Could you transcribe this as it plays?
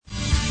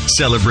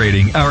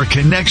celebrating our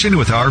connection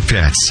with our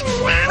pets.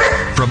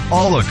 From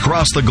all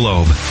across the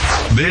globe,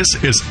 this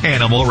is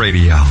Animal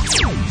Radio.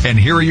 And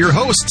here are your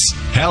hosts,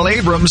 Hal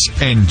Abrams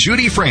and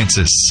Judy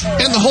Francis.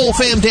 And the whole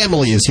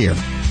family is here.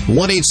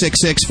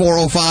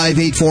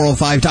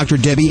 1-866-405-8405. Dr.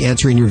 Debbie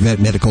answering your vet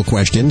medical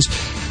questions.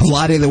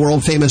 Vlade, the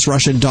world-famous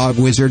Russian dog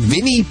wizard.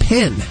 Vinnie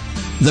Penn,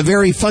 the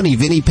very funny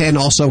Vinnie Penn.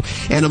 Also,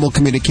 animal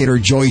communicator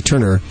Joy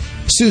Turner.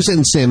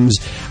 Susan Sims.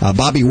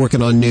 Bobby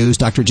working on news.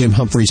 Dr. Jim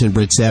Humphreys and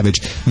Britt Savage.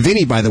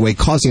 Vinnie, by the way,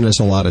 causing us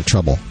a lot of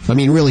trouble. I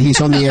mean, really,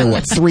 he's on the air,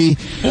 what, three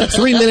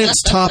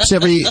minutes tops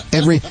every...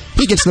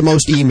 He gets the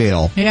most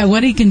email. Yeah,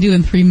 what he can do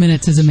in 3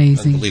 minutes is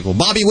amazing. Unbelievable.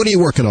 Bobby, what are you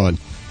working on?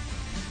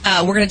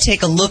 We're going to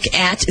take a look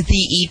at the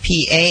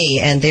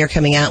EPA, and they're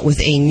coming out with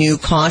a new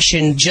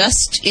caution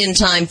just in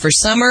time for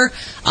summer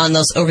on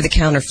those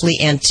over-the-counter flea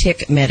and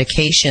tick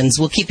medications.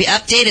 We'll keep you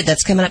updated.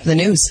 That's coming up in the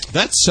news.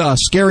 That's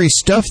scary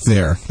stuff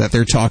there that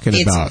they're talking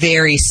about.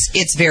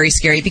 It's very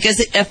scary because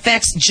it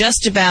affects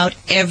just about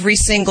every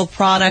single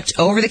product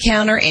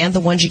over-the-counter and the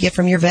ones you get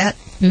from your vet.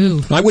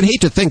 Ooh. I would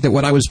hate to think that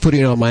what I was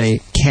putting on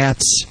my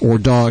cat's or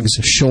dog's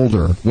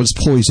shoulder was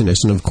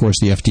poisonous, and of course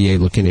the FDA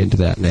looking into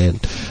that, and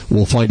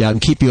we'll find out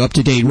and keep you up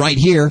to date right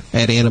here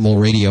at Animal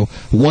Radio.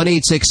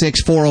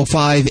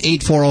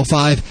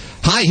 1-866-405-8405.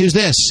 Hi, who's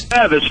this?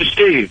 Yeah, this is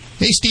Steve.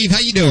 Hey, Steve, how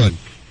you doing?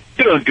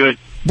 Doing good.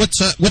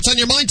 What's on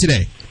your mind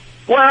today?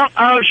 Well,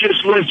 I was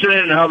just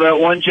listening how that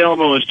one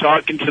gentleman was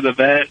talking to the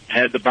vet,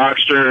 had the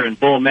boxer and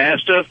bull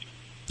mastiff,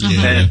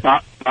 and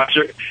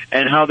boxer,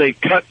 and how they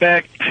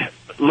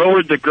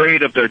lowered the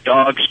grade of their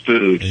dog's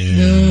food.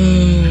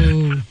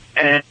 Yeah.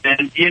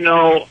 And you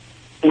know,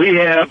 we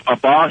have a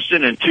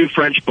Boston and 2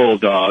 French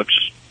bulldogs,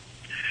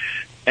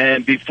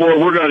 and before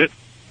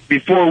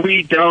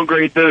we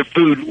downgrade their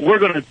food, we're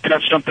going to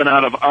cut something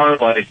out of our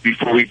life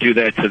before we do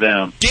that to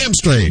them. Damn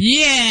straight.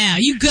 Yeah,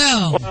 you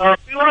go. Well,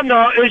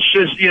 no, it's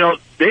just, you know,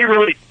 they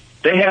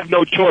have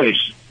no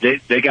choice.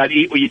 They got to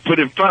eat what you put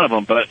in front of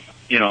them. But,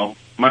 you know,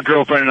 my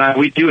girlfriend and I,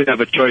 we do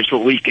have a choice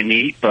what we can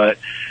eat, but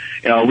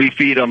we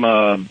feed them,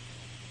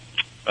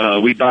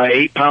 we buy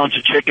 8 pounds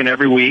of chicken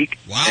every week.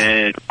 Wow.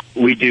 And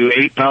we do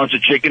 8 pounds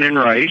of chicken and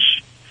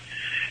rice,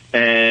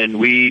 and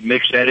we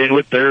mix that in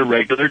with their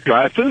regular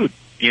dry food,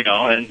 you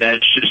know, and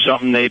that's just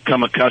something they've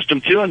come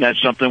accustomed to, and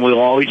that's something we'll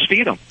always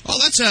feed them. Oh,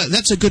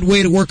 that's a good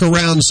way to work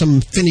around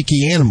some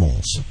finicky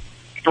animals.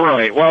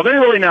 Right. Well, they're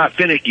really not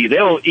finicky.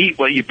 They'll eat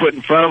what you put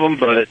in front of them,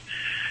 but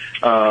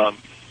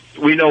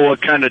we know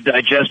what kind of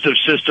digestive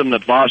system the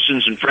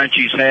Bostons and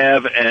Frenchies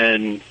have,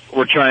 and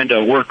we're trying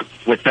to work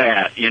with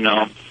that, you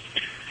know.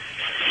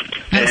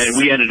 And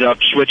we ended up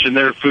switching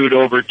their food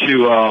over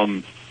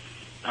to,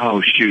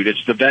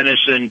 it's the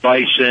venison,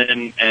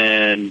 bison,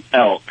 and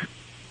elk.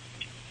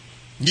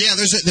 Yeah,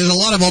 there's a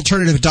lot of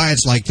alternative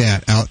diets like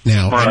that out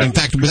now. Right. And in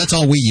fact, that's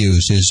all we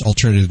use is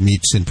alternative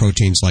meats and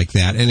proteins like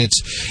that. And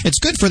it's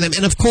good for them.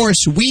 And of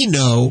course, we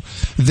know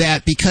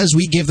that because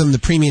we give them the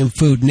premium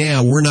food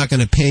now, we're not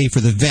going to pay for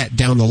the vet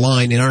down the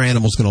line, and our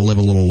animal's going to live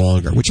a little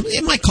longer, which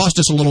it might cost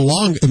us a little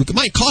longer. It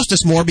might cost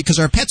us more because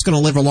our pet's going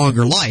to live a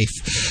longer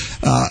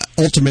life,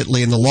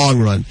 ultimately in the long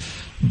run.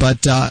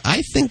 But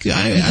I think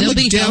I look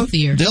be down.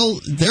 Healthier.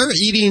 They're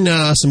eating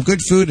some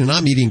good food, and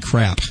I'm eating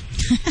crap.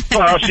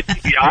 Well, see,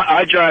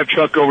 I drive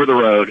truck over the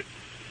road,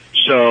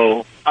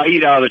 so I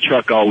eat out of the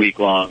truck all week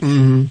long.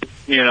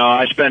 Mm-hmm. You know,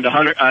 I spend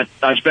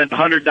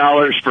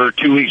 $100 for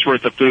 2 weeks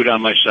worth of food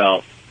on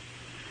myself,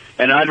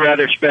 and I'd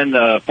rather spend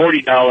the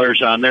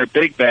 $40 on their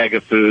big bag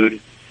of food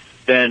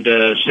than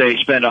to say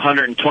spend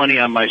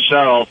 $120 on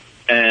myself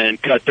and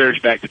cut theirs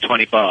back to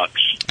 $20.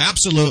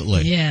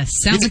 Absolutely. Yes.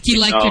 Sounds like you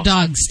like your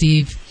dogs,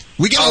 Steve.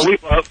 We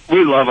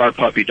love our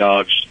puppy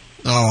dogs.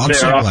 Oh, I'm They're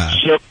so glad.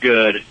 So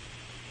good.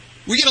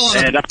 We get a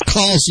lot of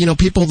calls. You know,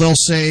 people, they'll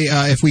say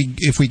if we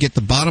get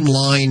the bottom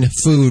line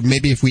food,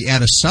 maybe if we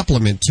add a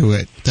supplement to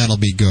it, that'll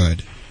be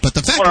good. But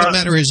the fact of the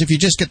matter is, if you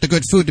just get the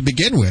good food to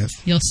begin with,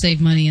 you'll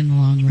save money in the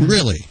long run.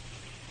 Really?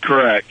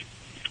 Correct.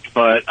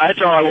 But that's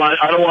all I want.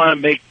 I don't want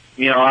to make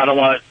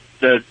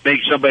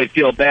somebody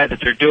feel bad that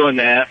they're doing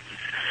that.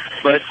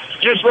 But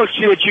just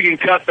see what you can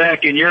cut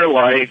back in your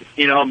life.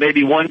 You know,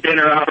 maybe one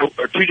dinner out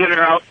or two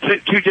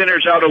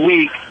dinners out a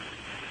week,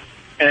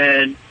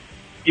 and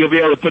you'll be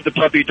able to put the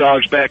puppy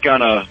dogs back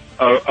on a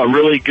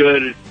really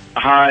good,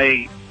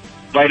 high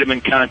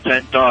vitamin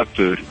content dog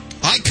food.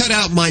 I cut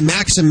out my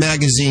Maxim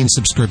magazine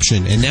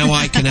subscription, and now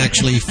I can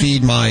actually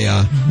feed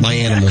my my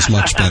animals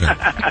much better.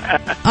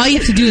 All you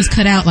have to do is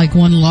cut out like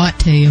one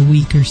latte a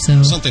week or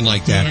so. Something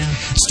like that. Yeah.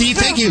 Steve,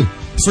 thank you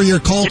for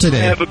your call today.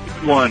 Have a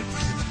good one.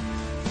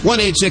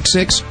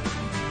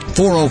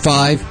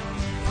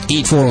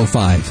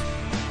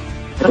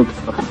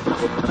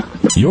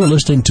 1-866-405-8405. You're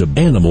listening to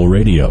Animal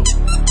Radio.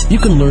 You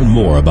can learn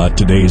more about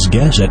today's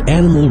guest at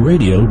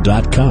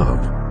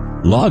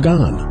animalradio.com. Log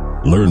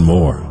on. Learn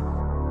more.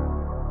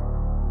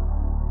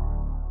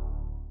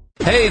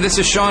 Hey, this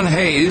is Sean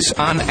Hayes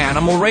on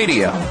Animal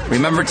Radio.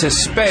 Remember to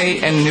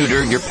spay and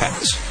neuter your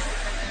pets.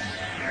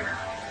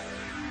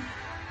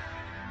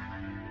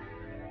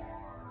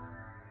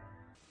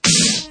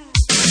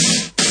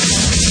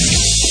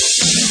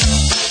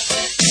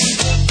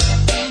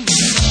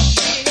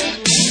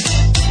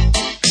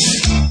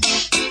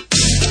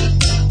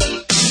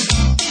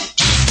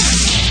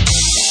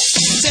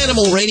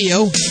 Animal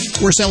Radio.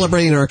 We're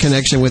celebrating our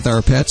connection with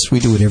our pets. We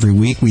do it every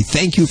week. We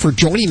thank you for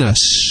joining us.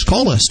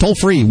 Call us toll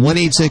free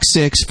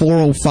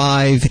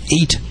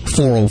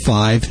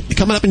 1-866-405-8405.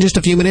 Coming up in just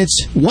a few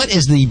minutes, what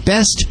is the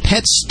best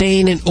pet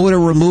stain and odor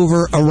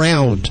remover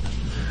around?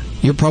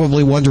 You're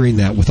probably wondering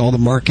that with all the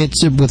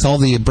markets, with all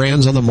the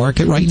brands on the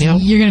market right now.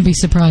 You're going to be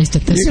surprised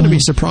at this. You're going to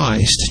be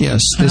surprised.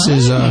 Yes, this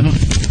is. I'm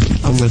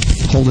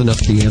holding up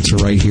the answer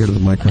right here to the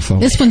microphone.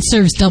 This one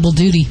serves double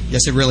duty.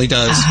 Yes, it really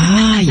does.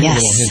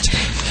 Yes.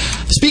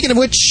 Speaking of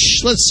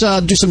which, let's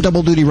do some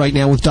double duty right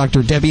now with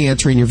Dr. Debbie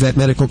answering your vet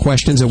medical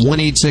questions at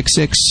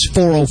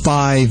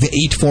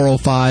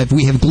 1-866-405-8405.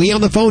 We have Glee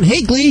on the phone.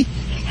 Hey, Glee.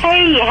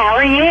 Hey, how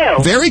are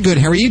you? Very good.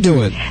 How are you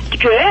doing?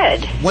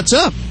 Good. What's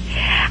up?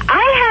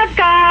 I have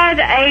got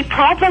a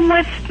problem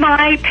with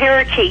my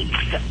parakeets,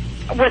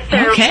 with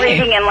their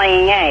breeding and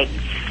laying eggs.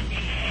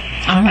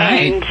 All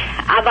right. And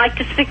I'd like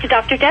to speak to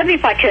Dr. Debbie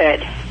if I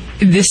could.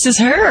 This is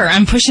her.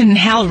 I'm pushing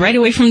Hal right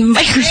away from the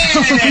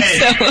microphone.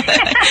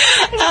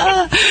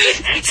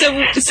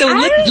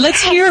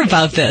 Let's hear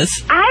about this.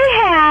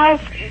 I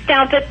have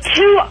now the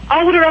two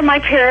older of my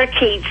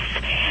parakeets.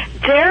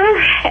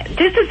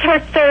 This is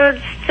her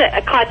third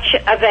clutch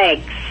of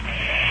eggs.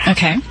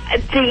 Okay.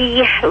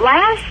 The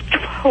last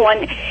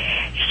one,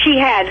 she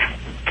had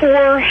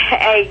 4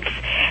 eggs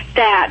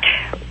that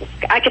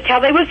I could tell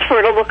they was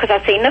fertile because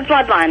I seen the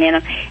bloodline in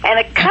them. And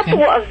a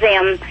couple of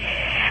them,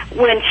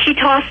 when she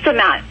tossed them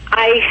out,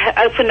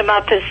 I opened them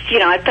up as,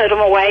 I put them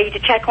away to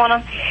check on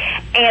them.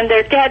 And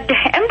they're dead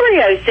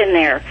embryos in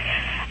there.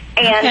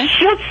 And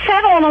she'll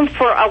sit on them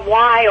for a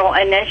while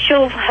and then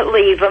she'll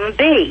leave them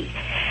be.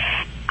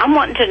 I'm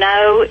wanting to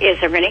know, is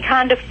there any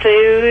kind of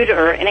food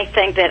or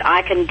anything that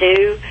I can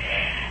do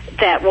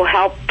that will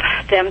help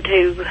them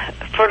to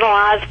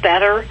fertilize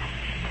better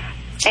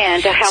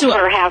and to help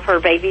her have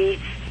her babies?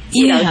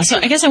 So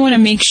I guess I want to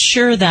make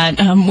sure that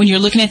when you're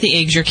looking at the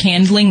eggs, you're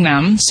candling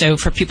them. So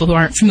for people who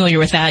aren't familiar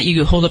with that,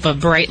 you hold up a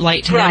bright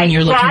light to them and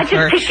you're looking for...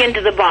 I just peek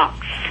into the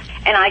box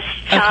and I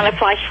shine a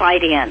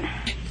flashlight in.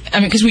 I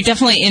mean, because we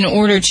definitely, in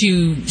order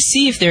to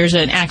see if there's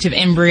an active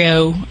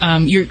embryo,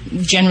 you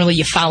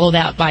follow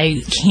that by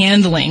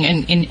candling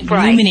and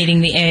illuminating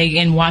the egg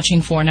and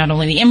watching for not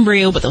only the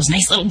embryo, but those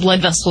nice little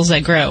blood vessels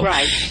that grow.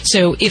 Right.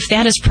 So if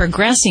that is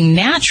progressing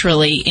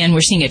naturally and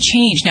we're seeing a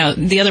change, now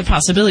the other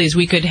possibility is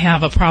we could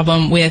have a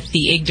problem with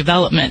the egg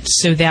development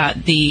so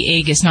that the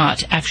egg is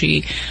not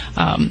actually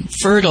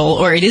fertile,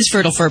 or it is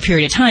fertile for a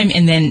period of time,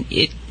 and then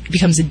it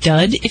becomes a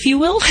dud, if you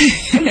will.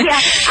 Yeah,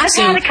 I've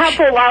had a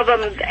couple of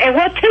them, and 2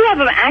 of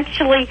them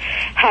actually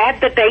had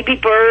the baby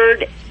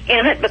bird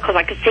in it because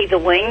I could see the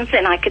wings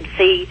and I could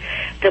see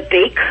the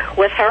beak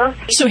with her.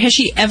 So has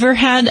she ever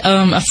had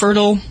a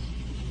fertile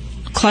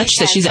clutch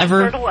that she's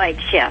ever... fertile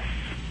eggs, yes.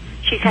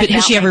 But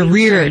has she ever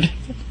reared?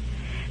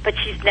 But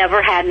she's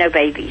never had no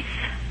babies.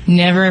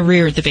 Never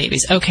reared the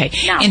babies. Okay.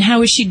 No. And how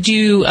would she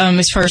do,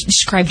 as far as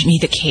describe to me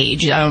the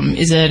cage?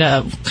 Is it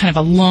a kind of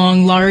a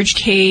long, large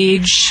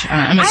cage?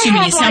 I'm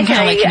assuming it's some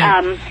kind of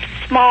like...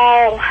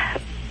 small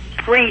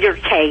breeder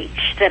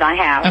cage that I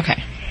have.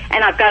 Okay.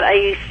 And I've got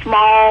a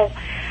small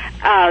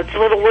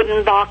little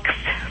wooden box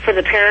for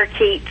the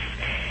parakeets,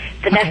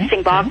 the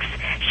nesting box.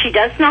 She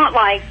does not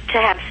like to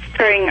have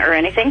string or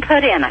anything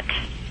put in it.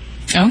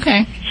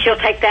 Okay. She'll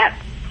take that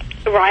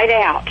right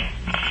out.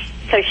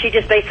 So she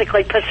just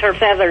basically puts her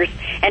feathers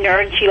in her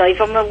and she lays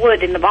on the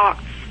wood in the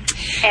box.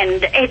 And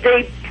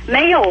the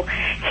male,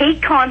 he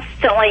goes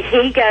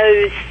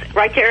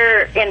right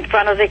there in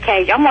front of the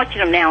cage. I'm watching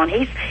him now, and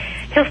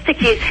he'll stick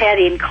his head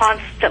in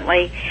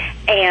constantly,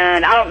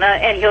 and I don't know,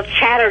 and he'll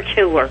chatter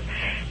to her.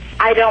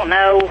 I don't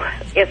know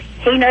if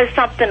he knows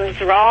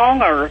something's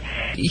wrong, or...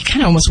 You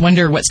kind of almost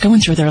wonder what's going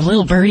through their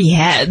little birdie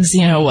heads.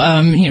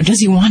 Does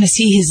he want to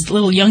see his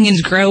little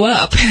youngins grow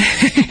up?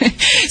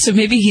 So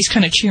maybe he's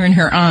kind of cheering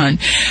her on.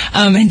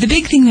 And the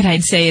big thing that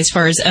I'd say as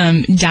far as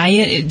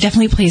diet, it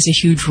definitely plays a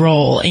huge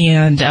role.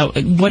 And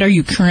what are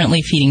you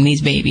currently feeding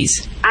these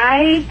babies?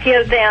 I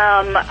give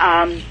them,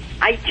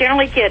 I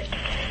generally get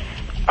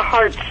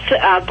Heart's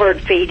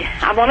bird feed.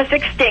 I'm on a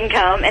fixed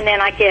income, and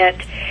then I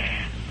get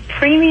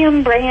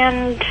premium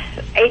brand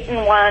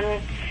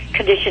 8-in-1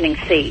 conditioning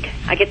seed.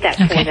 I get that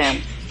for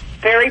them.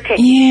 Very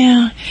picky.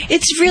 Yeah,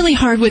 it's really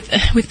hard with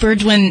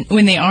birds when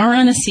they are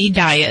on a seed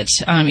diet.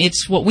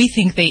 It's what we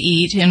think they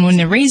eat, and when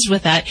they're raised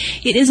with that,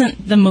 it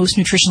isn't the most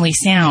nutritionally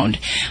sound.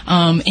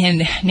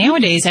 And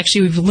nowadays,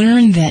 actually, we've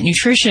learned that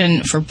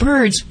nutrition for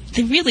birds,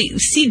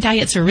 seed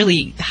diets are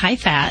really high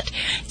fat.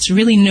 It's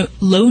really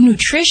low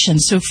nutrition.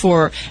 So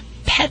for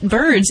pet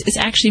birds, it's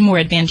actually more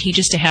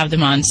advantageous to have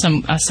them on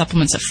some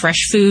supplements of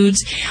fresh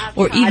foods,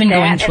 or even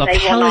going to a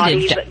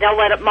pelleted. They'll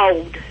let it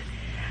mold.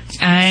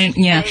 And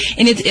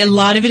a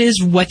lot of it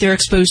is what they're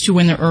exposed to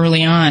when they're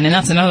early on, and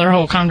that's another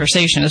whole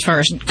conversation as far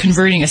as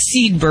converting a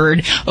seed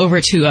bird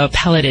over to a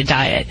pelleted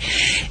diet.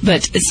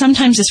 But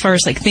sometimes, as far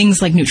as like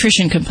things like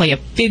nutrition, can play a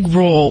big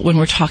role when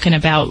we're talking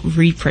about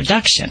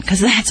reproduction,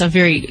 because that's a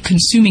very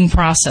consuming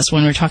process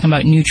when we're talking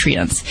about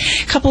nutrients.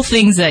 A couple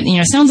things that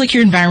sounds like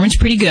your environment's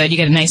pretty good. You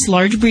got a nice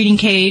large breeding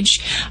cage.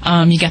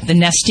 You got the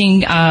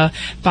nesting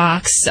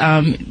box.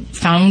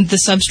 Found the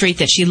substrate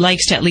that she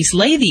likes to at least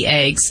lay the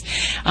eggs.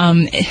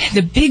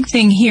 The big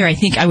thing here, I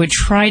think I would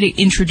try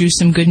to introduce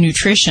some good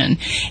nutrition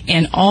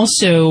and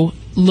also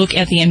look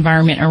at the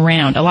environment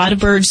around. A lot of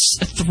birds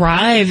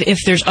thrive if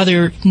there's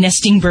other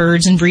nesting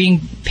birds and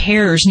breeding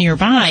pairs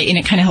nearby, and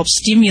it kind of helps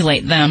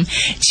stimulate them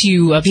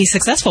to be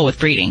successful with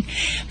breeding.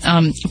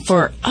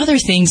 For other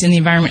things in the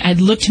environment, I'd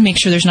look to make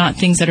sure there's not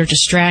things that are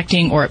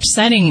distracting or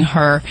upsetting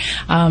her.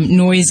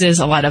 Noises,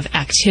 a lot of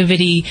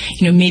activity.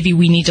 Maybe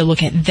we need to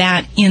look at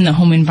that in the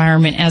home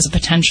environment as a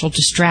potential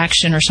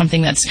distraction or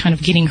something that's kind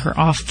of getting her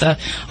off the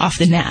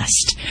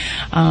nest.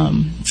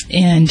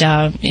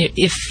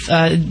 If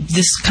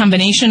this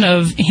combination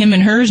of him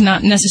and her is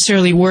not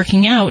necessarily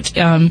working out,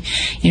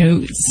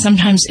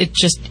 sometimes it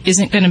just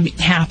isn't going to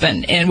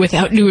happen. And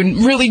without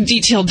doing really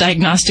detailed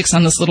diagnostics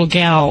on this little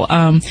gal,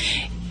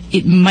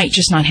 it might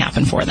just not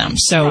happen for them.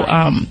 So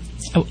I'm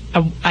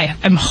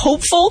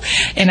hopeful,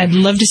 and I'd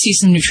love to see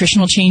some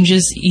nutritional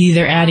changes,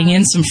 either adding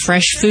in some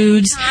fresh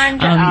foods.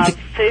 Kind of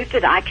food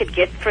that I could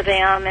get for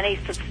them, any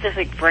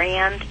specific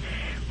brand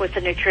with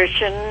the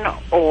nutrition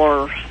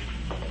or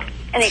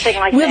anything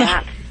like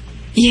that.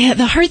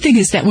 The hard thing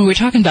is that when we're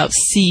talking about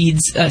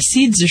seeds,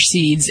 seeds are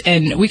seeds,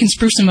 and we can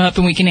spruce them up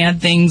and we can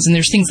add things, and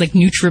there's things like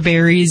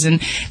NutriBerries and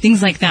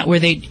things like that where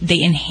they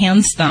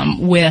enhance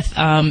them with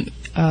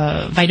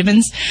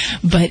vitamins,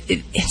 but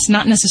it's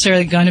not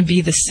necessarily going to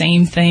be the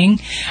same thing.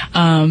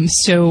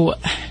 So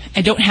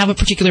I don't have a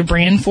particular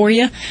brand for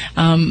you.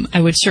 I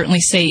would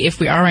certainly say if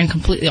we are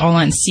completely all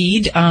on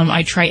seed,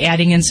 I try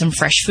adding in some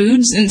fresh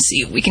foods and see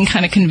if we can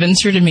kind of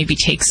convince her to maybe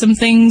take some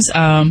things,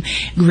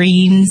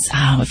 greens,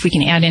 if we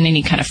can add in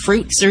any kind of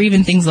fruits or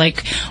even things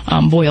like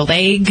boiled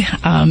egg.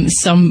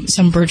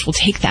 Some birds will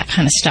take that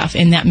kind of stuff,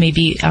 and that may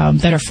be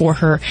better for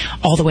her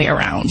all the way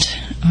around.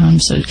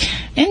 And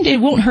it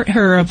won't hurt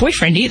her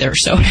boyfriend either,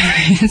 so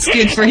it's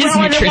good for his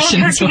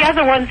nutrition as well. The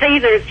other ones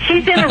either.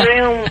 She's in a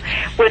room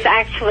with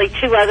actually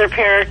 2 other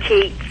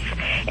parakeets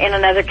in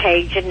another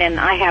cage, and then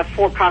I have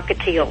 4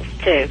 cockatiels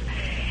too.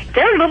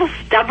 They're little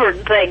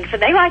stubborn things,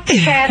 and they like to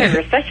chatter,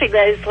 especially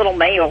those little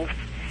males.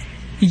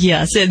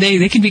 Yes,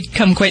 they can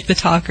become quite the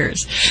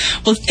talkers.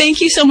 Well, thank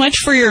you so much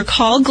for your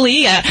call,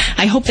 Glee.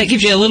 I hope that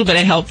gives you a little bit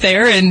of help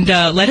there, and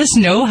let us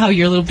know how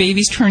your little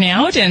babies turn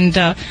out, and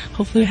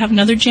hopefully we have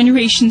another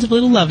generation of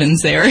little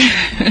lovin's there.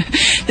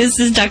 This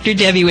is Dr.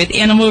 Debbie with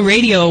Animal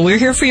Radio. We're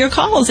here for your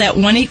calls at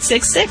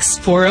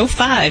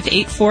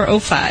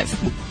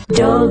 1-866-405-8405.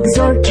 Dogs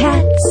or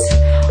cats,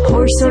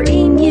 horse or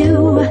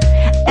emu,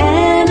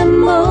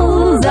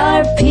 animals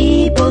are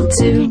people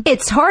too.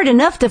 It's hard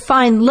enough to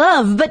find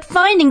love, but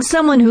finding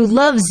someone who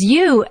loves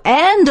you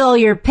and all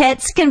your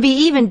pets can be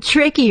even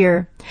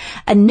trickier.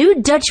 A new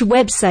Dutch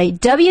website,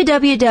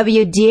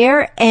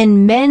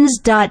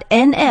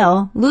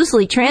 www.dierenmens.nl,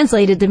 loosely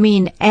translated to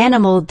mean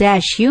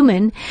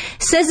animal-human,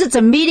 says it's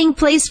a meeting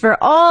place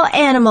for all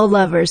animal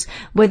lovers,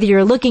 whether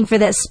you're looking for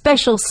that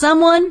special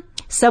someone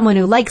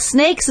who likes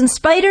snakes and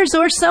spiders,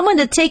 or someone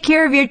to take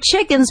care of your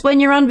chickens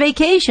when you're on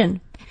vacation.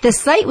 The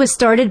site was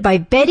started by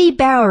Betty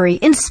Bowery,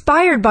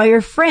 inspired by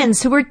her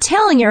friends who were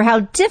telling her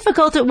how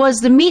difficult it was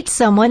to meet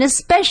someone,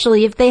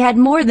 especially if they had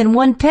more than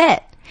one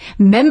pet.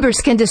 Members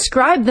can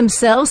describe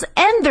themselves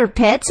and their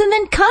pets and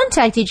then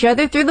contact each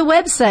other through the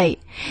website.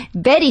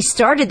 Betty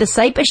started the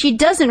site, but she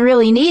doesn't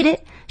really need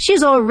it.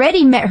 She's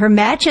already met her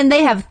match, and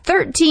they have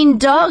 13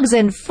 dogs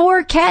and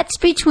 4 cats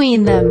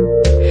between them.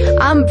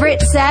 I'm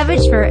Britt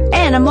Savage for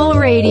Animal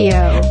Radio.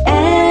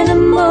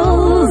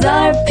 Animals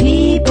are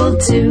people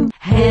too.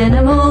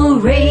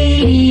 Animal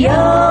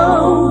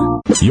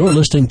Radio. You're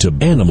listening to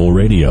Animal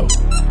Radio.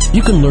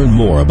 You can learn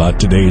more about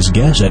today's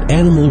guest at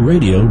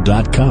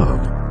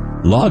animalradio.com.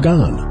 Log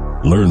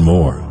on. Learn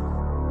more.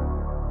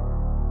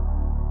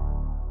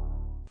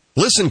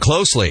 Listen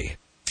closely.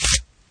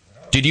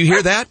 Did you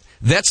hear that?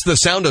 That's the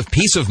sound of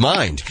peace of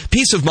mind.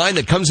 Peace of mind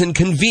that comes in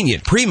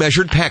convenient,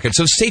 pre-measured packets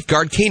of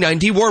Safeguard K-9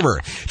 Dewormer.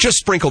 Just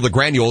sprinkle the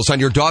granules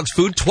on your dog's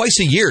food twice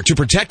a year to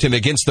protect him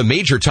against the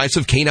major types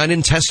of canine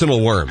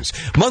intestinal worms.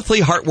 Monthly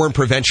heartworm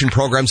prevention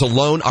programs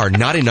alone are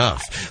not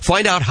enough.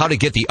 Find out how to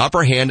get the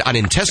upper hand on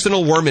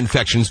intestinal worm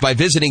infections by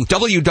visiting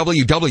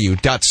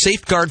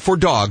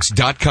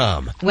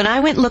www.safeguardfordogs.com. When I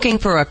went looking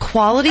for a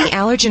quality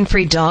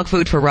allergen-free dog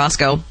food for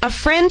Roscoe, a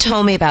friend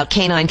told me about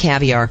K-9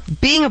 Caviar.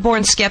 Being a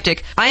born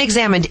skeptic, I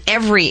examined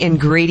every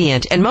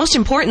ingredient, and most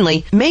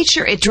importantly, made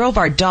sure it drove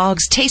our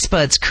dog's taste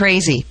buds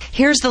crazy.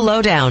 Here's the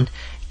lowdown.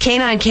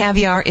 K-9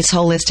 Caviar is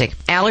holistic,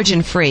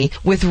 allergen-free,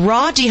 with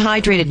raw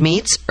dehydrated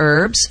meats,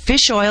 herbs,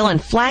 fish oil,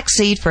 and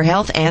flaxseed for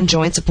health and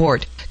joint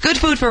support. Good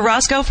food for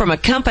Roscoe from a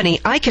company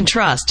I can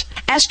trust.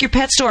 Ask your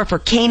pet store for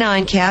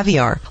K-9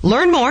 Caviar.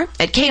 Learn more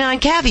at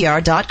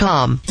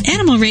K9Caviar.com.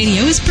 Animal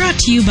Radio is brought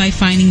to you by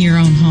Finding Your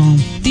Own Home,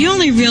 the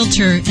only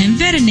realtor and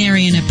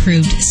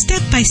veterinarian-approved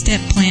step-by-step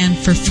plan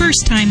for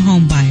first-time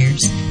home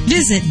buyers.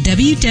 Visit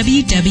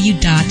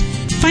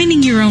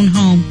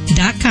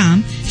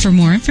www.findingyourownhome.com for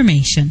more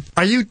information.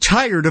 Are you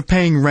tired of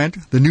paying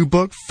rent? The new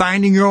book,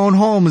 Finding Your Own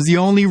Home, is the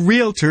only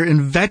realtor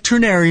and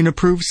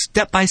veterinarian-approved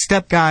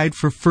step-by-step guide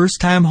for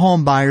first-time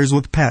home buyers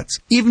with pets.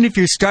 Even if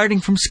you're starting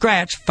from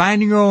scratch,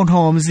 Finding Your Own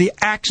Home is the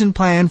action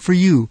plan for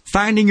you.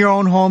 Finding Your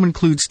Own Home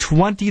includes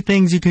 20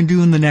 things you can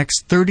do in the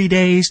next 30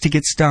 days to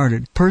get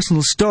started.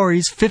 Personal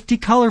stories, 50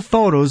 color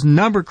photos,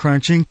 number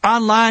crunching,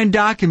 online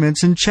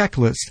documents, and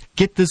checklists.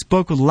 Get this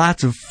book with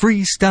lots of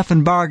free stuff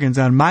and bargains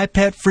on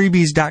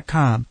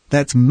mypetfreebies.com.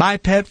 That's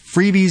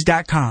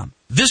mypetfreebies.com.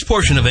 This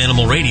portion of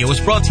Animal Radio is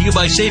brought to you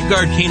by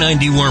Safeguard K-9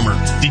 Dewormer.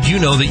 Did you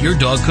know that your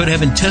dog could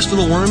have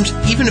intestinal worms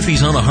even if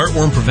he's on a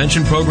heartworm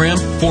prevention program?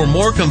 For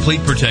more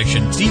complete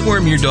protection,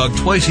 deworm your dog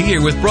twice a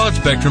year with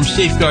broad-spectrum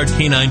Safeguard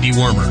K-9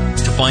 Dewormer.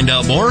 To find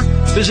out more,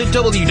 visit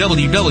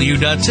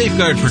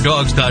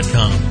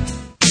www.safeguardfordogs.com.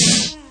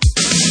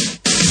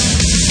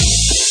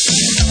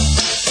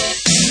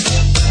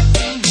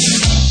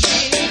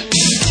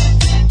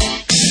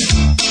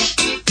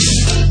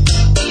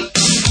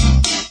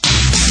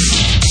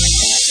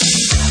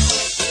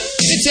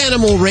 It's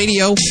Animal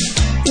Radio.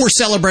 We're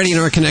celebrating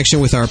our connection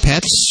with our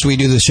pets. We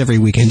do this every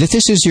weekend. If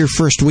this is your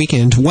first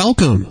weekend,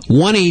 welcome.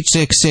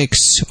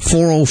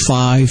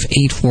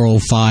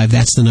 1-866-405-8405.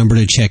 That's the number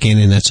to check in,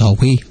 and that's all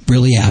we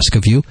really ask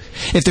of you.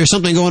 If there's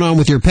something going on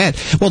with your pet,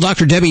 well,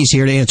 Dr. Debbie's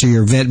here to answer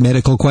your vet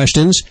medical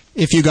questions.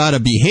 If you got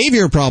a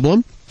behavior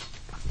problem,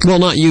 well,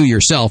 not you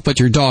yourself, but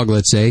your dog,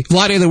 let's say.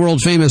 Vlade, the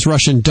world-famous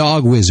Russian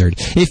dog wizard.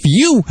 If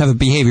you have a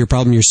behavior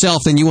problem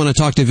yourself, then you want to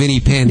talk to Vinnie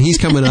Penn. He's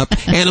coming up.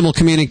 Animal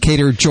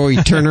communicator Joy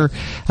Turner.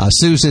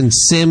 Susan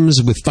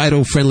Sims with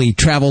Fido-Friendly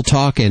Travel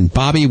Talk. And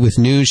Bobby with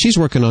news. She's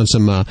working on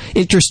some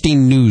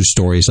interesting news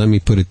stories. Let me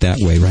put it that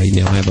way right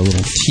now. I have a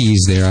little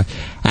tease there.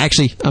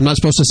 Actually, I'm not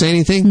supposed to say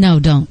anything? No,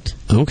 don't.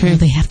 Okay. No,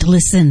 they have to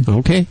listen.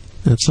 Okay.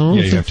 That's all.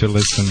 Yeah, you have to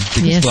listen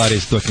because Yes. Vlad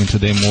is talking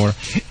today more,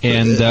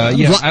 and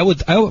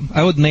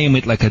I would name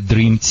it like a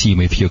dream team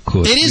if you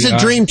could. It is a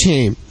dream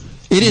team.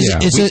 It is.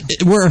 Yeah,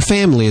 we're a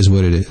family, is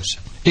what it is.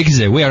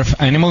 Exactly. We are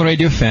Animal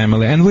Radio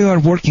family, and we are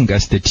working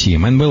as the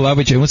team, and we love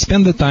each other. We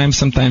spend the time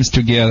sometimes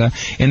together,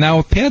 and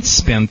our pets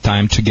spend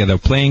time together,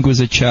 playing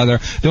with each other.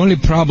 The only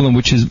problem,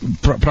 which is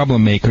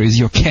problem maker, is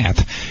your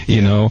cat.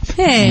 You know,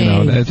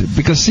 Hey.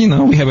 because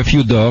we have a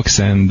few dogs,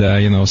 and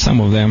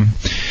some of them,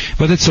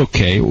 but it's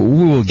okay.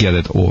 We will get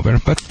it over.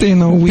 But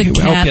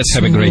our pets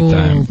have a great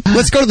time.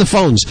 Let's go to the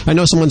phones. I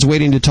know someone's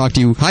waiting to talk to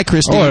you. Hi,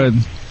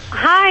 Christine.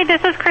 Hi,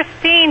 this is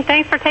Christine.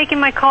 Thanks for taking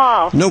my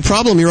call. No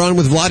problem. You're on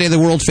with Vlade, the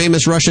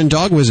world-famous Russian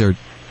dog wizard.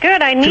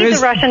 Good. I need the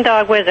Russian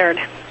dog wizard.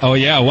 Oh,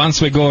 yeah. Once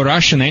we go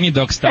Russian, any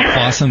dog stuff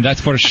awesome. That's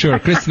for sure.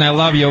 Kristen, I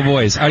love your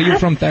voice. Are you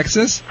from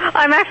Texas?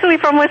 I'm actually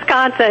from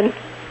Wisconsin.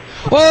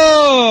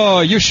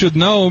 Oh, you should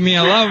know me.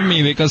 I love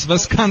me because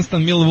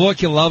Wisconsin,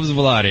 Milwaukee loves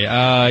Vlade.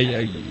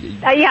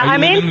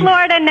 I'm in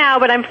Florida now,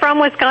 but I'm from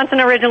Wisconsin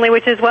originally,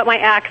 which is what my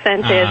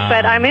accent is.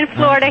 But I'm in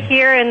Florida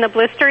here in the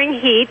blistering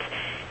heat.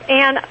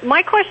 And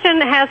my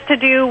question has to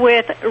do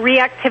with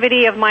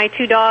reactivity of my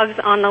two dogs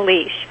on the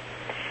leash.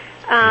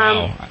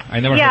 Wow,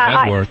 I never heard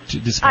that word.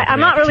 I'm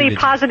not really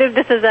positive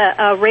this is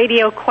a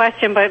radio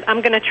question, but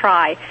I'm going to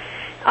try.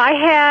 I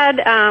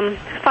had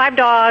 5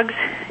 dogs,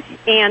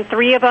 and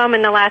 3 of them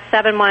in the last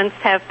 7 months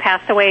have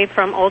passed away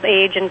from old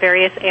age and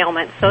various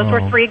ailments. Those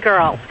were 3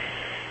 girls.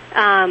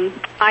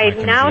 I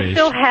now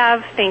still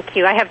have, thank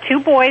you, I have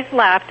 2 boys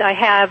left. I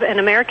have an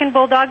American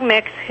Bulldog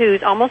mix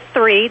who's almost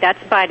 3,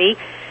 that's Buddy,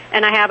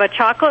 and I have a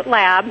chocolate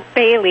lab,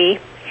 Bailey,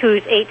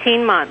 who's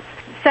 18 months.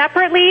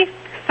 Separately,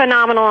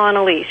 phenomenal on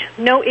a leash.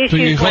 No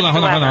issues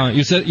whatsoever. Hold on.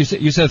 You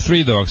said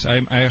 3 dogs.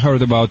 I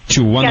heard about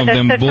 2. One of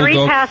them the Bulldog.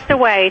 3 passed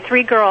away.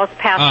 3 girls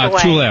passed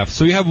away. 2 left.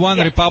 So you have 1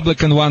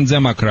 Republican, 1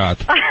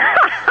 Democrat.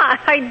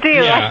 I do.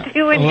 Yeah. I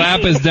do indeed.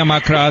 Lab is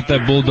Democrat, a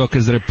Bulldog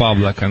is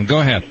Republican.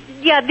 Go ahead.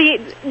 Yeah, the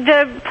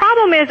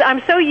problem is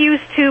I'm so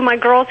used to my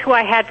girls who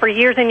I had for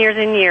years and years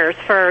and years,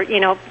 for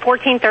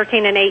 14,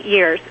 13, and 8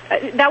 years.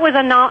 That was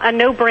a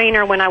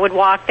no-brainer when I would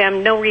walk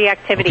them, no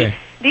reactivity. Okay.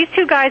 These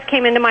 2 guys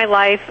came into my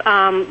life,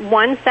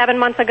 one 7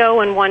 months ago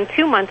and one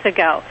 2 months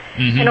ago.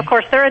 Mm-hmm. And of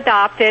course they're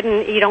adopted,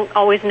 and you don't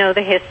always know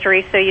the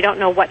history, so you don't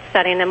know what's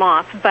setting them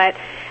off. But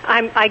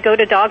I go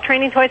to dog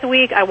training twice a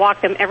week. I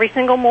walk them every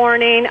single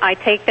morning. I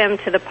take them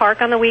to the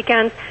park on the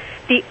weekends.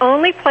 The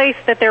only place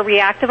that they're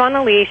reactive on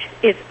the leash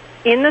is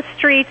in the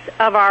streets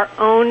of our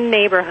own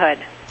neighborhood.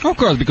 Of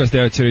course, because they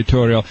are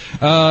territorial.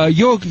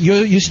 Your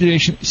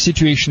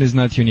situation is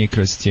not unique,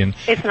 Christine.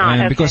 It's not.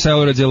 And okay. because I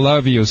already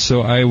love you,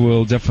 so I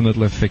will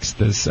definitely fix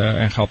this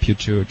and help you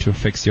to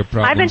fix your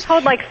problems. I've been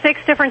told like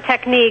 6 different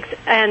techniques,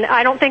 and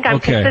I don't think I'm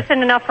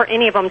consistent enough for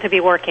any of them to be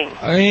working.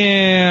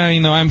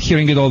 Yeah, I'm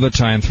hearing it all the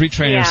time. 3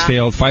 trainers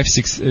failed, 5,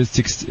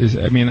 6.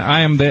 I mean,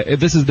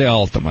 this is the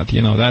ultimate.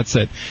 That's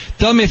it.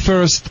 Tell me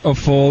first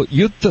of all,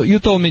 you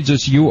told me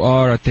just you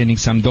are attending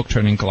some dog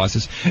training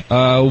classes.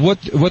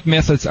 What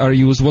methods are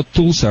used? What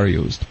tools are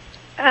used?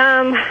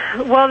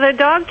 Well, the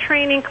dog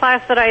training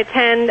class that I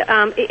attend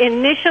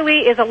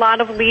initially is a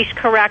lot of leash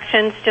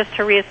corrections just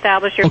to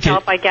reestablish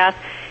yourself, I guess.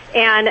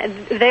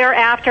 And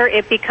thereafter,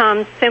 it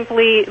becomes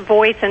simply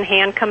voice and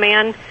hand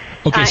command.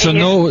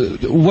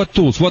 Okay, what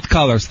tools, what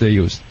colors they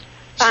use?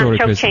 Sorry,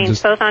 choke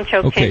chains, both on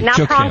choke chains.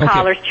 Not prong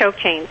collars, choke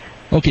chains.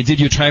 Okay, did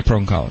you try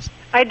prong collars?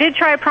 I did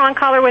try a prong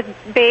collar with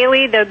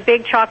Bailey, the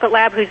big chocolate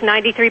lab who's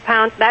 93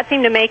 pounds. That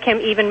seemed to make him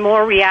even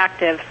more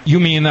reactive. You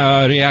mean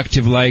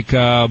reactive like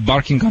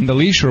barking on the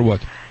leash or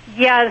what?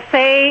 Yeah,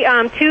 say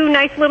 2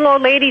 nice little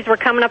old ladies were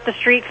coming up the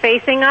street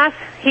facing us.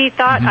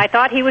 I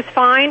thought he was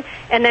fine,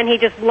 and then he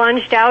just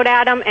lunged out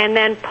at him, and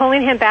then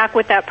pulling him back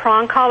with that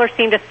prong collar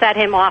seemed to set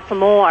him off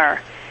more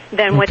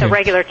than with a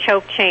regular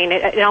choke chain.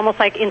 It almost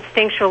like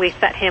instinctually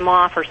set him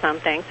off or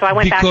something. So I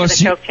went back to the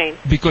choke chain.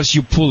 Because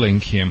you're pulling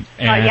him.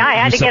 And I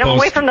had to get him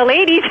away from the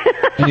ladies.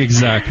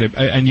 Exactly,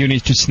 and you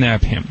need to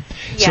snap him.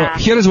 Yeah.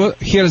 So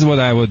here's what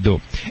I would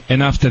do.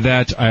 And after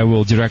that, I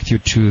will direct you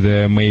to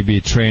the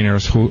maybe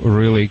trainers who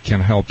really can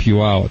help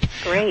you out.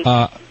 Great.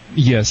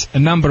 Yes,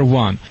 and number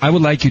 1, I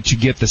would like you to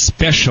get the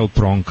special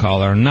prong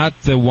collar,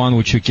 not the one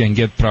which you can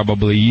get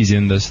probably easy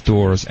in the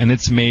stores. And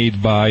it's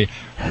made by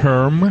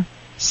Herm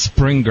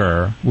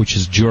Springer, which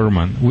is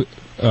German.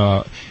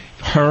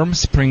 Herm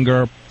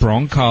Springer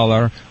prong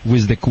collar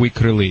with the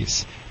quick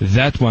release.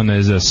 That one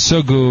is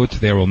so good.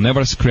 They will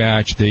never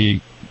scratch.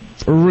 They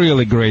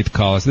really great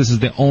collars. This is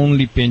the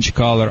only pinch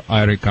collar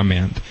I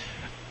recommend.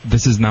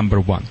 This is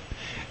number 1.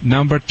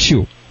 Number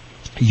 2,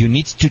 you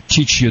need to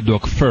teach your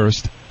dog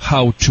first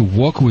how to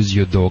walk with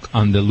your dog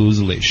on the loose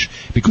leash.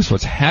 Because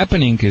what's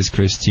happening is,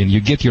 Christine,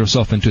 you get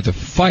yourself into the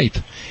fight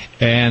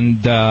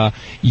and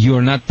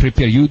you're not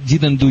prepared. You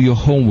didn't do your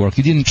homework.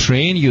 You didn't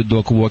train your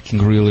dog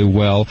walking really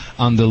well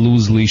on the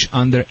loose leash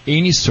under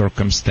any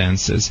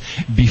circumstances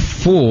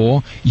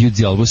before you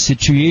deal with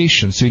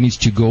situations. So you need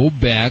to go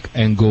back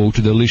and go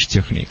to the leash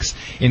techniques.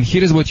 And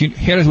here is what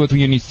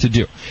you need to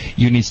do.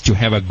 You need to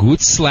have a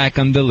good slack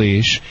on the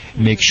leash.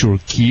 Make sure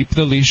keep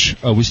the leash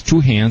with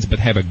 2 hands, but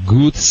have a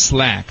good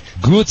slack,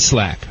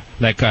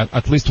 like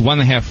at least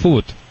 1.5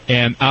 foot.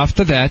 And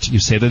after that,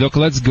 you say to the dog,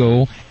 let's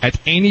go. At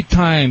any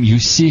time you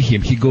see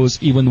him, he goes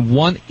even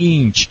 1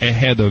 inch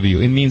ahead of you.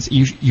 It means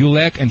your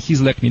leg and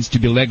his leg needs to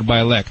be leg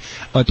by leg.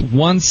 At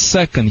 1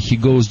 second, he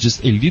goes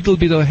just a little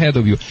bit ahead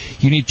of you.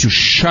 You need to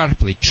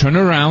sharply turn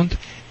around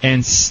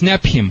and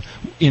snap him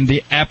in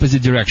the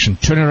opposite direction.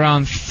 Turn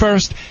around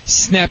first,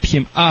 snap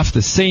him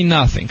after, say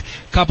nothing.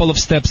 Couple of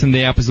steps in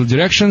the opposite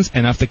directions,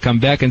 and after come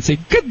back and say,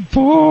 good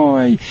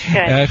boy.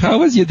 How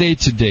was your day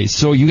today?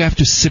 So you have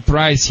to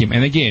surprise him.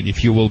 And again,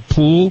 if you will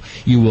pull,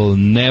 you will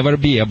never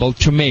be able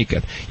to make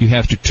it. You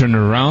have to turn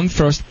around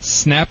first,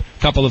 snap,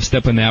 couple of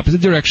steps in the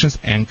opposite directions,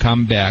 and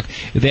come back.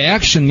 The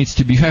action needs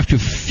to be, you have to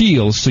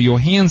feel, so your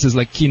hands is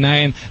like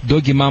K-9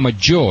 Doggy Mama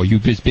Joe. You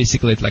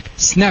basically like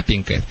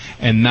snapping it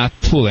and not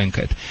pulling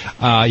it.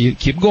 You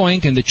keep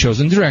going in the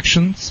chosen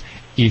directions.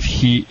 If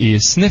he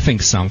is sniffing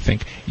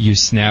something, you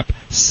snap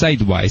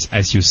sidewise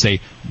as you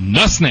say,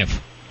 no sniff.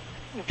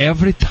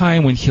 Every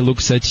time when he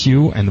looks at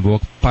you and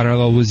walk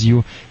parallel with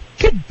you,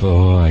 good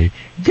boy,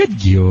 good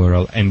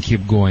girl, and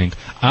keep going.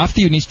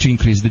 After, you need to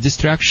increase the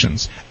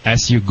distractions.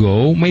 As you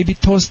go, maybe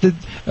toss the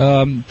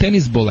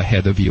tennis ball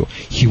ahead of you.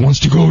 He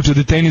wants to go to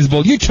the tennis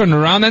ball. You turn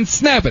around and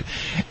snap it.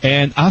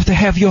 And after,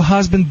 have your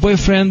husband,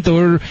 boyfriend,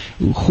 or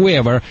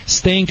whoever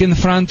staying in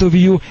front of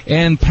you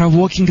and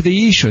provoking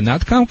the issue.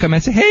 Not come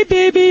and say, hey,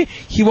 baby.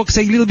 He walks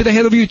a little bit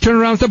ahead of you. Turn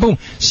around, boom.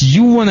 So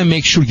you want to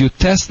make sure you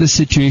test the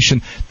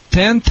situation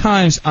 10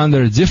 times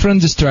under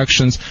different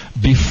distractions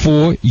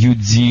before you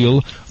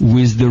deal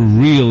with the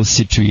real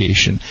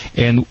situation.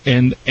 And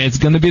it's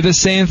going to be the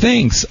same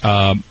things.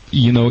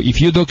 If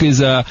your dog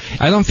is I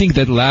don't think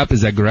that lab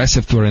is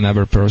aggressive to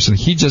another person.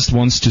 He just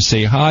wants to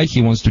say hi.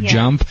 He wants to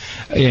jump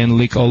and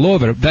lick all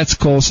over. That's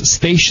called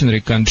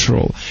stationary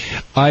control.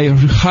 I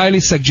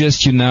highly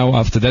suggest you now,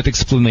 after that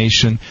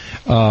explanation,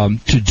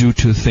 to do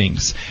 2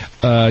 things.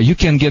 You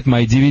can get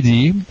my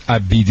DVD,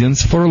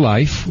 Obedience for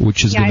Life,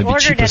 which is going to be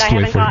cheapest way for you.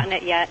 I haven't gotten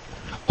it yet.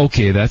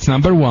 Okay, that's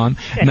number 1.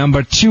 Good.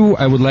 Number 2,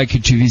 I would like you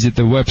to visit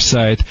the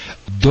website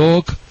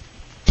dogpro.org.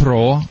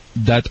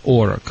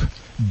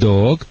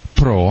 Dog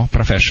Pro,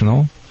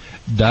 professional,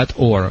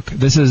 animalradio.org.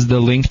 This is the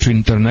link to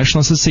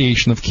International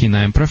Association of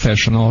Canine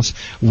Professionals,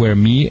 where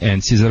me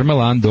and Cesar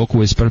Millan, Dog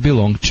Whisperer,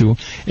 belong to,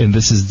 and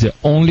this is the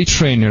only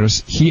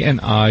trainers he and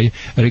I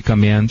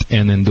recommend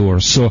and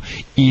endorse. So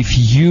if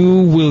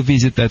you will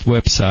visit that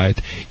website,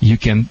 you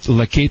can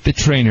locate the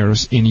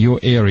trainers in your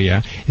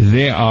area.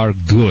 They are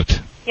good.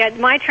 Yeah,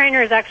 my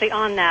trainer is actually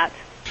on that.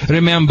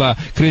 Remember,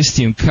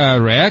 Christine,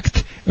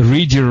 correct,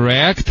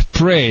 redirect,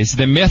 praise.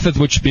 The method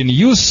which has been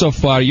used so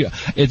far,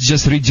 it's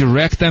just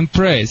redirect and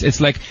praise. It's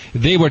like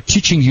they were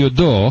teaching your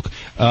dog,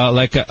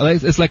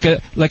 it's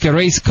like a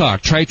race car.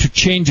 Try to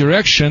change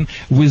direction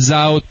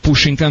without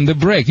pushing on the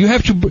brake. You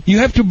have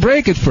to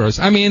brake it first.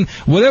 I mean,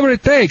 whatever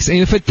it takes. And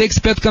if it takes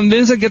pet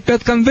convincer, get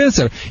pet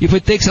convincer. If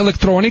it takes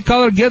electronic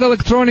color, get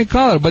electronic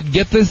color. But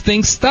get this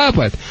thing, stop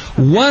it.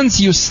 Once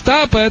you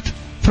stop it,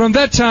 from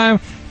that time,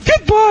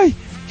 goodbye.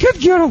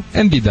 Good girl,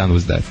 and be done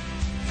with that.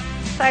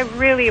 I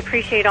really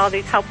appreciate all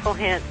these helpful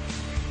hints.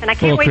 And I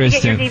can't wait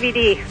Christian, to get your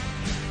DVD.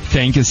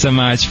 Thank you so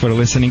much for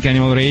listening to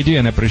Animal Radio,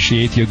 and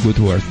appreciate your good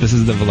work. This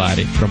is the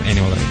Vladi from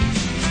Animal Radio.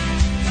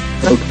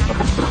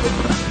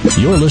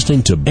 You're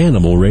listening to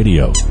Animal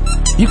Radio.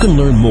 You can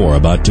learn more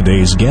about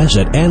today's guest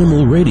at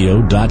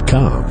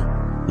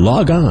animalradio.com.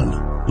 Log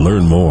on.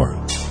 Learn more.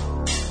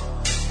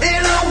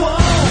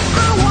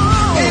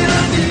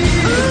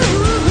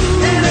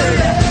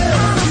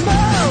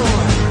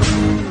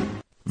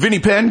 Vinnie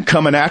Penn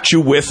coming at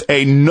you with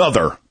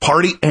another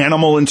Party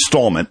Animal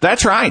installment.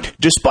 That's right.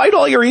 Despite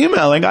all your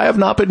emailing, I have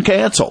not been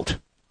canceled.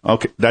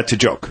 Okay, that's a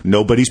joke.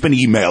 Nobody's been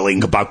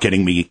emailing about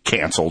getting me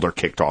canceled or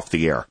kicked off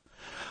the air.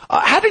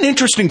 I had an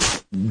interesting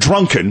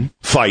drunken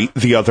fight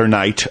the other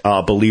night,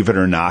 believe it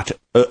or not.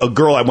 A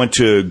girl I went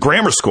to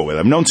grammar school with.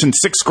 I've known since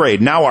 6th grade.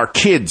 Now our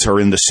kids are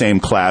in the same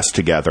class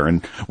together.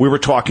 And we were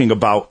talking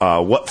about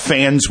what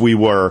fans we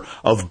were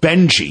of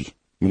Benji.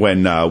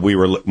 When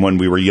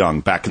we were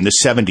young, back in the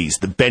 70s,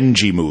 the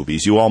Benji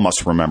movies, you all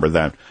must remember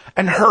them.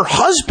 And her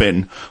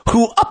husband,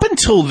 who up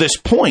until this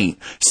point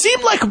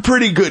seemed like a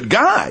pretty good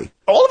guy,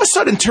 all of a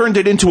sudden turned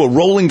it into a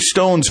Rolling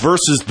Stones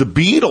versus the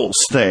Beatles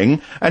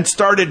thing, and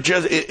started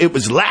it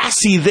was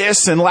Lassie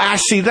this and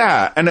Lassie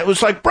that, and it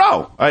was like,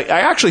 bro, I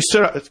actually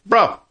stood up,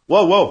 bro,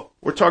 whoa,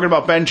 we're talking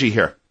about Benji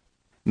here.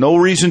 No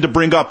reason to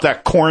bring up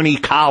that corny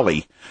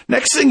collie.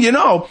 Next thing you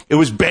know, it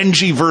was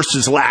Benji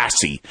versus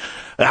Lassie.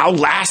 How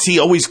Lassie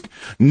always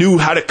knew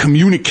how to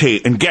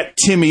communicate and get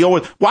Timmy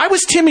always. Why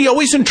was Timmy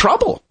always in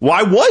trouble?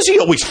 Why was he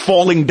always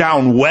falling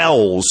down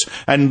wells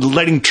and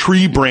letting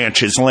tree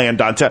branches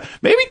land on top?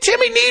 Maybe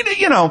Timmy needed,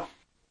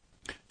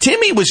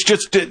 Timmy was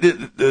just,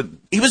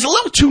 he was a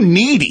little too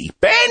needy.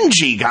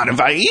 Benji got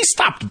invited. He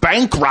stopped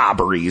bank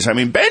robberies. I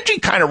mean, Benji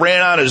kind of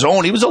ran on his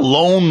own. He was a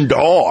lone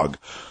dog.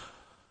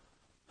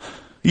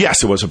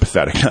 Yes, it was a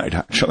pathetic night,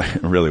 actually.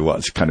 It really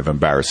was. Kind of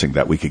embarrassing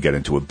that we could get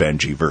into a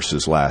Benji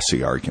versus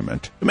Lassie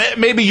argument.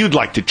 Maybe you'd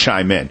like to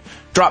chime in.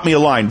 Drop me a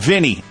line,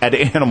 Vinny at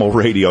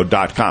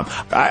animalradio.com.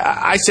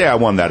 I say I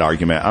won that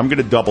argument. I'm going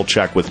to double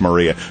check with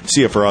Maria,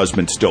 see if her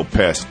husband's still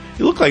pissed.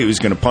 He looked like he was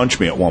going to punch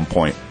me at one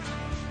point.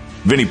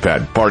 Vinnie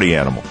Penn, Party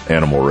Animal,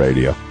 Animal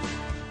Radio.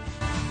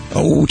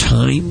 Oh,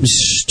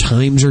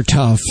 times are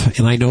tough,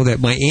 and I know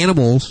that my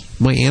animals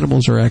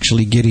are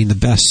actually getting the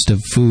best of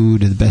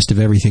food and the best of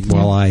everything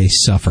while I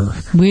suffer.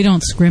 We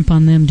don't scrimp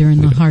on them during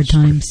the hard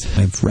times.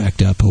 I've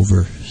racked up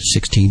over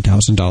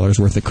 $16,000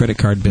 worth of credit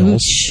card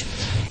bills.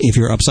 Ooch. If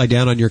you're upside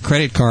down on your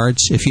credit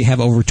cards, if you have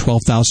over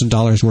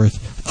 $12,000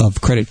 worth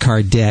of credit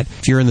card debt,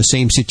 if you're in the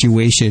same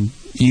situation,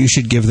 you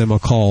should give them a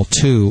call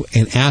too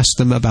and ask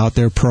them about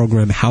their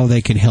program, how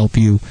they can help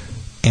you,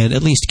 and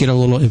at least get a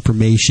little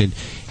information.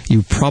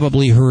 You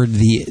probably heard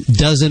the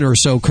dozen or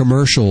so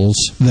commercials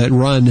that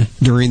run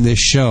during this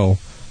show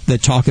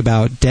that talk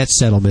about debt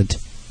settlement.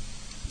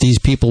 These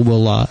people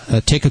will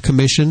take a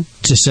commission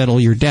to settle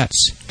your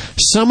debts.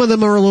 Some of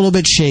them are a little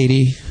bit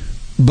shady,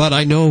 but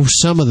I know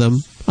some of them.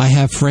 I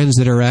have friends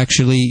that are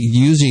actually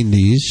using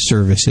these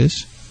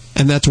services,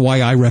 and that's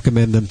why I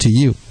recommend them to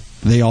you.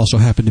 They also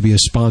happen to be a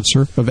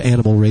sponsor of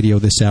Animal Radio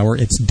this hour.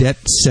 It's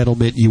Debt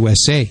Settlement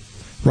USA.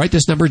 Write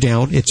this number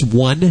down. It's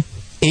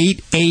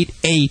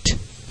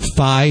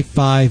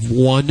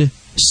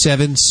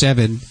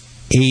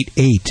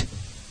 1-888-551-7788.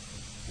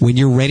 When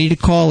you're ready to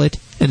call it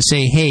and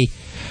say, hey,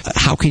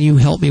 how can you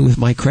help me with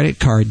my credit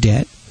card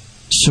debt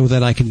so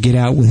that I can get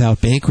out without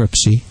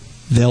bankruptcy,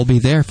 they'll be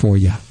there for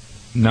you.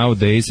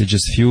 Nowadays, it's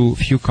just few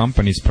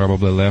companies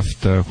probably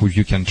left who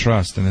you can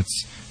trust, and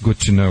it's good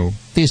to know.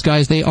 These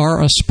guys, they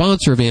are a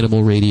sponsor of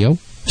Animal Radio,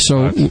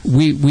 so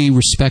we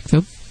respect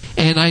them.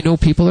 And I know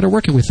people that are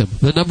working with them.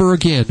 The number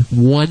again,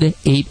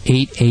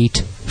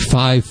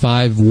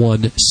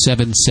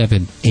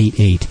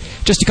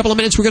 1-888-551-7788. Just a couple of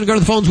minutes, we're going to go to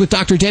the phones with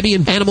Dr. Debbie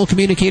and animal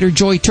communicator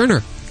Joy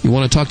Turner. You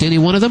want to talk to any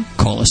one of them?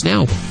 Call us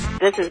now.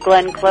 This is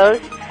Glenn Close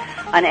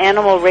on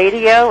Animal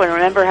Radio, and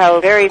remember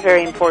how very,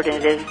 very important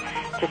it is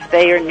to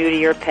spay or neuter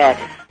your pet.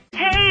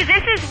 Hey,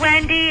 this is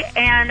Wendy,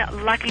 and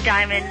Lucky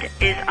Diamond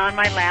is on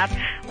my lap.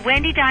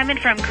 Wendy Diamond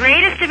from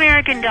Greatest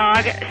American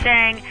Dog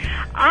saying,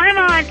 I'm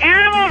on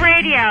Animal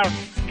Radio.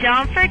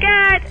 Don't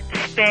forget,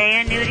 spay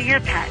and neuter your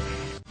pets.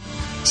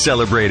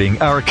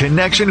 Celebrating our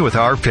connection with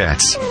our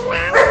pets.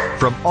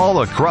 From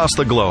all across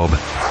the globe,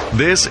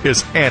 this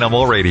is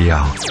Animal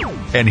Radio.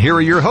 And here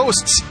are your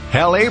hosts,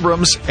 Hal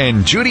Abrams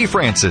and Judy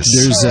Francis.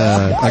 There's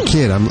a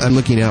kid. I'm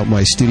looking out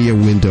my studio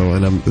window,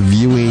 and I'm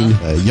viewing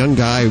a young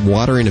guy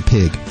watering a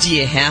pig. Do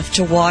you have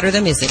to water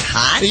them? Is it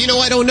hot? You know,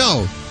 I don't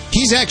know.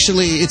 He's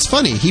actually, it's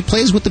funny, he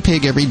plays with the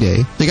pig every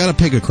day. They got a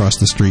pig across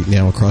the street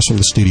now, across from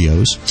the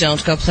studios.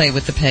 Don't go play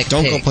with the pig.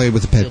 Don't go play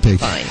with the pet pig.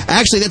 Fine.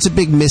 Actually, that's a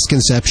big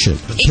misconception.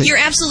 You're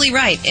absolutely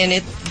right.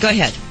 And go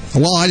ahead.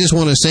 Well, I just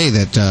want to say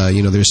that,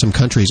 there's some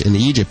countries in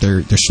Egypt,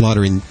 they're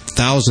slaughtering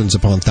thousands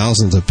upon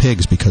thousands of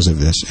pigs because of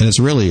this. And it's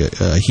really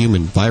a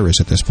human virus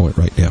at this point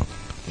right now.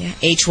 Yeah,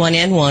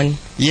 H1N1.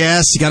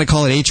 Yes, you got to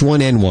call it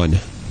H1N1.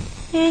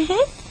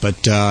 Mm-hmm.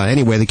 But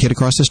anyway, the kid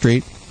across the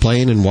street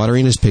playing and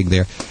watering his pig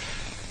there.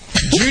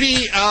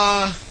 Judy,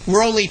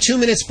 we're only 2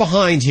 minutes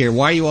behind here.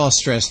 Why are you all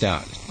stressed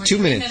out? 2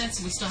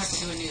 minutes. 3 minutes and we still have to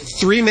do a news.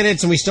 3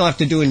 minutes and we still have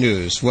to do a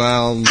news.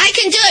 Well, I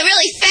can do it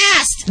really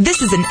fast.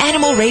 This is an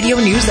Animal Radio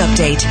News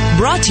Update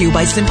brought to you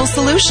by Simple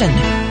Solution.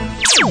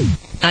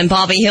 I'm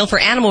Bobby Hill for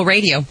Animal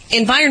Radio.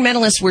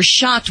 Environmentalists were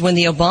shocked when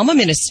the Obama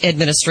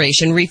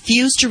administration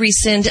refused to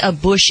rescind a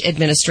Bush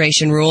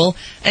administration rule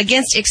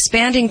against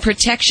expanding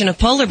protection of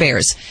polar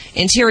bears.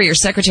 Interior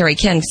Secretary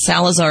Ken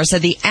Salazar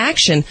said the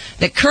action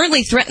that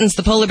currently threatens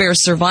the polar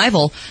bear's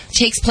survival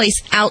takes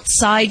place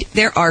outside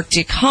their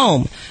Arctic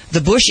home. The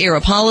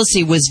Bush-era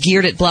policy was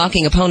geared at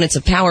blocking opponents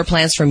of power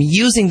plants from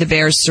using the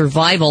bear's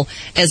survival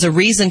as a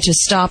reason to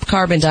stop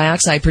carbon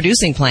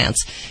dioxide-producing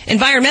plants.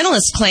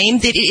 Environmentalists claim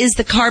that it is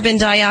the carbon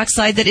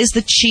dioxide that is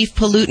the chief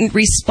pollutant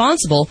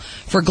responsible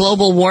for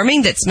global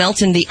warming that's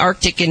melting the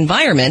Arctic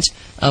environment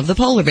of the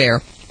polar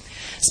bear.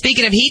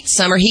 Speaking of heat,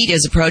 summer heat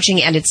is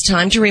approaching, and it's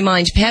time to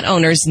remind pet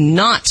owners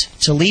not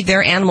to leave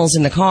their animals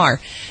in the car.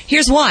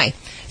 Here's why.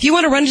 If you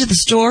want to run to the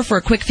store for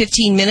a quick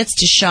 15 minutes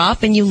to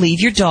shop and you leave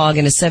your dog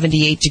in a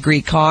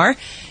 78-degree car,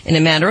 in a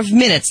matter of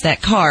minutes,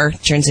 that car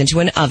turns into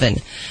an oven.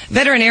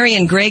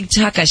 Veterinarian Greg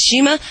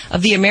Takashima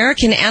of the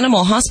American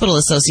Animal Hospital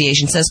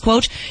Association says,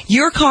 quote,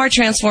 your car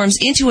transforms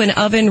into an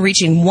oven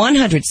reaching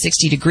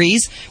 160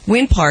 degrees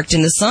when parked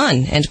in the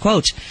sun, end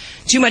quote.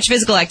 Too much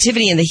physical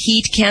activity in the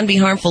heat can be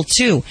harmful,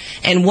 too.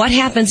 And what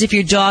happens if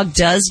your dog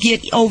does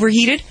get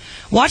overheated?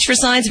 Watch for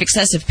signs of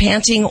excessive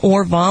panting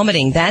or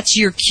vomiting. That's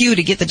your cue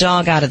to get the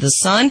dog out of the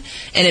sun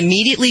and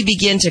immediately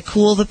begin to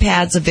cool the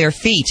pads of their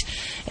feet,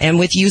 and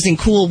with using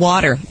cool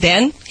water.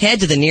 Then head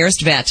to the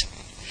nearest vet.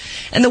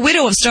 And the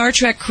widow of Star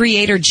Trek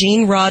creator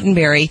Gene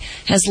Roddenberry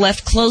has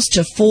left close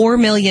to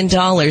 $4 million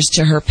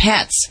to her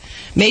pets.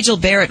 Majel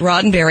Barrett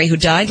Roddenberry, who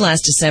died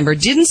last December,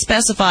 didn't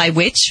specify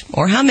which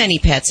or how many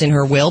pets in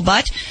her will,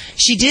 but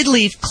she did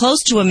leave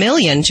close to $1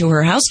 million to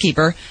her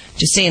housekeeper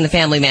to stay in the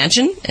family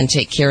mansion and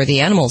take care of the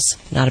animals.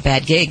 Not a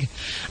bad gig.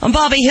 I'm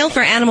Bobby Hill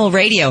for Animal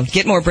Radio.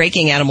 Get more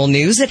breaking animal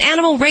news at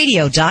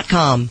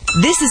animalradio.com.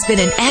 This has been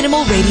an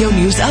Animal Radio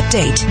News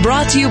Update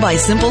brought to you by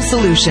Simple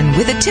Solution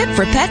with a tip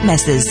for pet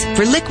messes.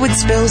 For liquid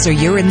spills or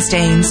urine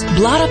stains,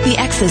 blot up the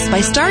excess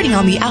by starting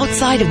on the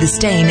outside of the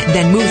stain,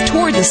 then move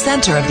toward the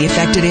center of the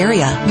affected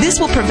area. This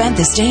will prevent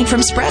the stain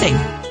from spreading.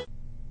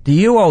 Do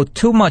you owe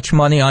too much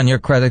money on your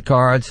credit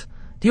cards?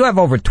 Do you have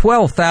over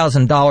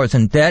 $12,000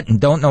 in debt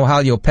and don't know how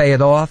you'll pay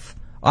it off?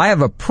 I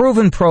have a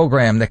proven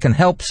program that can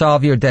help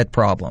solve your debt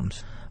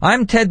problems.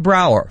 I'm Ted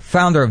Brower,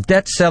 founder of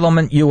Debt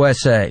Settlement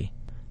USA.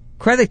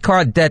 Credit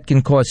card debt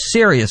can cause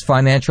serious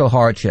financial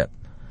hardship,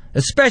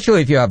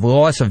 especially if you have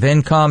loss of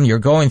income, you're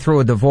going through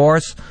a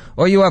divorce,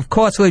 or you have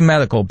costly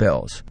medical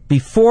bills.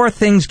 Before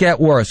things get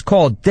worse,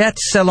 call Debt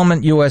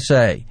Settlement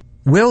USA.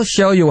 We'll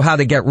show you how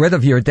to get rid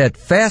of your debt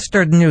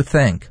faster than you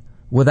think,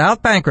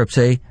 without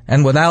bankruptcy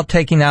and without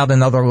taking out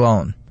another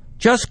loan.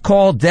 Just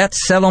call Debt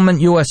Settlement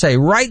USA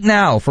right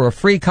now for a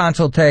free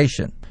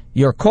consultation.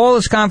 Your call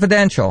is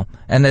confidential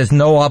and there's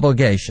no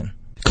obligation.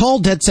 Call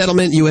Debt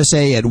Settlement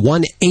USA at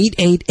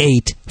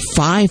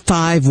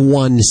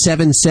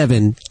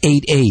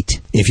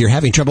 1-888-551-7788. If you're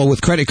having trouble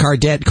with credit card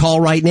debt,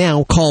 call right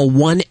now. Call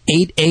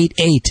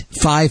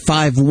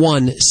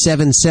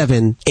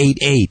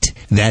 1-888-551-7788.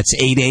 That's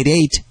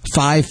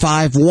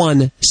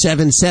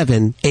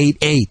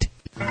 888-551-7788.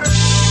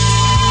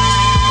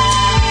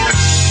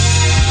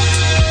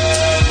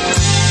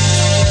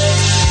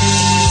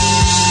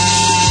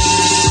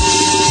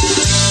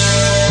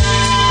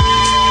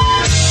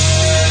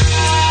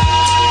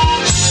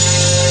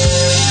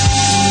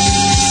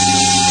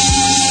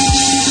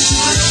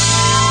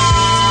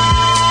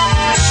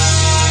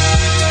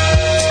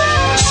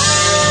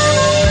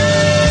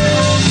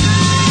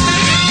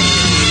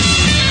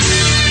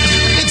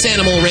 It's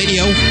Animal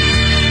Radio,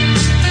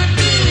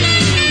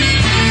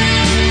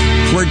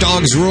 where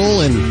dogs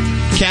rule and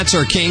cats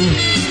are king,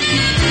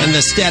 and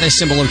the status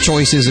symbol of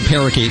choice is a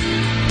parakeet.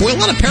 Boy, a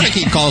lot of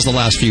parakeet calls the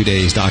last few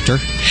days, Doctor.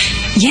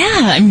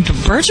 Yeah,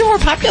 birds are more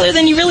popular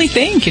than you really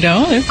think, you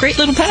know. They're great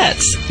little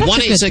pets.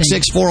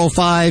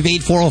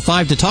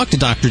 1-866-405-8405 to talk to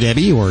Dr.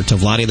 Debbie or to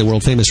Vladi, the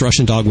world-famous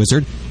Russian dog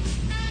wizard.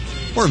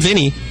 Or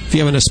Vinny, if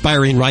you have an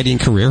aspiring writing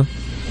career.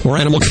 or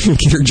animal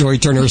communicator Joy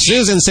Turner.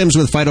 Susan Sims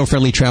with Fido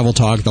Friendly Travel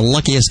Talk, the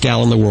luckiest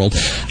gal in the world.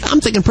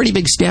 I'm thinking pretty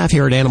big staff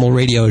here at Animal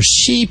Radio.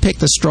 She picked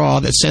the straw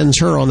that sends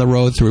her on the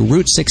road through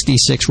Route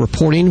 66,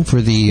 reporting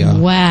for the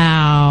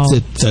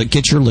the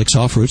Get Your Licks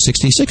Off Route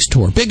 66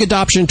 tour. Big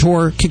adoption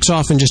tour kicks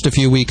off in just a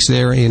few weeks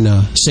there in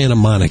Santa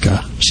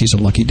Monica. She's a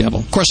lucky devil.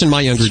 Of course, in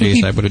my younger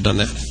days, I would have done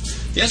that.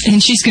 Yes.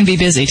 And she's going to be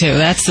busy, too.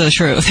 That's the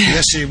truth.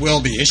 Yes, she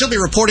will be. And she'll be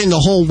reporting the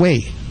whole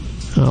way.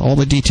 All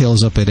the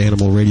details up at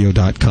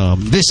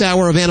animalradio.com. This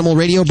hour of Animal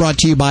Radio brought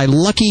to you by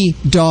Lucky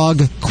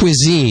Dog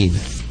Cuisine.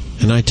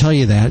 And I tell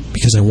you that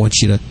because I want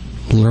you to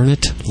learn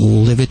it,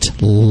 live it,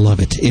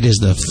 love it. It is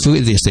the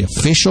food. It's the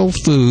official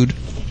food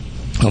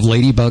of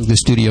Ladybug, the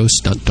studio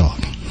stunt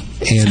dog.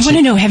 And I want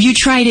to know, have you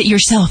tried it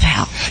yourself,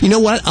 Hal? You know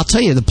what? I'll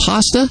tell you, the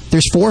pasta,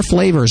 there's 4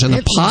 flavors, and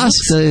the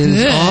pasta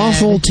is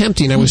awful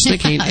tempting. I was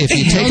thinking if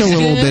you take a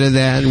little bit of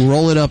that and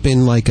roll it up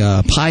in like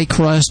a pie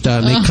crust,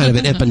 make kind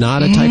of an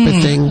empanada type of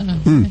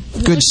thing.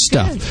 Good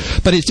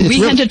stuff. But we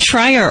had to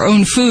try our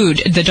own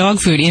food, the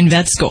dog food, in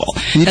vet school.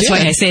 That's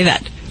why I say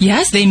that.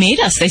 Yes, they made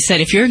us. They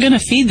said, if you're going to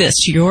feed this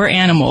to your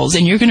animals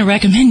and you're going to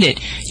recommend it,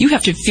 you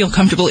have to feel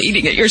comfortable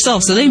eating it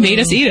yourself. So they made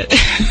us eat it.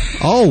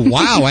 Oh,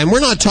 wow. And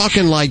we're not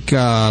talking like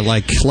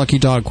Lucky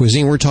Dog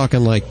Cuisine. We're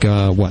talking like,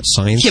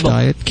 Science Kibble.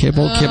 Diet?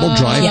 Kibble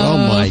Drive? Yep. Oh,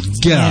 my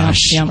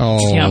gosh. Yep.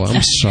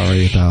 I'm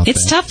sorry about that.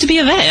 It's tough to be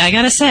a vet, I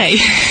got to say.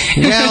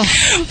 Well,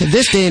 in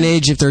this day and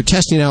age, if they're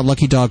testing out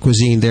Lucky Dog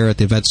Cuisine there at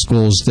the vet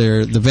schools,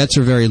 the vets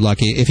are very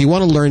lucky. If you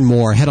want to learn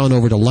more, head on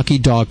over to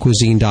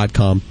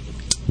luckydogcuisine.com.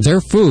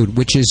 Their food,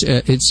 which is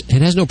it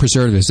has no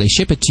preservatives. They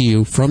ship it to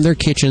you from their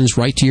kitchens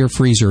right to your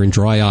freezer in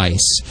dry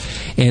ice,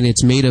 and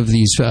it's made of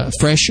these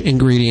fresh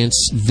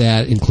ingredients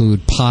that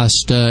include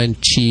pasta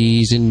and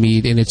cheese and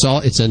meat, and it's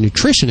a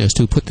nutritionist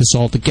who put this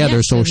all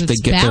together so they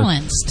get their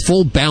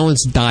full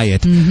balanced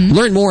diet. Mm-hmm.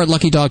 Learn more at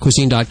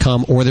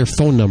luckydogcuisine.com or their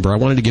phone number. I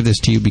wanted to give this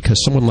to you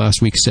because someone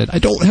last week said I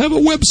don't have a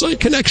website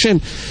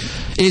connection.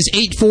 Is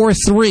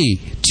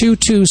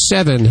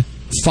 843-227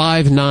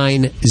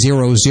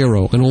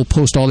 5900, and we'll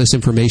post all this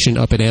information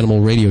up at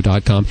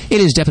animalradio.com. It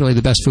is definitely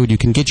the best food you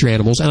can get your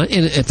animals,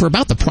 and for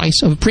about the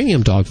price of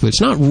premium dog food. It's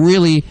not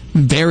really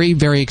very,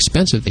 very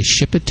expensive. They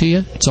ship it to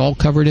you. It's all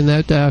covered in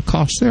that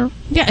cost there.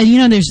 Yeah,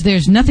 and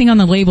there's nothing on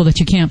the label that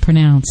you can't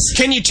pronounce.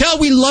 Can you tell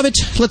we love it?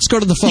 Let's go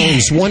to the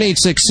phones.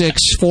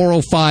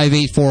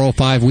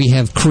 1-866-405-8405. We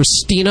have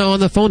Christina on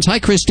the phones. Hi,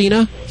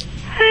 Christina.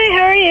 Hi,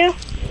 how are you?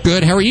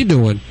 Good. How are you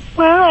doing?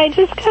 Well, I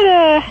just got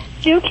a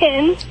new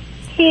kitten.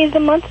 He's a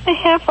month and a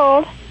half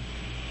old.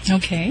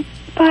 Okay.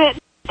 But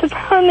the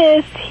problem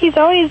is he's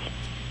always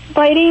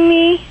biting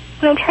me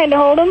when I'm trying to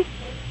hold him.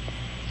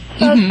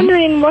 So I was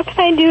wondering, what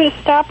can I do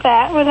to stop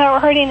that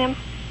without hurting him?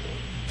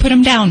 Put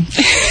him down.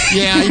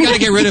 Yeah, you got to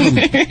get rid of him.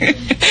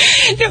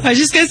 No, I was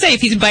just going to say,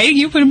 if he's biting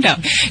you, put him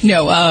down.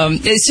 No,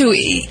 so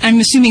I'm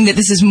assuming that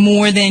this is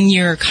more than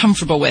you're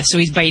comfortable with, so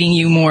he's biting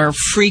you more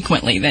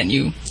frequently than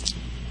you...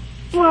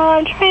 Well,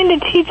 I'm trying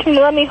to teach him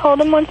to let me hold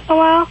him once in a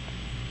while,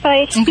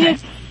 but he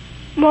just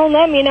won't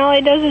let me, and all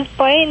he does is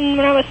bite, and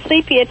when I'm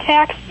asleep, he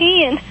attacks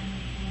me, and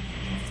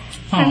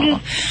I'm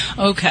just...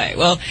 Okay,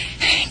 well,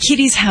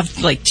 kitties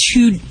have like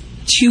two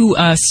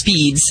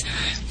speeds,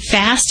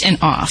 fast and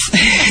off.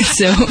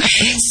 So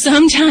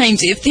sometimes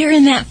if they're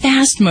in that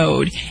fast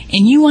mode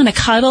and you want to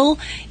cuddle,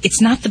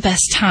 it's not the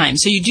best time.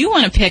 So you do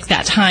want to pick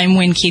that time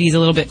when Kitty's a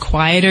little bit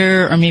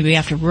quieter, or maybe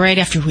right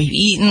after we've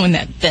eaten, when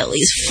that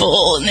belly's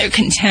full and they're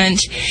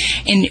content,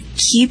 and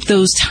keep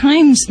those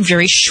times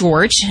very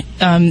short.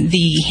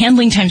 The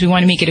handling times, we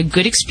want to make it a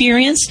good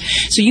experience.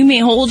 So you may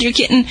hold your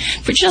kitten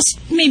for just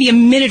maybe a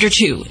minute or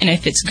two, and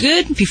if it's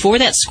good, before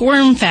that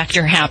squirm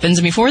factor happens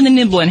and before the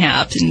nibbling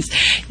happens,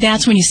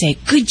 that's when you say,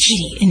 good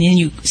kitty, and then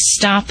you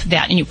stop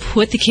that and you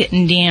put the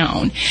kitten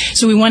down.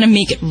 So we want to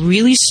make it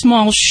really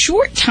small,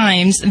 short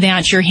times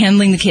that you're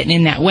handling the kitten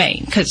in that way,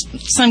 because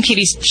some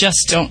kitties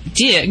just don't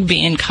dig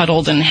being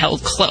cuddled and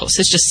held close.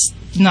 It's just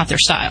not their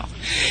style.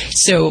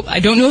 So I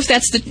don't know if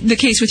that's the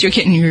case with your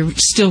kitten. You've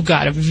still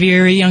got a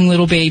very young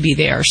little baby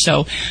there.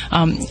 So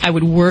I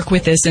would work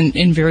with this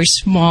in very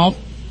small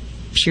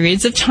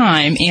periods of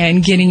time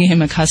and getting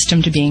him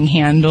accustomed to being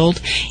handled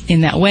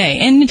in that way.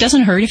 And it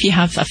doesn't hurt if you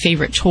have a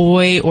favorite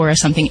toy or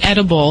something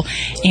edible,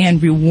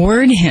 and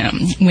reward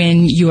him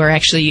when you are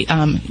actually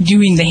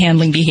doing the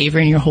handling behavior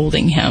and you're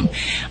holding him.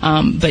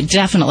 But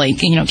definitely,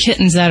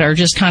 kittens that are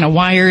just kind of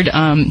wired,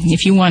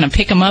 if you want to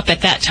pick them up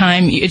at that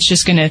time, it's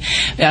just going to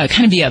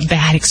kind of be a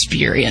bad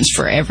experience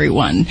for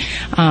everyone.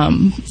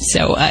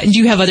 So do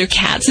you have other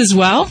cats as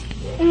well?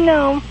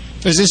 No.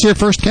 Is this your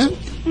first cat?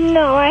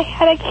 No, I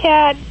had a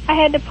cat. I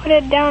had to put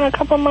it down a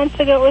couple months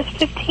ago. It was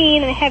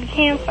 15 and it had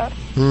cancer.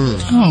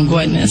 Oh,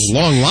 goodness.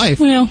 Long life.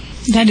 Well,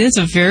 That is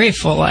a very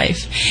full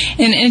life.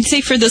 And say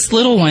for this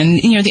little one,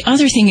 the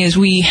other thing is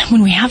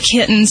when we have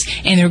kittens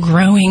and they're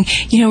growing,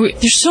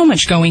 there's so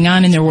much going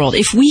on in their world.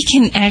 If we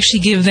can actually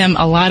give them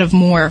a lot of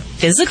more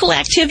physical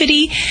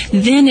activity,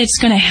 then it's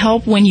going to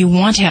help when you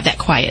want to have that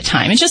quiet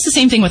time. It's just the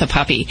same thing with a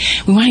puppy.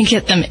 We want to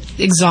get them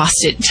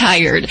exhausted,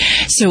 tired.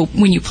 So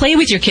when you play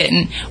with your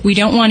kitten, we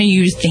don't want to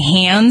use the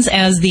hands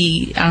as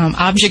the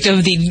object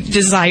of the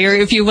desire,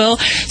 if you will.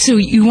 So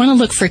you want to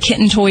look for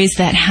kitten toys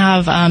that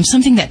have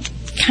something that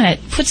kind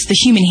of puts the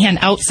human hand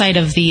outside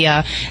of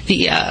the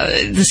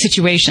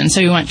situation.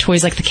 So you want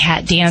toys like the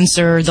cat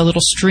dancer, the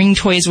little string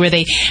toys where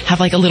they have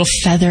like a little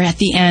feather at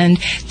the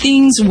end,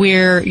 things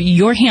where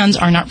your hands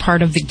are not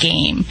part of the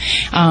game.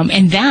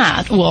 And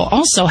that will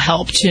also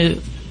help to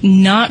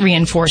not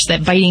reinforce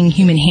that biting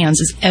human hands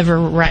is ever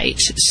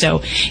right. So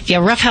if you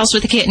have a rough house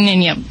with a kitten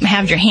and you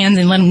have your hands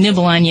and let them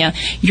nibble on you,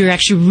 you're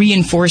actually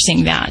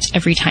reinforcing that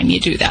every time you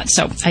do that.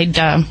 So I'd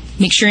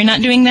make sure you're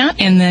not doing that,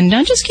 and then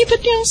just keep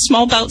it,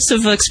 small bouts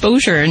of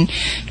exposure, and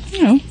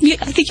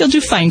I think you'll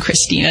do fine,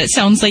 Christina. It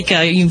sounds like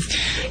you've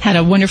had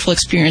a wonderful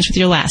experience with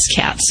your last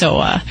cat.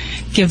 So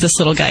give this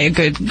little guy a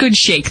good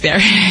shake there.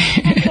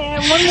 Okay,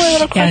 one more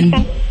little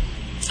question.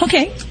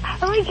 Okay.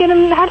 How do I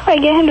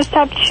get him to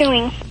stop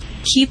chewing?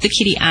 Keep the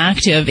kitty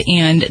active,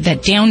 and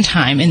that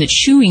downtime and the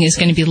chewing is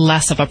going to be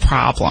less of a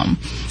problem.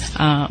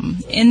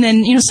 And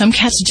then, some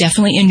cats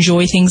definitely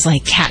enjoy things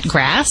like cat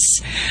grass.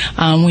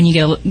 When you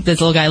get the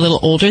little guy a little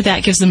older,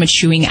 that gives them a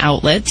chewing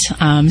outlet.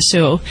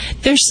 So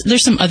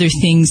there's some other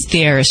things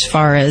there as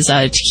far as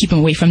to keep them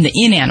away from the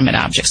inanimate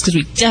objects, because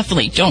we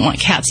definitely don't want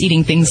cats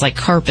eating things like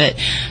carpet,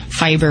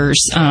 fibers.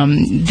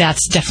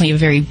 That's definitely a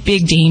very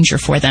big danger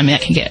for them.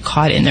 That can get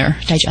caught in their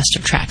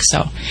digestive tract.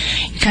 So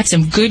you've got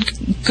some good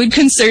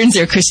concerns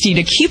there,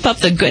 Christina. Keep up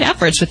the good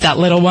efforts with that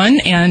little one,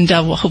 and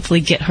we'll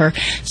hopefully get her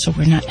so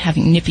we're not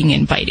having nipping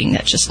and biting.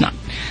 That's just not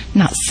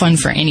fun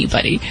for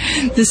anybody.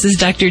 This is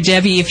Dr.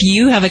 Debbie. If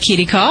you have a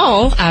kitty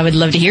call, I would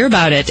love to hear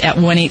about it at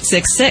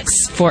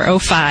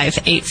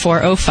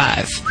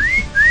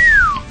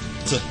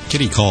 1-866-405-8405. It's a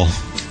kitty call.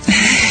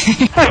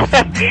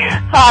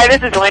 Hi,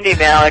 this is Wendy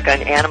Malick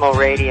on Animal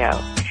Radio.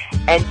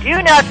 And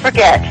do not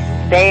forget,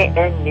 spay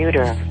and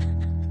neuter.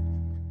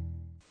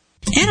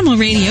 Animal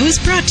Radio is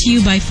brought to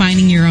you by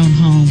Finding Your Own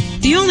Home,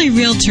 the only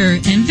realtor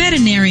and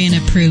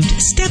veterinarian-approved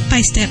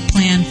step-by-step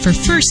plan for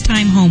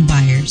first-time home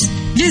buyers.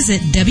 Visit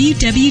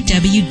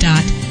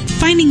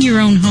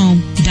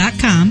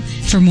www.findingyourownhome.com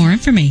for more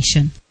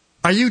information.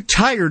 Are you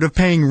tired of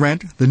paying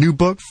rent? The new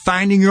book,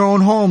 Finding Your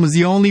Own Home, is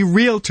the only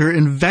realtor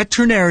and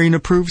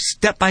veterinarian-approved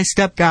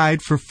step-by-step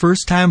guide for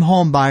first-time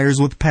home buyers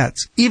with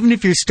pets. Even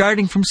if you're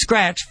starting from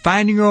scratch,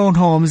 Finding Your Own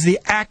Home is the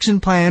action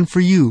plan for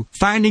you.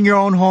 Finding Your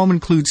Own Home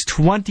includes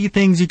 20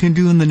 things you can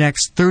do in the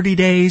next 30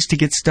 days to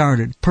get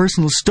started.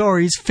 Personal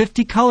stories,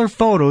 50 color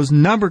photos,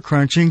 number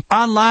crunching,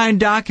 online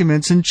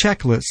documents, and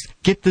checklists.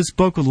 Get this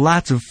book with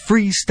lots of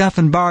free stuff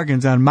and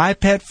bargains on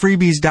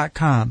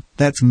mypetfreebies.com.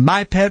 That's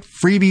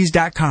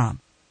mypetfreebies.com.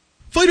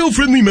 Fido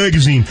Friendly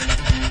Magazine.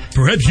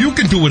 Perhaps you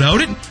can do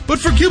without it, but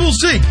for kibble's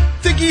sake,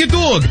 think of your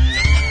dog.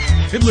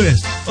 At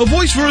last, a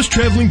voice for us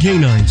traveling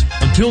canines.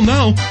 Until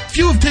now,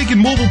 few have taken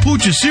mobile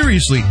pooches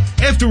seriously.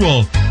 After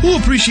all, who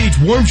appreciates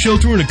warm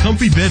shelter and a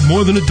comfy bed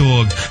more than a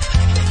dog?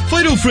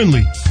 Fido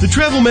Friendly, the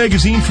travel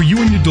magazine for you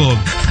and your dog.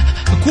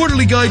 A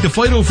quarterly guide to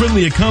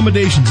Fido-friendly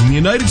accommodations in the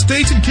United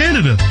States and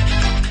Canada.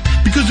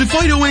 Because if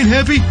Fido ain't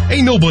happy,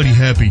 ain't nobody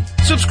happy.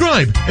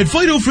 Subscribe at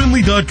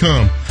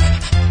FidoFriendly.com.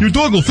 Your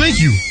dog will thank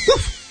you.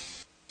 Woof.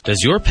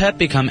 Does your pet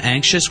become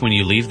anxious when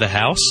you leave the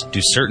house?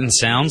 Do certain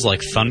sounds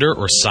like thunder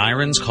or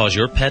sirens cause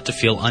your pet to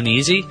feel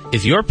uneasy?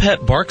 If your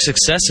pet barks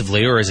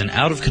excessively or is an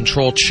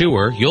out-of-control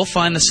chewer, you'll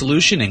find the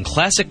solution in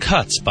Classic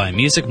Cuts by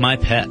Music My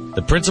Pet.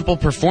 The principal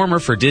performer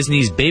for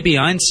Disney's Baby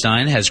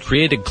Einstein has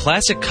created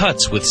Classic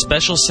Cuts with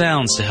special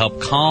sounds to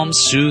help calm,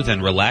 soothe,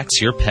 and relax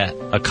your pet.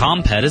 A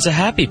calm pet is a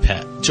happy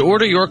pet. To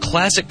order your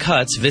Classic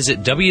Cuts,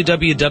 visit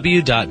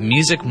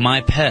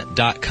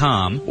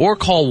www.musicmypet.com or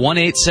call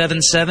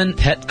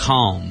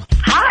 1-877-PET-CALM.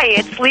 Hi,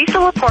 it's Lisa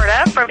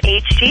Laporta from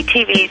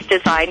HGTV's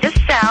Design to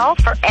Sell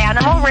for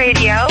Animal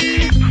Radio.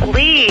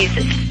 Please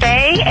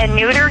spay and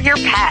neuter your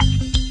pet.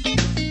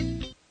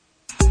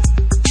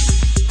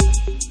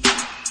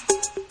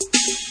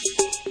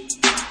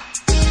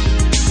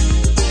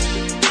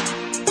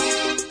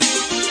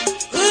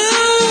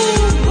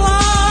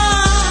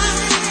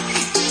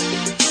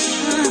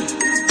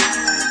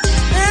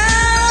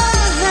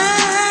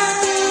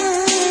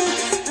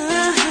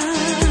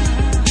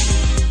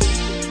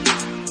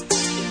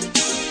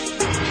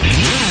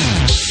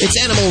 It's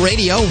Animal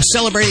Radio,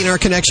 celebrating our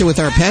connection with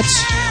our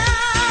pets.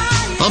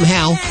 I'm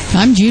Hal.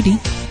 I'm Judy.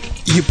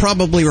 You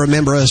probably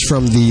remember us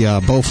from the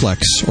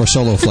Bowflex or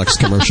Soloflex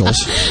commercials.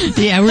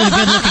 Yeah, we're a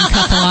good-looking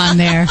couple on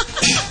there.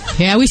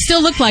 Yeah, we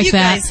still look like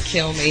that. You guys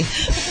kill me.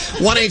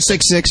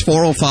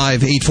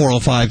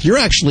 1-866-405-8405. You're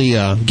actually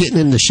getting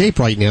into shape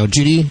right now,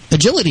 Judy.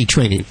 Agility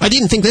training. I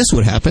didn't think this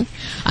would happen.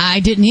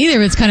 I didn't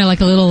either. It's kind of like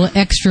a little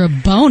extra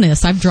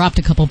bonus. I've dropped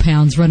a couple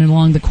pounds running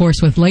along the course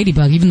with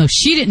Ladybug, even though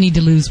she didn't need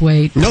to lose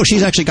weight. No,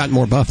 she's actually gotten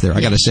more buff there.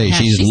 I got to say,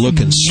 she's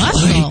looking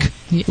sleek.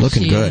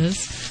 Looking good. Is.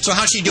 So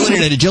how's she doing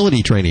in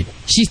agility training?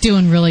 She's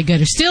doing really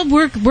good. Still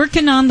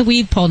working on the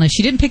weave pole. Now,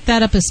 she didn't pick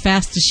that up as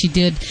fast as she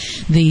did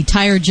the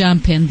tire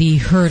jump and the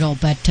hurdle,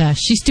 but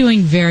she's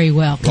doing very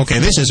well. Okay,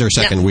 this is her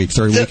second week,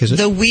 third week, is it?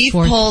 The weave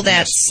pole,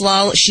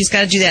 she's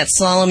got to do that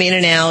slalom in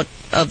and out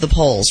of the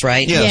poles,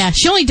 right? Yes. Yeah,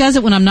 she only does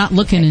it when I'm not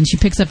looking, and she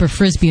picks up her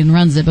Frisbee and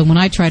runs it, but when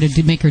I try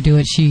to make her do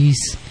it,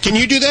 she's... Can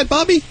you do that,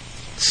 Bobby?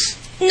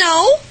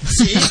 No.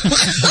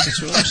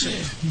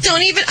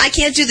 Don't even. I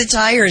can't do the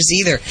tires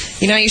either.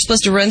 You know, you're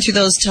supposed to run through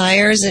those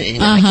tires,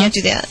 and I can't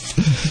do that.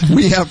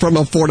 We have from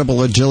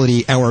Affordable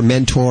Agility our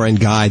mentor and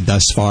guide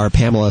thus far,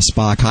 Pamela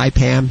Spock. Hi,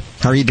 Pam.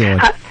 How are you doing?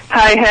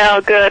 Hi,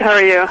 Hal. Good. How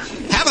are you?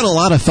 Having a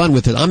lot of fun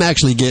with it. I'm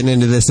actually getting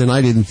into this, and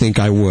I didn't think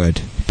I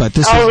would. But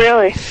this. Oh,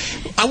 really?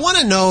 I want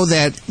to know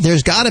that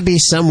there's got to be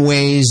some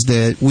ways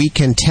that we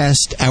can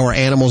test our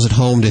animals at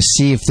home to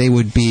see if they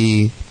would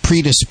be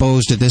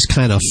predisposed to this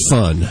kind of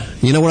fun.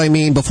 You know what I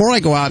mean? Before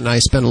I go out and I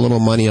spend a little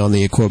money on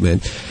the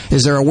equipment,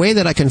 is there a way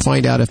that I can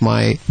find out if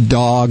my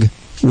dog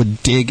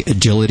would dig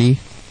agility?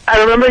 I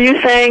remember you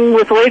saying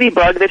with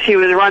Ladybug that she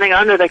was running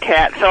under the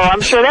cat, so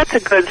I'm sure that's a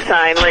good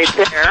sign right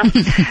there.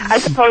 I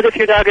suppose if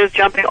your dog is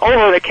jumping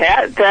over the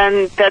cat,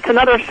 then that's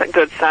another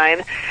good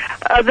sign.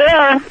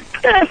 There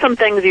are some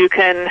things you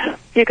can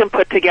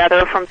put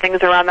together from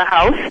things around the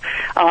house.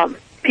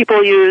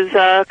 People use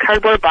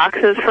cardboard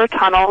boxes for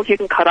tunnels. You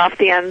can cut off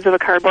the ends of a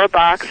cardboard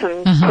box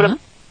and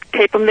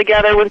tape them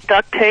together with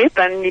duct tape,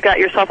 and you got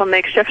yourself a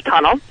makeshift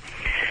tunnel.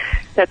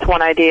 That's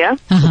one idea.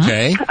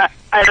 Okay.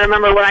 I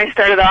remember when I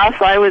started off,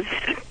 I was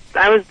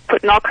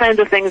putting all kinds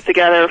of things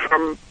together,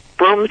 from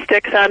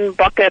broomsticks on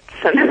buckets,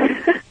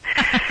 and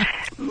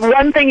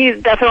one thing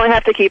you definitely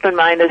have to keep in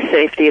mind is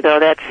safety, though.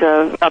 That's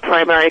a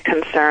primary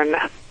concern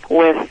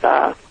with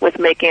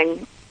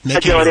making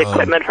agility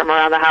equipment from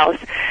around the house.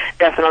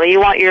 Definitely, you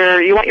want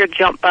your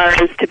jump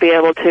bars to be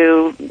able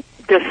to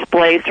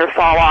displace or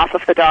fall off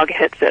if the dog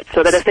hits it,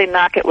 so that if they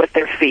knock it with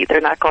their feet,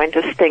 they're not going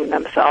to sting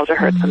themselves or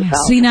hurt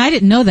themselves. See, now I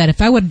didn't know that.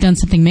 If I would have done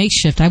something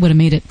makeshift, I would have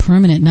made it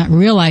permanent, not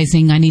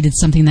realizing I needed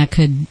something that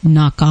could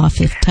knock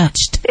off if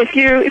touched. If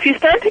you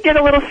start to get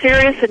a little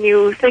serious and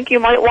you think you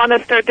might want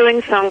to start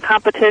doing some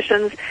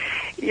competitions,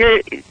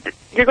 you're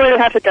going to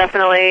have to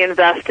definitely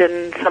invest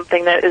in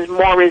something that is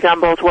more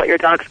resembles what your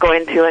dog's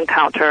going to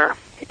encounter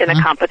in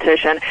a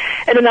competition.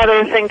 And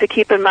another thing to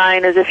keep in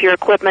mind is if your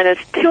equipment is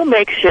too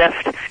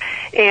makeshift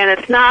and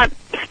it's not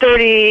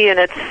sturdy and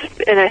it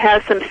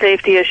has some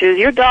safety issues,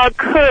 your dog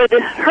could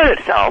hurt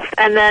itself,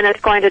 and then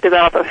it's going to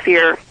develop a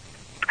fear.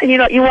 And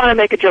you want to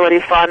make agility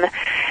fun,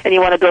 and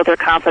you want to build their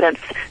confidence.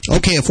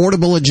 Okay,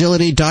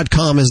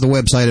 affordableagility.com is the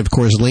website. Of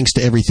course, links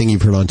to everything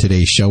you've heard on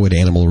today's show at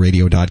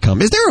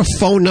animalradio.com. Is there a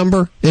phone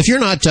number? If you're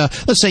not,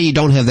 let's say you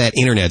don't have that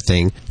internet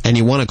thing, and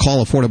you want to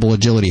call Affordable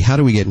Agility, how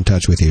do we get in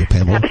touch with you,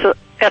 Pamela?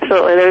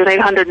 Absolutely. There's an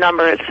 800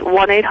 number. It's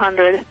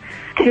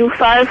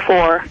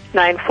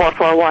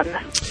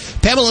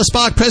 1-800-254-9441. Pamela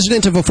Spock,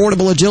 president of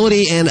Affordable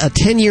Agility and a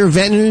 10-year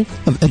veteran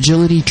of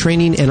agility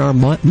training and our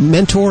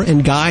mentor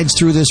and guides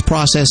through this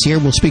process here.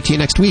 We'll speak to you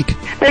next week.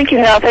 Thank you,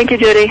 Hal. Thank you,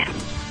 Judy.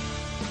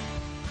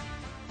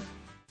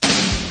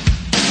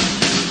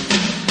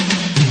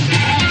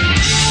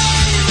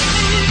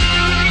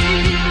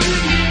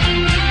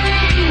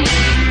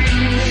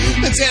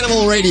 It's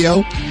Animal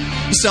Radio.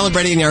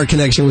 Celebrating our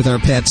connection with our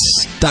pets.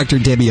 Dr.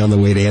 Debbie on the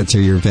way to answer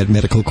your vet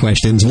medical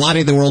questions.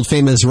 Lottie, the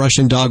world-famous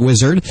Russian dog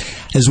wizard,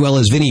 as well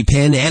as Vinnie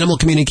Penn, animal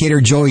communicator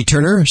Joy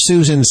Turner,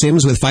 Susan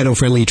Sims with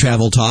Fido-Friendly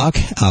Travel Talk,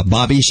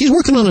 Bobby. She's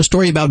working on a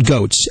story about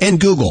goats, and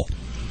Google.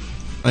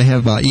 I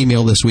have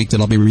email this week that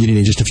I'll be reading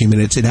in just a few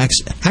minutes. It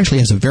actually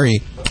has a very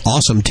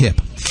awesome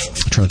tip. I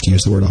try not to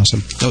use the word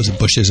awesome. That was a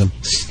Bushism.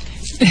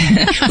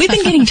 We've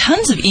been getting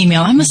tons of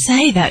email. I must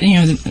say that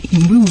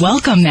we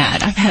welcome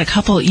that. I've had a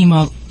couple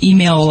email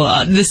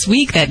this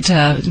week that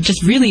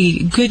just really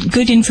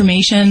good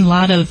information. A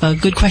lot of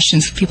good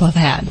questions people have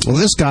had. Well,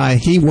 this guy,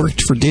 he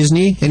worked for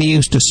Disney, and he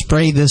used to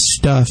spray this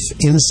stuff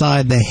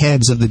inside the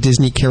heads of the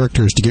Disney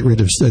characters to get rid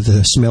of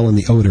the smell and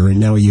the odor, and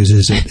now he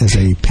uses it as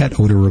a pet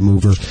odor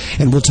remover.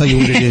 And we'll tell you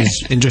what it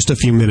is in just a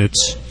few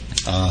minutes.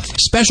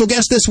 Special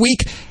guest this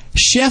week,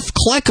 Chef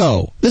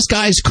Klecko. This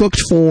guy's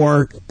cooked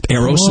for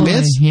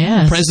Aerosmith,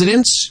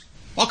 presidents.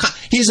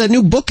 He has a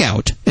new book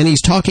out, and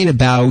he's talking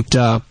about,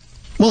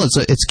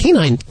 it's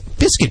K-9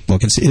 Biscuit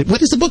Book.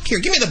 What is the book here?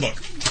 Give me the book.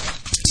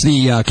 It's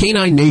the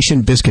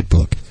K-9 Biscuit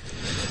Book.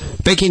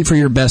 Baking for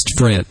your best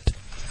friend.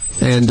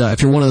 And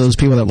if you're one of those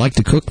people that like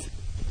to cook,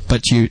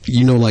 but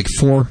you know like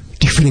four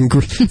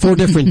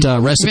different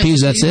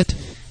recipes, that's it.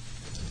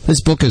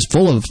 This book is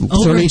full of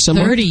 30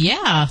 somewhere.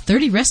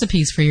 30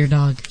 recipes for your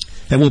dog.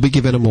 And we'll be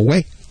giving them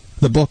away.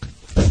 The book.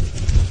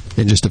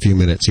 in just a few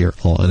minutes here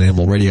on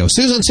Animal Radio.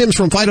 Susan Sims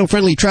from Fido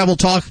Friendly Travel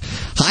Talk.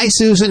 Hi,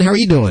 Susan. How are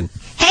you doing?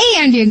 Hey,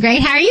 I'm doing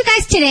great. How are you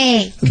guys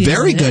today?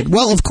 Very good.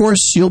 Well, of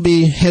course, you'll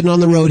be heading on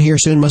the road here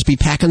soon. Must be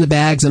packing the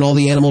bags and all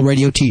the Animal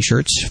Radio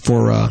T-shirts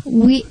for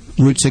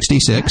Route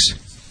 66.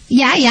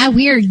 Yeah,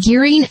 we are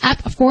gearing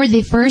up for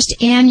the first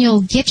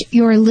annual Get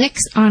Your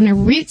Licks on a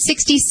Route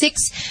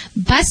 66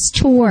 bus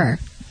tour.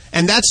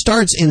 And that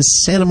starts in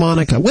Santa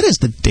Monica. What is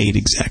the date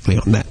exactly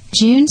on that?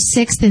 June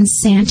 6th in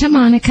Santa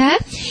Monica.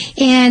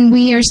 And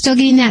we are still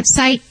getting that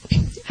site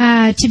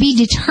to be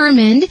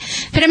determined.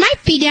 But it might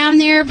be down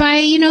there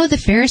by,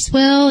 the Ferris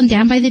wheel and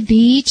down by the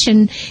beach.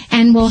 And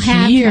we'll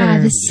have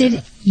the city.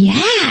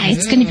 Yeah,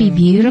 it's going to be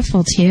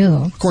beautiful, too.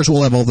 Of course,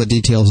 we'll have all the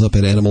details up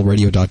at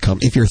animalradio.com.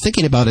 If you're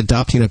thinking about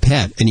adopting a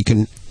pet and you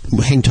can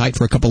hang tight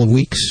for a couple of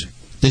weeks,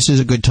 this is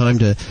a good time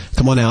to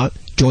come on out.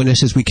 Join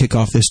us as we kick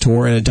off this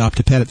tour and adopt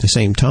a pet at the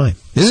same time.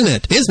 Isn't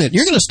it?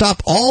 You're going to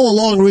stop all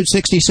along Route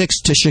 66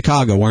 to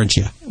Chicago, aren't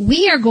you?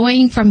 We are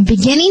going from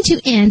beginning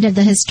to end of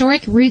the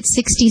historic Route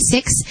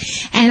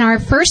 66, and our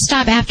first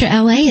stop after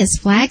L.A. is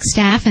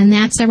Flagstaff, and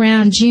that's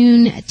around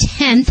June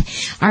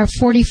 10th. Our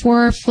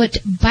 44-foot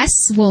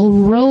bus will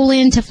roll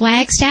into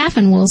Flagstaff,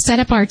 and we'll set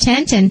up our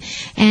tent and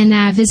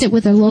visit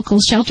with our local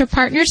shelter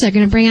partners. They're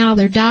going to bring out all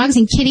their dogs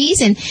and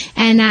kitties,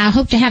 and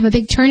hope to have a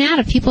big turnout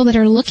of people that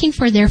are looking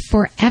for their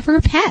forever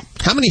pet.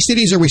 How many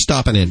cities are we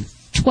stopping in?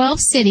 12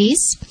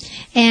 cities,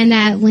 and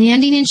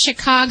landing in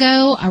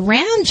Chicago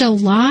around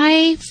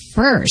July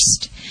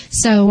 1st.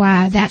 So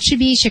that should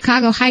be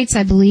Chicago Heights,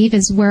 I believe,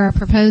 is where our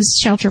proposed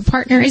shelter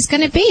partner is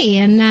going to be.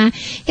 And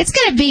it's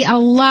going to be a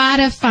lot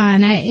of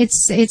fun.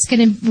 It's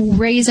going to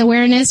raise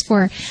awareness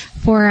for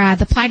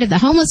the plight of the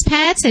homeless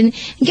pets and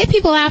get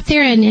people out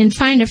there and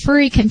find a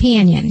furry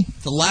companion.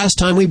 The last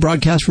time we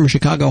broadcast from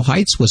Chicago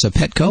Heights was a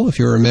Petco, if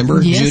you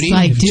remember, yes, Judy.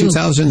 I do.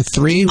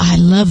 2003. I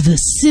love the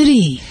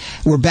city.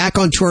 We're back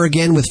on tour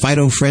again with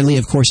Fido Friendly.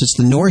 Of course, it's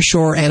the North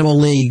Shore Animal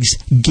League's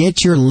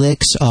Get Your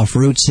Licks Off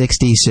Route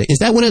 66. Is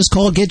that what it's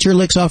called? Get Your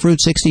Licks Off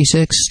Route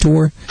 66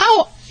 tour?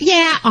 Oh,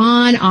 yeah,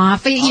 on,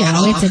 off. It's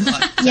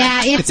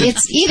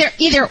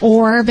either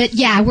or, but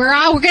yeah,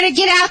 we're going to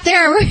get out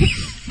there.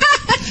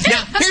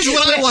 Now, here's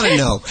what I want to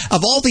know.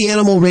 Of all the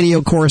Animal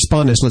Radio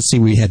correspondents, let's see,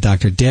 we had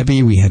Dr.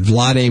 Debbie, we had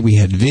Vlade, we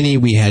had Vinnie,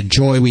 we had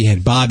Joy, we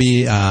had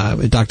Bobby,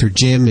 Dr.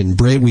 Jim and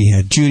Britt, we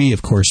had Judy,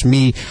 of course,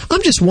 me.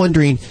 I'm just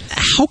wondering,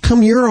 how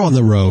come you're on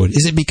the road?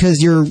 Is it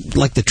because you're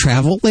like the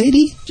travel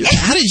lady?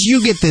 How did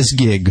you get this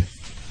gig?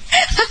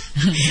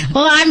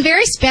 Well, I'm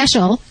very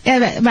special.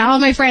 All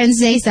my friends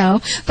say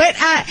so. But,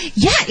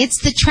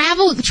 it's the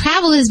travel.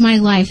 Travel is my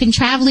life. And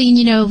traveling,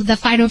 the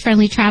Fido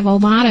Friendly travel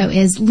motto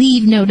is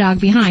leave no dog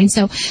behind.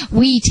 So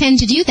we tend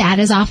to do that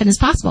as often as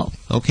possible.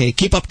 Okay.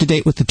 Keep up to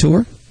date with the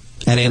tour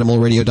at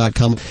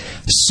animalradio.com.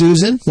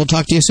 Susan, we'll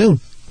talk to you soon.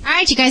 All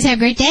right. You guys have a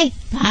great day.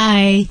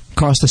 Bye.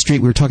 Across the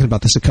street, we were talking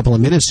about this a couple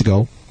of minutes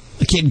ago.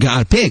 A kid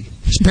got a pig.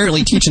 He's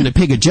apparently teaching the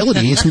pig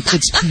agility.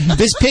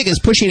 This pig is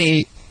pushing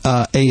a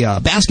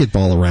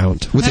basketball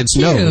around with its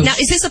nose. Now,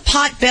 is this a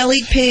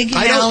pot-bellied pig?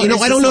 I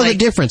don't know the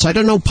difference. I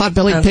don't know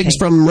pot-bellied pigs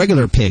from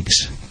regular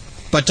pigs.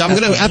 But I'm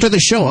going to, after the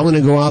show, I'm going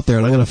to go out there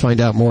and I'm going to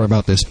find out more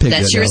about this pig.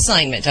 That's your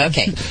assignment.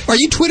 Okay. Are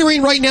you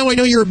Twittering right now? I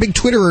know you're a big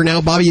Twitterer now,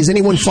 Bobby. Is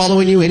anyone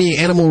following you? Any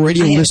Animal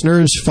Radio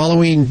listeners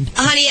following?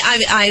 Honey,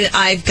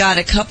 I've got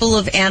a couple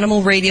of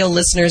Animal Radio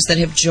listeners that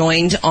have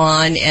joined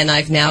on, and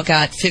I've now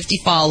got 50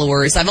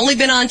 followers. I've only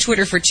been on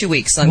Twitter for 2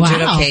 weeks, so I'm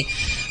doing okay.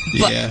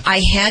 But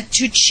I had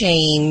to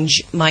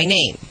change my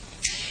name.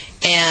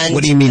 And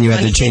what do you mean you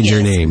had to change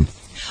your name?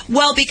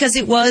 Well, because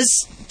it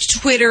was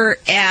Twitter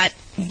at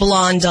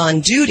Blonde on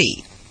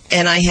Duty.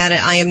 And I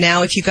am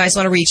now, if you guys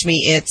want to reach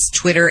me, it's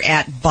Twitter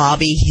at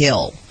Bobby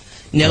Hill.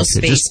 No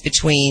space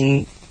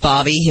between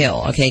Bobby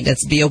Hill. Okay,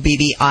 that's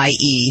Bobbie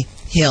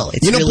Hill.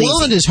 It's really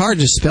blonde is hard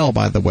to spell,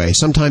 by the way.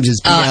 Sometimes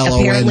it's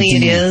BLOND. Apparently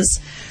it is.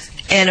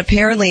 And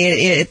apparently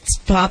it's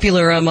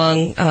popular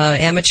among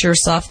amateur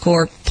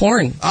softcore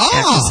porn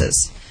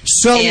actresses.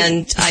 So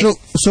what?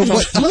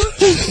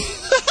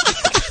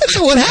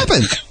 So what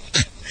happened?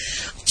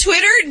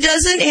 Twitter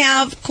doesn't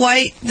have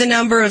quite the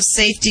number of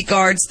safety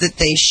guards that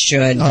they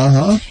should.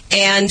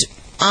 And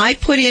I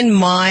put in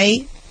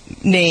my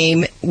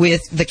name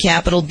with the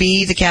capital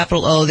B, the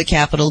capital O, the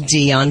capital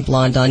D on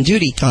Blonde on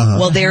Duty.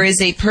 Well, there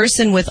is a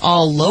person with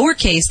all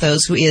lowercase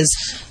those who is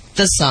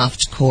the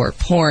softcore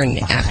porn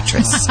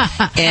actress.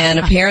 And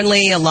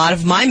apparently a lot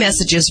of my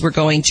messages were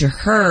going to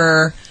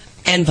her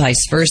and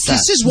vice versa.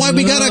 This is why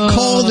we got a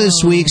call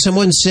this week.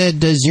 Someone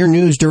said, does your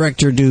news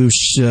director do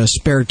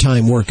spare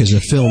time work as a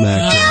film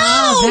actor?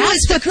 No,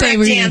 that's the correct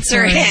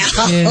answer,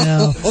 Hal.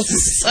 Yeah.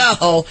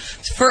 So,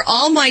 for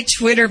all my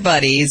Twitter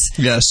buddies,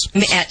 yes,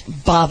 I'm at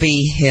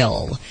Bobby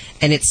Hill,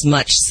 and it's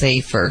much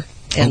safer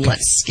and less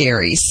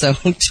scary. So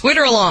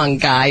Twitter along,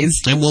 guys.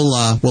 And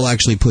we'll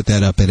actually put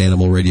that up at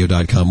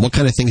animalradio.com. What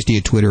kind of things do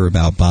you Twitter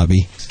about,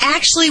 Bobby?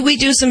 Actually, we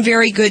do some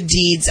very good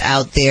deeds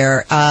out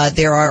there.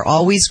 There are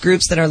always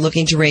groups that are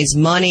looking to raise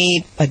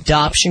money,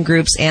 adoption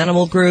groups,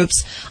 animal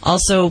groups,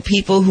 also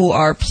people who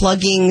are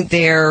plugging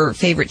their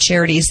favorite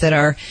charities that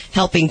are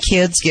helping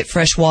kids get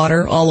fresh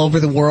water all over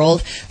the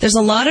world. There's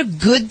a lot of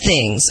good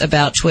things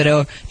about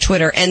Twitter,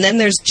 and then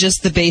there's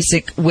just the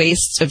basic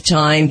wastes of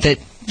time that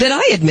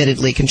I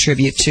admittedly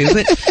contribute to,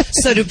 but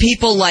so do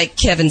people like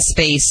Kevin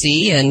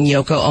Spacey and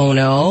Yoko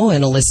Ono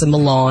and Alyssa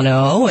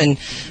Milano and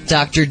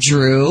Dr.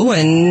 Drew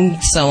and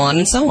so on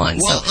and so on.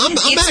 Well, so I'm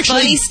it's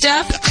actually funny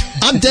stuff.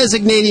 I'm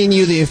designating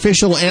you the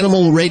official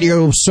Animal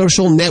Radio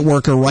social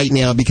networker right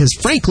now because,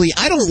 frankly,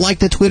 I don't like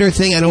the Twitter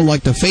thing. I don't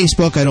like the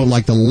Facebook. I don't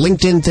like the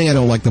LinkedIn thing. I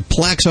don't like the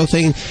Plaxo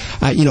thing.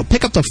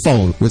 Pick up the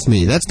phone with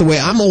me. That's the way.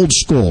 I'm old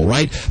school,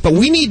 right? But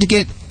we need to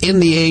get in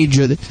the age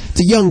of the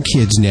young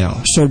kids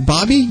now. So,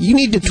 Bobby, you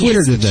need to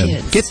Twitter to them.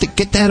 Kids.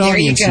 Get that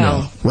audience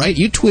now, right?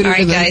 You Twitter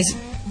to them. All right, guys.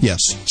 Yes.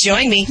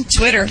 Join me.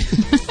 Twitter.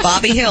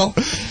 Bobby Hill.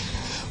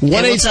 And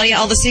we'll tell you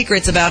all the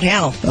secrets about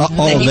Hal. There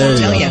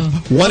you go.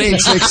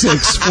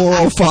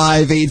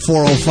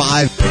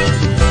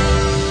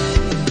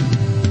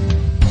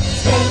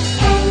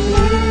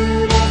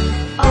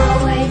 1-866-405-8405.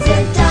 Always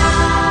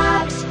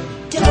adopt,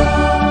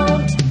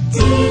 don't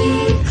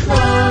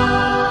declaw.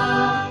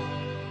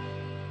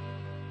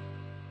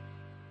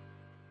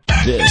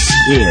 This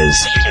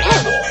is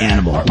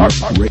Animal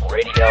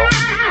Radio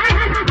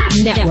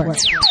Network.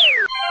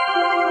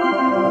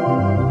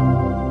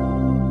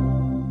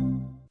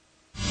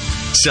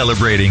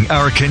 Celebrating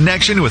our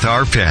connection with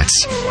our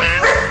pets.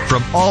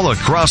 From all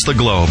across the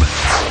globe,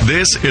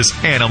 this is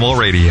Animal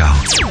Radio.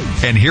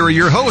 And here are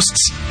your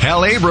hosts,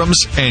 Hal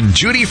Abrams and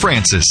Judy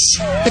Francis.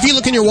 If you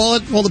look in your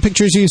wallet, all the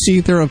pictures you see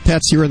there of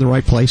pets, you're in the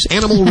right place.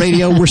 Animal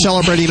Radio, we're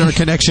celebrating our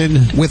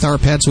connection with our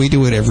pets. We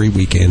do it every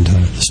weekend.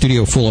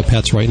 Studio full of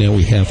pets right now.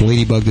 We have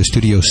Ladybug, the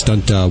studio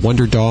stunt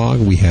wonder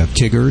dog. We have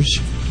Tiggers.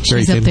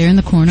 She's up there in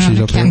the corner on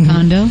the cat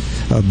condo.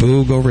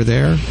 Boog over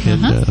there.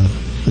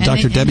 And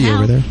Dr. Debbie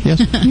over there. Yes.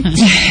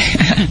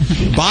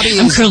 Bobby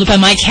I'm curled up on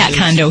my cat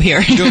condo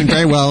here. Doing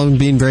very well and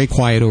being very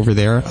quiet over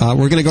there.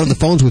 We're going to go to the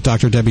phones with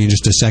Dr. Debbie in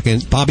just a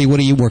second. Bobby, what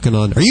are you working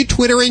on? Are you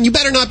Twittering? You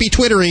better not be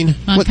Twittering.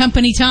 On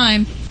company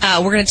time.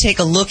 We're going to take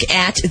a look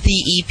at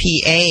the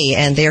EPA,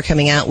 and they're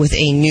coming out with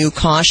a new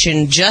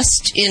caution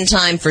just in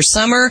time for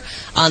summer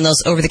on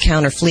those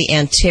over-the-counter flea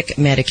and tick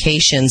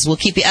medications. We'll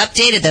keep you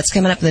updated. That's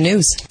coming up in the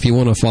news. If you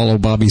want to follow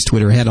Bobby's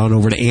Twitter, head on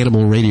over to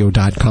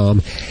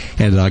animalradio.com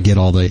and get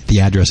all the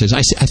addresses.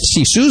 I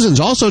see Susan's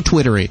also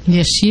Twittering.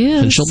 Yes, she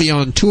is. And she'll be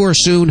on tour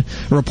soon,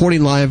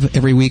 reporting live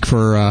every week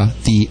for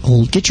the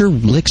Get Your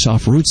Licks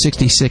Off Route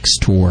 66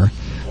 tour,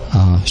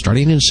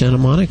 starting in Santa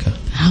Monica.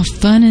 How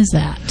fun is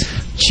that?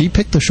 She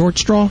picked the short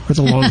straw or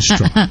the long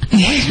straw?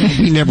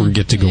 We never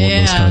get to go on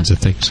those kinds of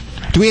things.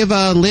 Do we have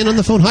Lynn on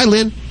the phone? Hi,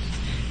 Lynn.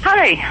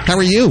 Hi. How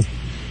are you?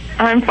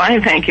 I'm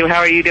fine, thank you. How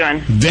are you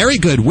doing? Very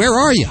good. Where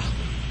are you?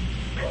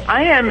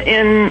 I am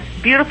in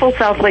beautiful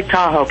South Lake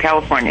Tahoe,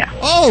 California.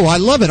 Oh, I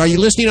love it. Are you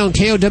listening on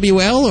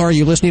KOWL or are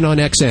you listening on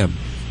XM?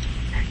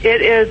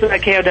 It is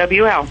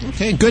KOWL.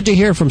 Okay, good to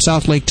hear from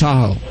South Lake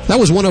Tahoe. That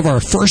was one of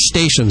our first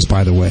stations,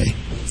 by the way.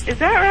 Is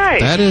that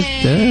right? That is,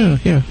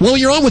 yeah. Well,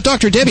 you're on with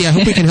Dr. Debbie. I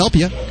hope we can help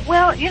you.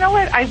 Well, you know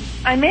what?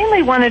 I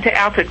mainly wanted to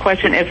ask a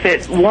question if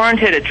it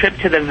warranted a trip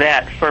to the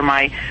vet for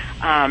my,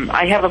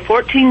 I have a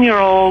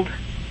 14-year-old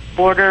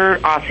border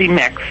Aussie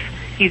mix.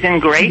 He's in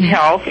great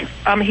health.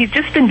 He's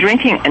just been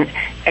drinking an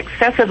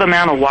excessive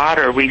amount of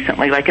water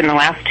recently, like in the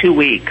last 2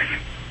 weeks.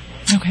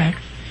 Okay.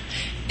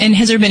 And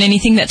has there been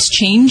anything that's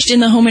changed in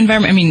the home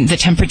environment? I mean, the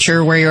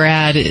temperature where you're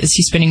at, is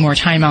he spending more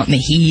time out in the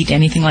heat,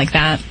 anything like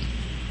that?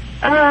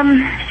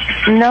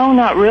 No,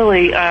 not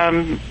really.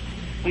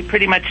 We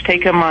pretty much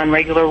take him on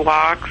regular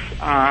walks.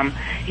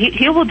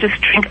 He will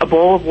just drink a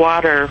bowl of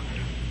water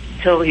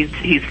till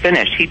he's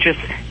finished. He just,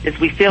 as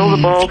we fill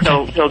the bowl,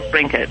 he'll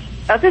drink it.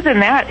 Other than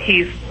that,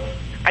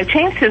 I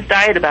changed his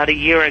diet about a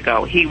year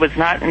ago. He was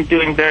not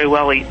doing very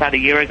well about a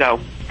year ago,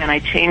 and I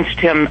changed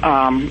him.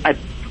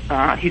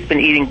 He's been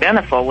eating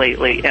Beneful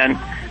lately, and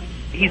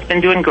he's been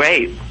doing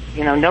great.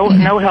 You know,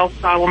 no health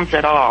problems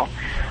at all.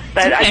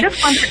 But I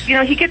just wondered,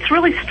 he gets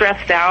really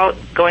stressed out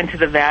going to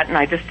the vet, and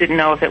I just didn't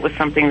know if it was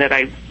something that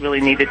I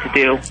really needed to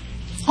do.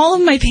 All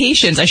of my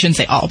patients, I shouldn't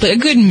say all, but a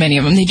good many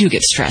of them, they do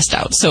get stressed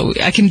out. So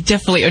I can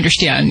definitely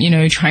understand,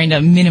 trying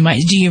to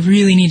minimize, do you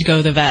really need to go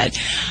to the vet?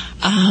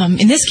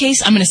 In this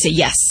case, I'm going to say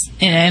yes.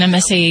 And I'm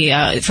going to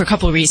say for a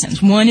couple of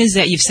reasons. One is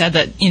that you've said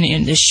that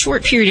in this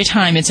short period of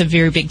time, it's a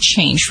very big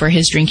change for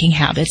his drinking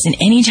habits. And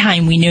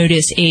anytime we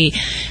notice a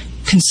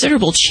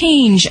considerable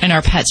change in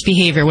our pet's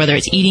behavior, whether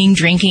it's eating,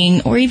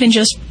 drinking, or even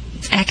just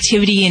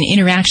activity and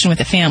interaction with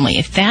the family,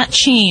 if that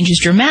change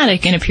is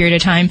dramatic in a period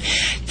of time,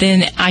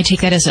 then I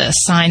take that as a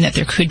sign that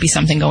there could be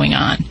something going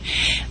on.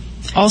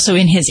 Also,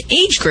 in his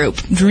age group,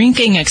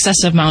 drinking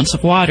excessive amounts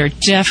of water,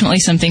 definitely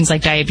some things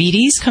like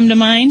diabetes come to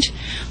mind.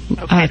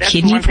 That's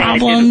Kidney one thing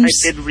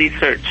problems. I did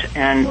research,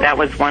 and that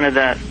was one of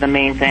the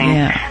main things.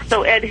 Yeah.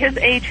 So at his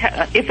age,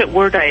 if it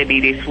were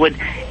diabetes,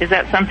 is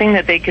that something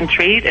that they can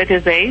treat at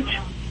his age?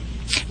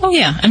 Oh,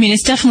 yeah. I mean,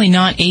 it's definitely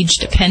not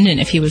age-dependent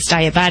if he was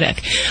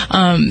diabetic.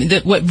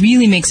 What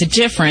really makes a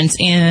difference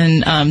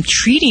in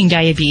treating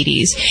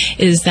diabetes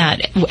is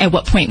that at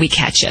what point we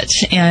catch it.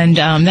 And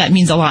that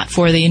means a lot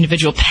for the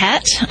individual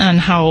pet and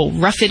how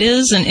rough it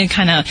is and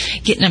kind of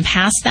getting them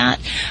past that.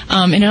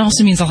 And it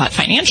also means a lot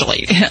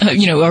financially.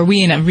 Are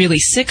we in a really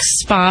sick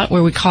spot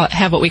where we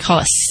have what we call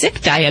a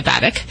sick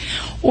diabetic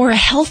or a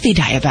healthy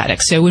diabetic?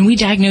 So when we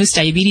diagnose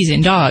diabetes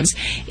in dogs,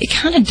 it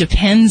kind of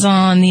depends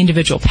on the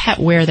individual pet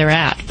where they're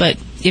at. But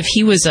if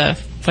he was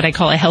what I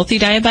call a healthy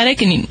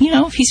diabetic, and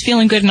if he's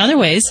feeling good in other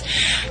ways,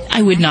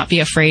 I would not be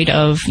afraid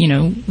of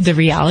the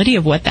reality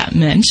of what that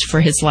meant for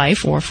his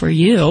life or for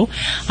you.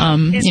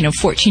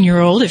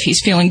 14-year-old, if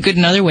he's feeling good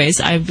in other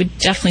ways, I would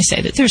definitely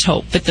say that there's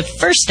hope. But the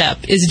first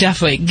step is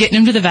definitely getting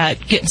him to the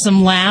vet, getting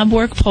some lab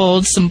work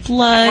pulled, some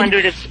blood. I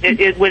wondered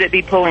would it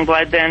be pulling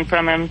blood then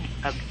from him?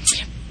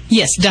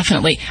 Yes,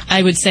 definitely.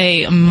 I would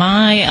say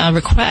my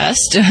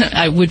request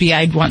would be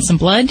I'd want some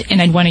blood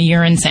and I'd want a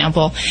urine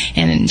sample.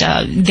 And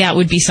that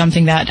would be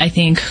something that I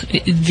think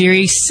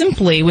very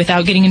simply,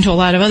 without getting into a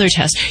lot of other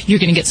tests, you're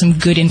going to get some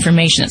good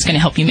information that's going to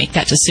help you make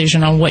that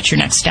decision on what your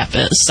next step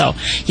is. So,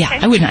 yeah,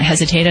 I would not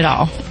hesitate at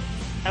all.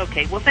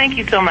 Okay. Well, thank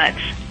you so much.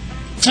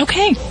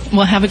 Okay.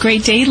 Well, have a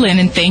great day, Lynn,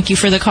 and thank you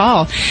for the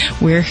call.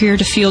 We're here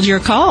to field your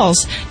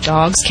calls.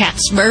 Dogs,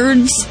 cats,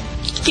 birds,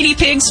 guinea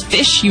pigs,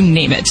 fish, you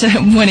name it.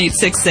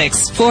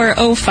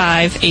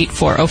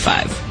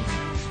 1-866-405-8405.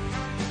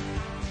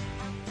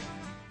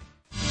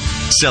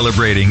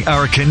 Celebrating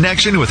our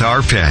connection with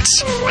our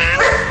pets.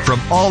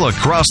 From all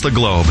across the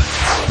globe,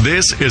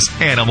 this is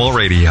Animal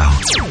Radio.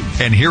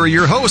 And here are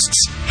your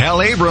hosts,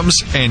 Hal Abrams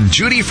and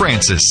Judy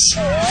Francis.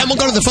 And we'll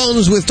go to the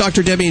phones with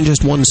Dr. Debbie in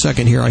just 1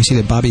 second here. I see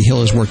that Bobby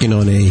Hill is working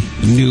on a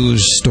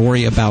news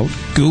story about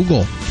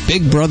Google.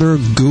 Big Brother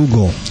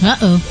Google.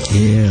 Uh-oh.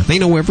 Yeah. They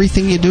know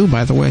everything you do,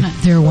 by the way.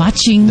 They're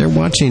watching. They're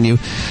watching you.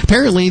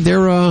 Apparently,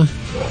 they're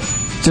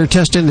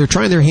testing, they're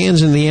trying their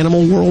hands in the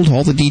animal world.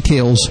 All the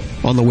details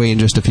on the way in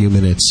just a few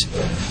minutes.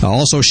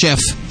 Also, Chef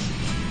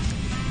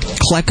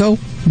Klecko.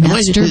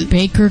 Master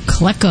Baker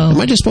Klecko. Am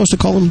I just supposed to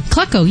call him?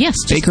 Klecko, yes.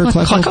 Baker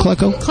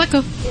Klecko?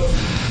 Klecko.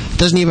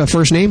 Doesn't he have a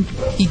first name?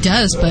 He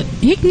does, but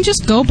he can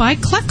just go by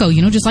Klecko,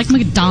 just like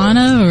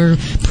Madonna or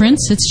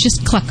Prince. It's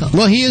just Klecko.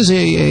 Well, he is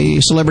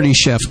a celebrity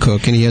chef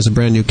cook, and he has a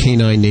brand new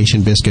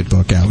K-9 Biscuit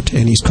book out.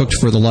 And he's cooked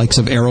for the likes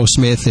of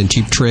Aerosmith and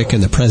Cheap Trick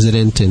and the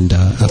President and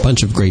a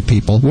bunch of great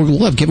people.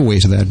 We'll have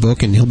giveaways of that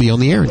book, and he'll be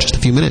on the air in just a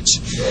few minutes.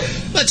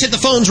 Let's hit the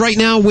phones right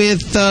now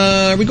with,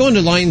 are we going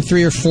to line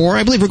 3 or 4?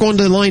 I believe we're going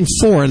to line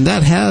 4, and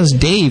that has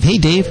Dave. Hey,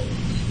 Dave.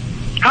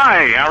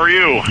 Hi, how are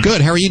you?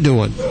 Good, how are you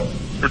doing?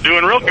 We're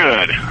doing real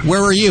good.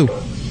 Where are you?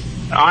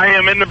 I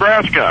am in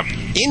Nebraska.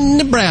 In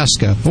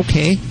Nebraska,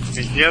 okay.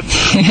 Yep.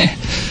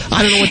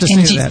 I don't know what to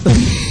say to that.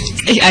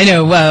 I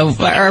know.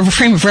 Our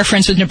frame of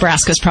reference with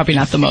Nebraska is probably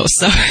not the most.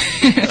 So,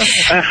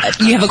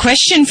 you have a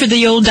question for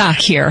the old doc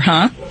here,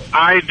 huh?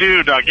 I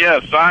do, Doc.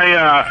 Yes,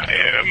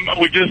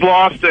 we just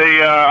lost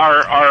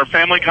our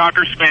family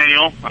Cocker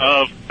Spaniel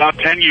of about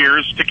 10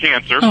 years to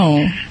cancer.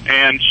 Oh.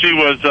 And she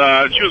was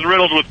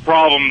riddled with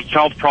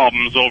health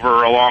problems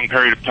over a long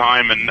period of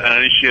time, and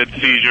she had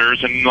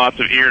seizures and lots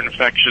of ear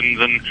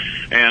infections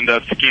and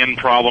skin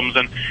problems,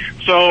 and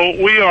so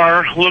we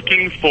are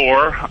looking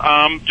for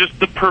just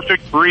the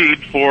perfect breed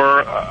for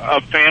a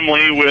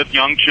family with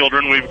young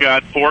children. We've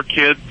got 4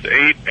 kids,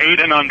 8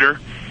 and under.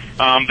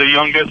 The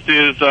youngest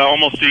is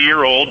almost a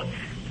year old,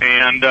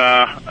 and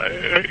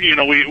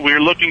we're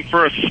looking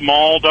for a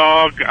small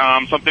dog,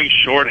 something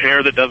short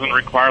hair that doesn't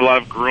require a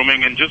lot of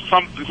grooming, and just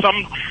some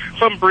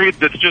breed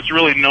that's just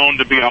really known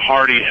to be a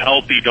hardy,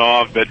 healthy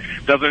dog that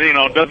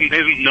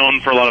isn't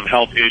known for a lot of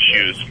health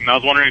issues. And I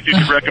was wondering if you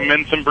could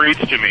recommend some breeds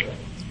to me.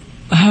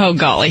 Oh,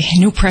 golly.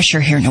 No pressure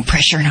here. No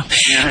pressure, no.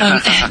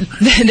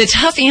 The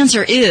tough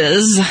answer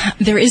is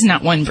there is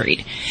not one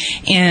breed.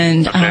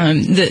 And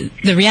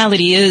the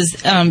reality is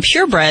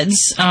purebreds,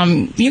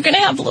 you're going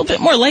to have a little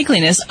bit more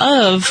likeliness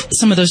of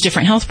some of those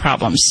different health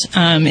problems.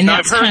 And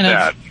that's I've heard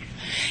that.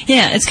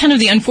 Yeah, it's kind of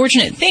the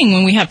unfortunate thing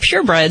when we have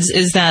purebreds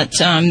is that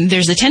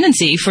there's a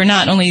tendency for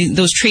not only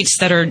those traits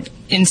that are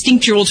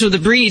instinctual to the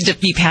breed to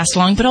be passed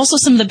along, but also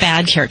some of the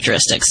bad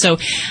characteristics. So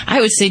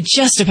I would say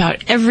just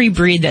about every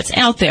breed that's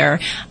out there,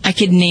 I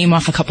could name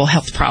off a couple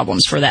health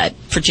problems for that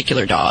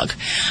particular dog.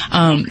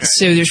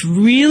 So there's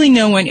really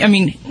no one,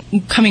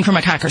 coming from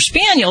a Cocker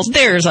Spaniel,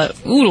 there's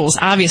oodles,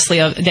 obviously,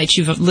 that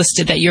you've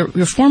listed that your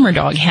former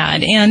dog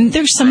had, and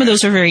there's some of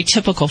those are very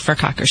typical for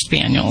Cocker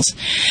Spaniels.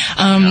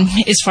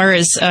 As far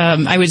as,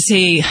 I would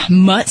say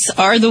mutts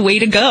are the way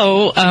to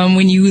go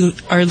when you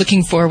are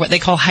looking for what they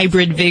call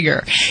hybrid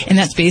vigor. And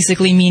that's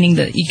basically meaning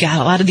that you got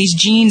a lot of these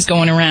genes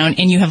going around,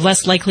 and you have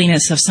less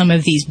likeliness of some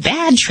of these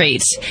bad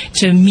traits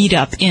to meet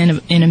up in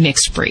a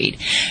mixed breed.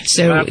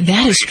 So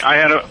that is.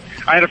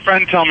 I had a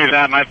friend tell me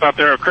that, and I thought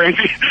they were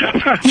crazy.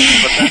 But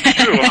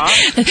that's true,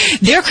 huh?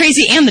 They're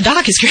crazy, and the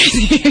dog is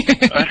crazy.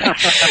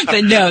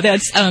 But no,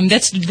 that's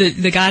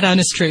the God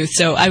honest truth.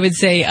 So I would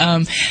say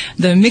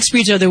the mixed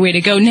breeds are the way to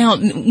go. Now,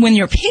 when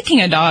you're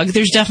picking a dog,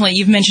 there's definitely,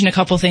 you've mentioned a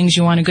couple things.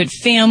 You want a good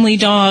family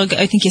dog.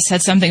 I think you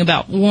said something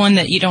about one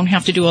that you don't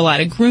have to do a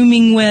lot of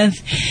grooming with.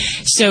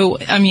 So,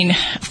 I mean,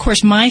 of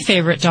course, my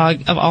favorite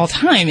dog of all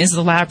time is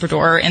the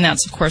Labrador, and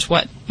that's, of course,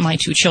 what my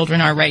two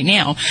children are right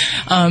now.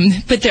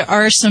 But there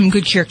are some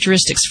good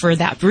characteristics for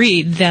that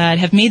breed that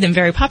have made them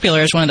very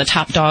popular as one of the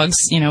top dogs,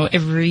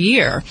 every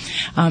year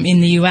in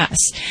the U.S.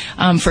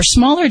 For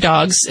smaller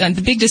dogs,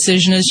 the big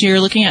decision is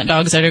you're looking at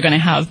dogs that are going to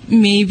have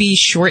maybe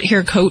short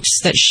hair coats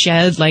that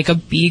shed, like a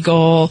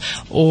Beagle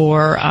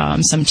or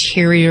some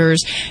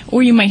Terriers,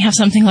 or you might have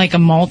something like a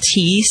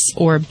Maltese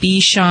or a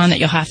Bichon that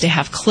you'll have to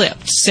have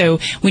clipped. So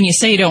when you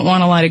say you don't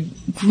want a lot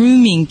of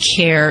grooming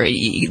care,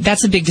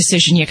 that's a big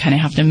decision you kind of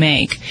have to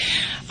make.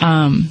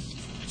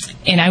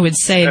 And I would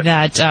say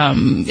that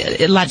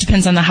a lot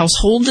depends on the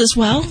household as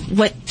well,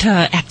 what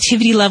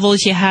activity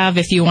levels you have,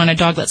 if you want a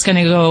dog that's going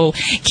to go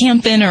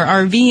camping or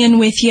RVing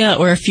with you,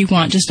 or if you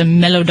want just a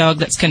mellow dog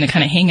that's going to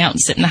kind of hang out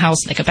and sit in the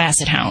house like a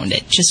basset hound.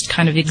 It just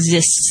kind of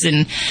exists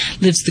and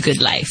lives the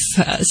good life.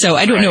 So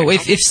I don't know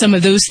if some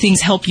of those things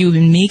help you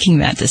in making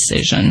that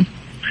decision.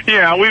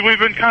 Yeah, we've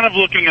been kind of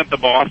looking at the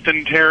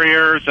Boston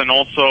Terriers and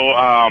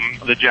also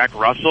the Jack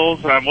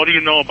Russells. What do you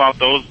know about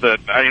those?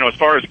 That as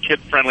far as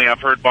kid-friendly, I've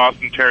heard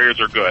Boston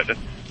Terriers are good.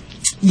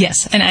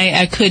 Yes, and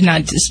I could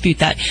not dispute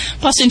that.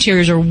 Boston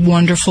Terriers are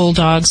wonderful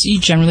dogs,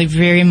 generally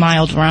very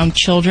mild around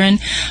children.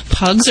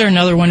 Pugs are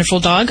another wonderful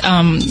dog.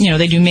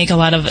 They do make a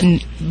lot of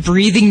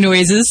breathing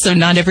noises, so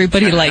not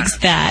everybody likes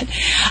that.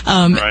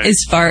 Right.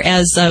 As far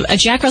as a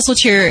Jack Russell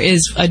Terrier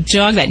is a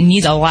dog that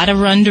needs a lot of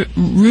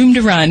room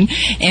to run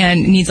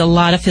and needs a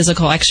lot of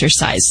physical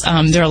exercise.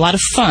 They're a lot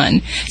of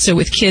fun, so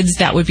with kids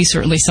that would be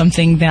certainly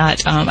something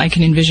that I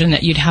can envision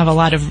that you'd have a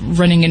lot of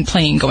running and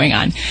playing going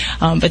on.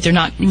 But they're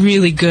not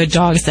really good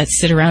dogs that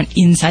sit around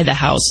inside the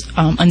house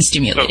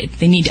unstimulated.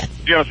 They need to.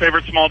 Do you have a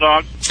favorite small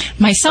dog?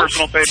 Myself?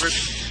 Personal favorite?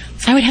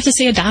 I would have to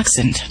say a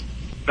dachshund.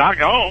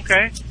 Oh,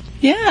 okay.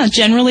 Yeah,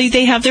 generally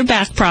they have their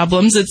back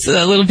problems. It's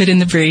a little bit in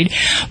the breed.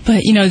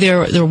 But,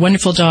 they're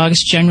wonderful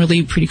dogs,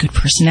 generally pretty good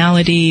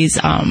personalities.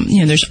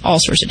 There's all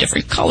sorts of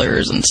different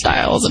colors and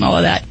styles and all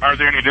of that. Are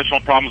there any additional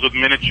problems with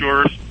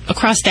miniatures?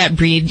 Across that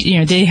breed,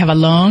 they have a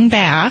long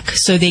back,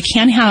 so they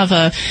can have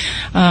a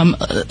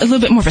little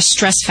bit more of a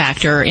stress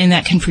factor, and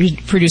that can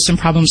produce some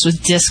problems with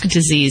disc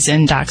disease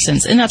in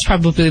dachshunds. And that's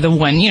probably the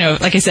one,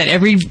 like I said,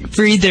 every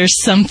breed there's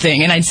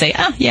something, and I'd say,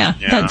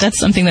 that's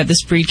something that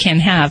this breed can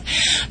have.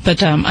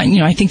 But,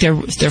 I think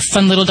they're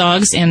fun little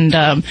dogs, and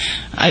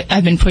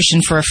I've been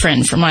pushing for a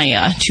friend for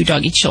my two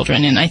doggy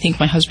children, and I think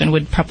my husband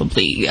would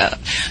probably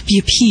be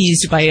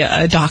appeased by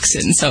a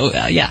dachshund. So,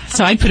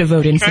 so I'd put a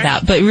vote in for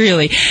that. But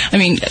really,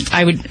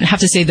 I would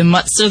have to say the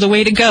mutts are the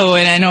way to go,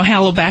 and I know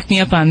Hal will back me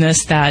up on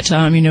this, that,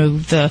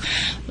 the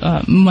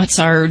mutts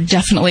are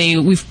definitely,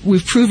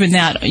 we've proven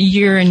that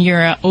year and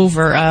year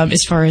over,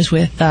 as far as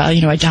with,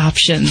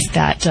 adoptions,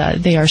 that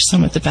they are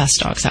some of the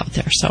best dogs out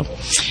there. So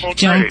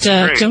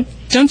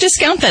don't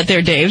discount that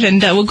there, Dave. And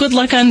good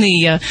luck on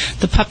the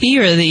puppy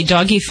or the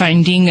doggy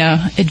finding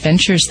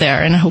adventures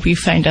there. And I hope you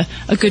find a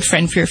good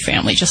friend for your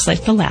family, just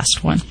like the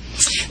last one.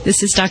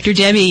 This is Dr.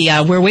 Debbie.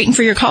 We're waiting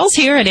for your calls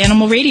here at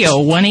Animal Radio,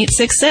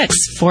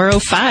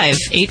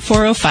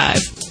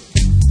 1-866-405-8405.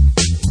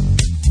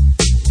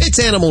 It's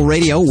Animal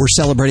Radio. We're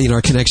celebrating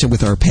our connection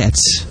with our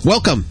pets.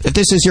 Welcome. If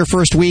this is your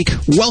first week,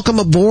 welcome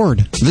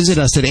aboard. Visit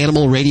us at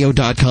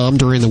animalradio.com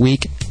during the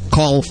week.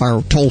 Call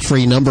our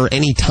toll-free number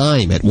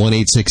anytime at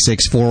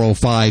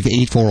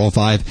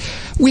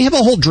 1-866-405-8405. We have a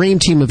whole dream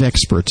team of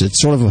experts.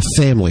 It's sort of a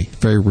family.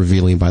 Very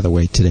revealing, by the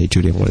way, today,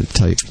 Judy. I wanted to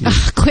tell you.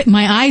 Quit.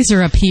 My eyes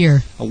are up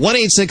here.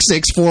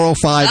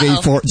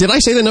 1-866-405-8405. Did I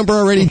say the number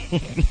already?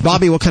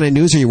 Bobby, what kind of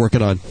news are you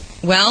working on?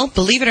 Well,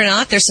 believe it or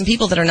not, there's some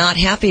people that are not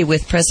happy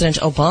with President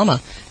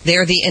Obama.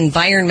 They're the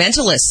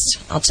environmentalists.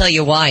 I'll tell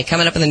you why.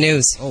 Coming up in the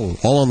news. Oh,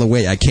 all on the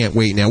way. I can't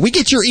wait now. We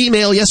get your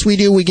email. Yes, we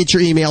do. We get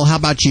your email. How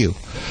about you?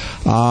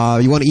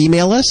 You want to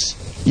email us?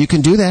 You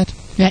can do that.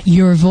 At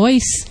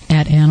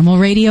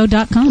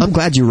yourvoice@animalradio.com. I'm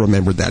glad you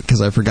remembered that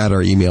because I forgot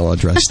our email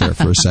address there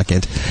for a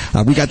second.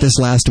 We got this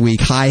last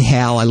week. Hi,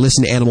 Hal. I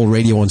listen to Animal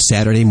Radio on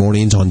Saturday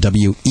mornings on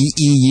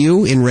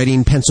WEEU in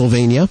Reading,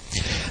 Pennsylvania.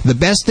 The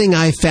best thing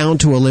I've found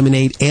to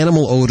eliminate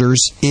animal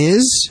odors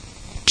is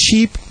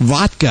cheap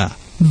vodka.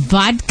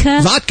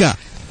 Vodka? Vodka.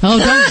 Oh,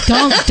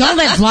 don't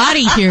let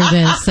Vladi hear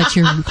this, that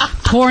you're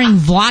pouring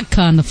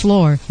vodka on the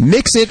floor.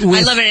 Mix it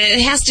with... I love it.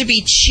 It has to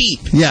be cheap.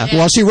 Yeah.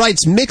 Well, she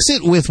writes, mix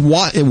it with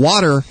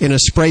water in a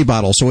spray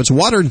bottle. So it's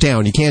watered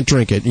down. You can't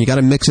drink it. You got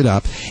to mix it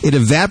up. It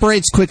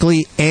evaporates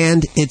quickly,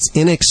 and it's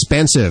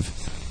inexpensive.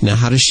 Now,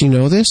 how does she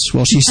know this?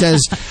 Well, she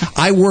says,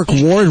 I work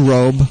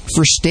wardrobe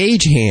for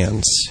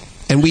stagehands.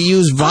 And we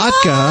use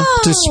vodka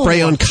to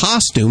spray on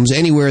costumes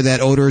anywhere that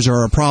odors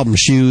are a problem.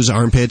 Shoes,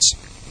 armpits,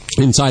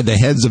 inside the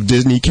heads of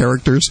Disney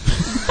characters.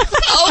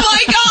 Oh, my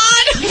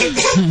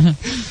God!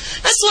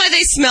 That's why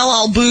they smell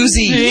all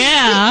boozy.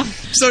 Yeah.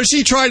 So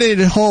she tried it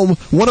at home.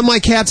 One of my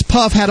cats,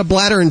 Puff, had a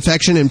bladder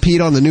infection and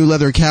peed on the new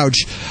leather couch.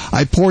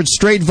 I poured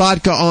straight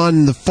vodka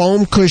on the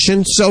foam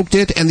cushion, soaked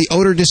it, and the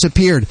odor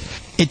disappeared.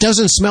 It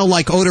doesn't smell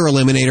like odor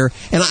eliminator,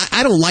 and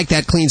I don't like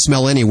that clean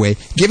smell anyway.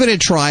 Give it a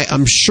try.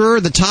 I'm sure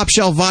the top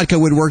shelf vodka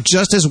would work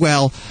just as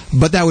well,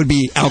 but that would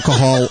be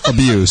alcohol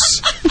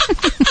abuse.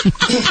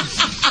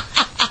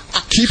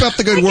 Keep up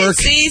the good work.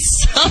 I can see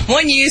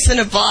someone using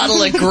a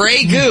bottle of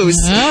Grey Goose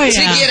to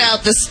get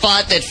out the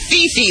spot that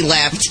Fifi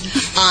left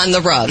on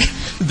the rug.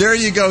 There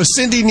you go.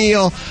 Cindy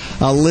Neal,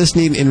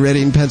 listening in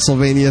Reading,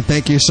 Pennsylvania.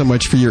 Thank you so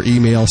much for your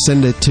email.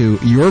 Send it to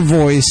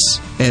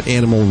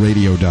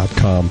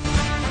yourvoice@animalradio.com.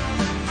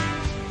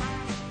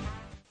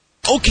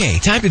 Okay,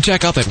 time to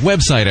check out that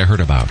website I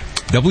heard about.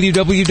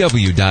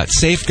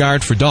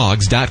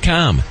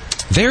 www.safeguardfordogs.com.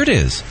 There it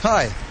is.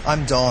 Hi,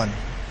 I'm Dawn.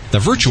 The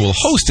virtual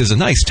host is a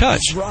nice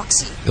touch.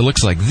 Roxy. It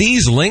looks like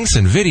these links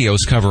and videos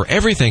cover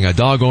everything a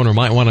dog owner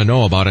might want to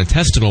know about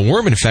intestinal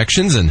worm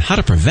infections and how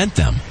to prevent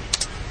them.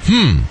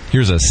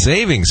 Here's a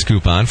savings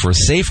coupon for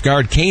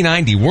Safeguard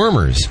K-9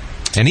 dewormers,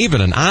 and even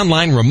an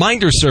online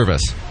reminder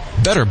service.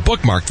 Better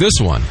bookmark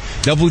this one.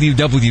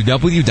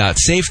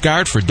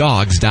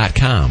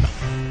 www.safeguardfordogs.com.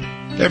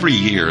 Every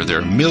year, there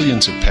are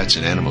millions of pets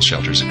in animal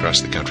shelters across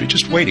the country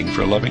just waiting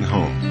for a loving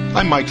home.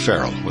 I'm Mike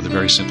Farrell with a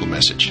very simple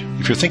message.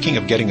 If you're thinking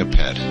of getting a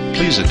pet,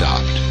 please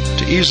adopt.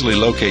 To easily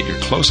locate your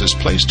closest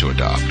place to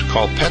adopt,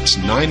 call Pets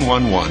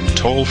 911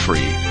 toll-free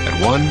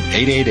at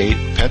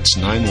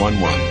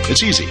 1-888-PETS-911.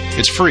 It's easy,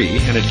 it's free,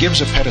 and it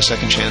gives a pet a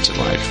second chance at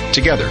life.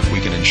 Together,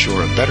 we can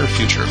ensure a better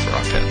future for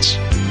our pets.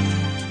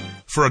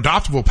 For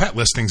adoptable pet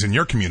listings in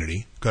your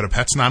community, go to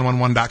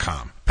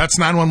pets911.com. Pets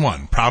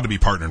 911, proud to be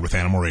partnered with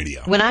Animal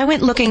Radio. When I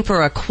went looking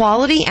for a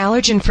quality,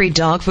 allergen-free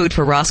dog food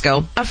for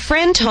Roscoe, a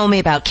friend told me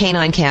about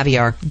K-9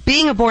 Caviar.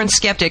 Being a born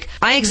skeptic,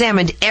 I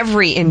examined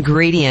every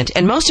ingredient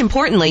and, most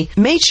importantly,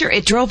 made sure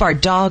it drove our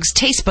dog's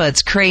taste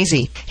buds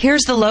crazy.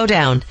 Here's the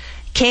lowdown.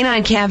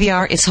 K-9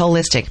 Caviar is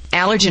holistic,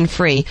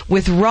 allergen-free,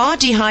 with raw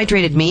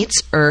dehydrated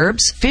meats,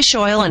 herbs, fish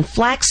oil, and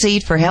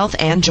flaxseed for health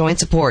and joint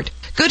support.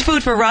 Good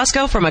food for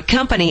Roscoe from a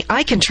company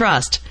I can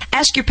trust.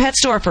 Ask your pet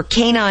store for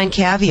K-9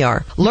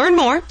 Caviar. Learn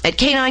more at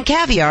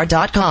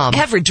K9Caviar.com.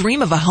 Ever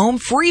dream of a home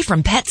free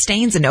from pet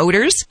stains and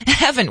odors?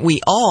 Haven't we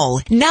all?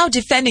 Now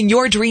defending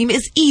your dream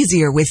is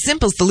easier with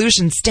Simple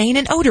Solution Stain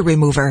and Odor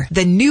Remover.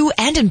 The new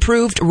and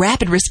improved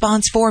Rapid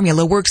Response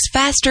formula works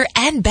faster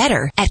and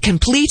better at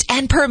complete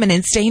and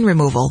permanent stain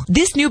removal.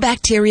 This new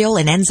bacterial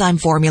and enzyme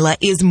formula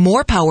is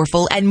more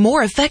powerful and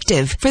more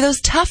effective for those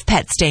tough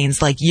pet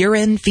stains like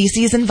urine,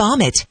 feces, and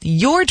vomit.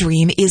 Your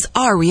dream is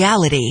our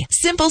reality.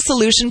 Simple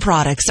Solution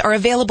products are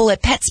available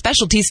at pet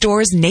specialty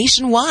stores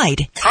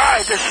nationwide.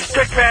 Hi, this is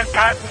Dick Van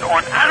Patten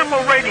on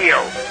Animal Radio.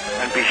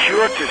 And be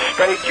sure to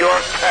spay your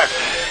pets.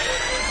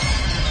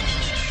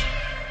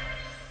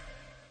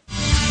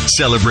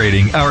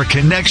 Celebrating our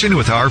connection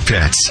with our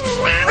pets.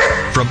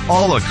 From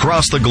all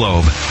across the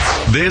globe,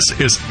 this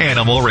is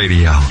Animal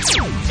Radio.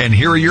 And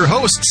here are your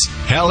hosts,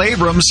 Hal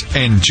Abrams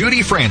and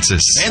Judy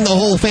Francis. And the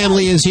whole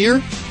family is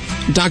here.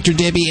 Dr.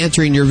 Debbie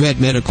answering your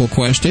vet medical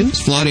questions.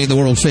 Vlade, the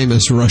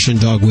world-famous Russian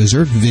dog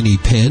wizard. Vinnie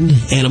Penn.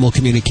 Animal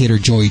communicator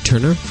Joy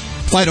Turner.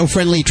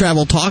 Fido-friendly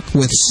travel talk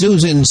with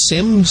Susan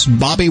Sims.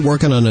 Bobby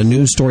working on a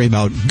news story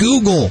about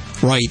Google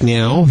right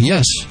now.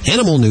 Yes,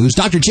 animal news.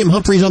 Dr. Jim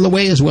Humphreys on the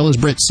way, as well as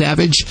Britt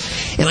Savage.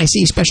 And I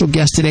see special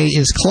guest today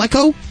is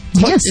Klecko.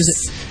 Yes,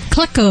 is it?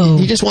 Klecko.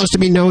 He just wants to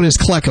be known as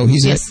Klecko.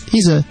 He's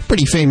a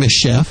pretty famous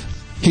chef.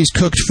 He's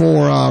cooked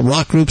for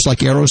rock groups like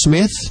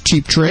Aerosmith,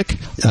 Cheap Trick,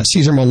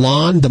 Cesar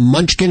Millan, the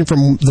Munchkin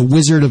from The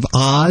Wizard of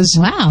Oz.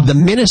 Wow. The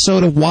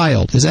Minnesota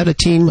Wild. Is that a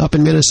team up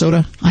in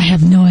Minnesota? I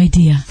have no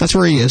idea. That's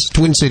where he is,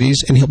 Twin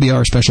Cities, and he'll be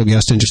our special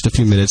guest in just a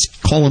few minutes.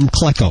 Call him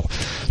Klecko.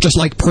 Just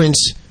like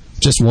Prince,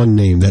 just one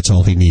name. That's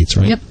all he needs,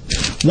 right? Yep.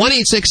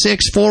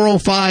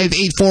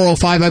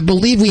 1-866-405-8405. I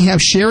believe we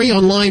have Sherry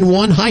on line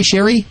 1. Hi,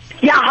 Sherry.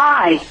 Yeah,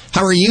 hi.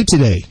 How are you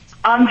today?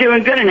 I'm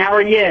doing good, and how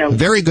are you?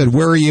 Very good.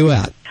 Where are you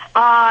at?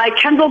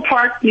 Kendall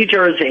Park, New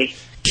Jersey.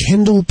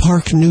 Kendall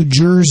Park, New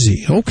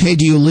Jersey. Okay,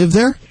 do you live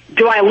there?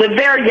 Do I live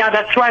there? Yeah,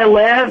 that's where I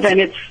live, and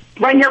it's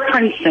right near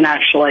Princeton,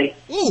 actually.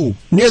 Ooh,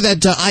 near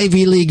that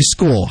Ivy League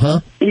school, huh?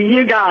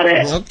 You got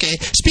it. Okay.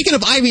 Speaking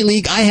of Ivy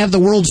League, I have the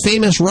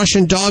world-famous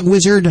Russian dog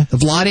wizard,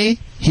 Vlade.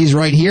 He's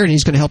right here, and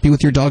he's going to help you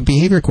with your dog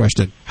behavior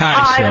question.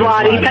 Hi,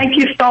 Vlade. Thank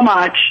you so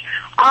much.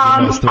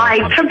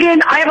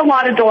 I have a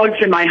lot of dogs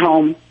in my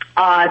home.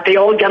 They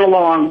all get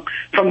along,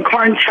 from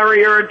Corn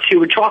Terrier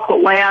to a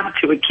Chocolate Lab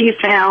to a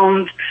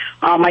Keithhound.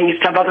 I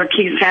used to have other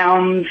key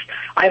sounds.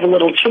 I have a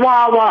little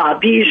Chihuahua, a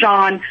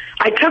Bichon.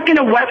 I took in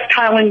a West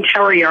Highland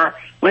Terrier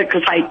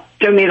because I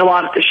donate a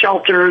lot at the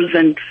shelters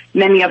and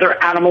many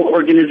other animal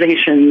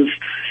organizations.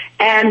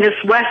 And this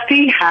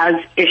Westie has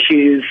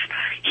issues.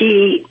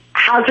 He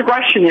has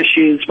aggression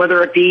issues,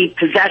 whether it be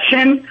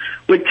possession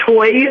with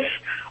toys.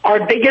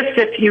 Our biggest,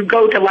 if you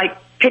go to like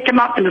pick him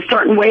up in a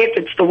certain way, if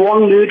it's the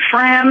wrong mood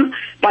for him,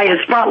 by his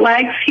front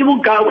legs, he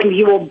will go and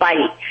he will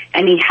bite.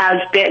 And he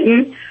has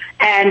bitten.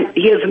 And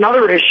he has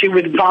another issue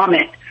with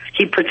vomit.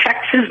 He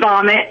protects his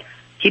vomit.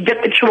 He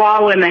bit the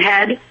Chihuahua in the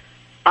head,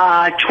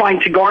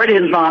 trying to guard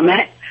his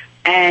vomit.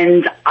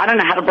 And I don't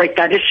know how to break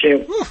that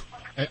issue.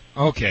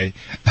 Okay.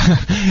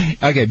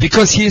 Okay,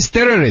 because he's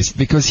terrorist,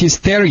 because he's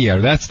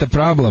terrier. That's the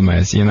problem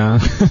is, Yeah,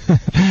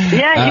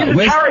 he's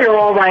a terrier,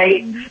 all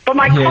right. But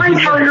my Corn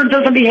Terrier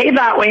doesn't behave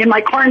that way. And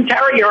my Corn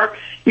Terrier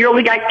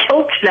nearly got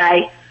killed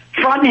today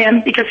from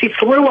him because he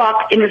threw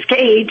up in his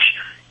cage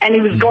and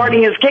he was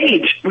guarding his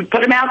cage. We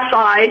put him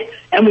outside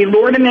and we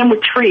lured him in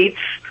with treats.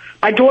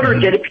 My daughter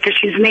did it because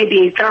she's an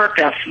ABA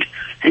therapist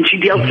and she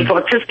deals with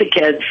autistic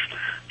kids.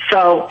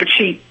 So, but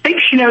she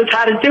thinks she knows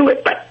how to do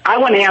it. But I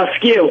want to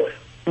ask you,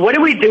 what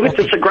do we do with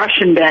this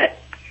aggression bit?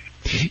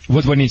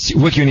 What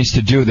you need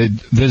to do, that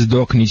this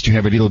dog needs to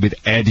have a little bit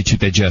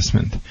attitude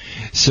adjustment.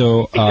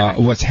 So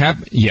what's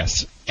happened?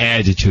 Yes,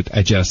 attitude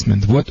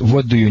adjustment.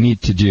 What do you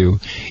need to do?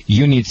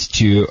 You need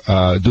to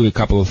do a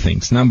couple of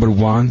things. Number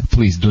one,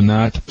 please do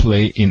not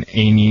play in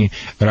any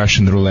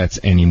Russian roulettes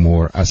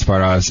anymore as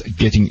far as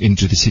getting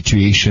into the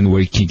situation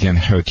where he can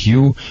hurt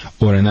you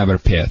or another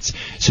pet.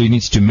 So you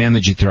need to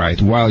manage it right.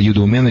 While you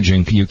do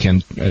managing, you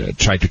can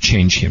try to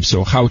change him.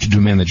 So how to do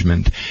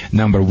management?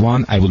 Number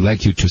one, I would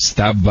like you to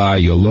stop by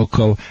your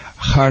local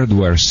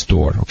hardware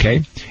store,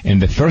 okay?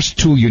 And the first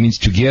tool you need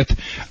to get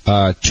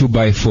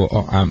 2x4.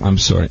 Oh, I'm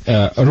sorry.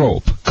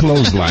 Rope,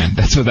 clothesline.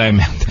 That's what I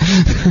meant.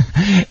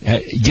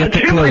 Get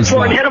the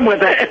clothesline. Hit him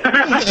with it.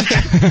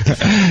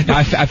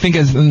 I think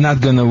it's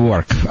not gonna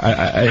work.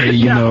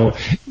 You know,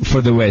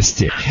 for the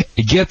Westie,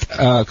 get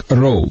a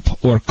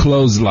rope or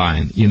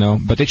clothesline. You know,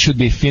 but it should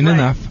be thin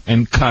enough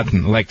and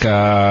cotton, like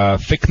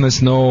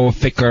thickness no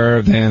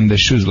thicker than the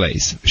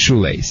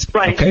shoelace.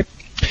 Right. Okay.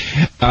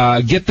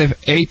 Get the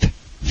 8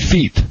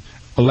 feet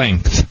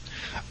length.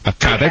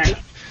 Cut it.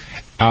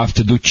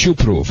 After do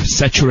chew-proof,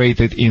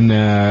 saturated in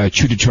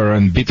chew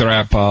deterrent, bitter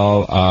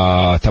apple,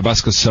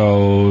 Tabasco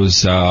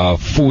sauce,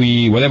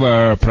 fooey,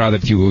 whatever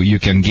product you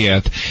can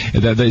get.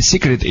 The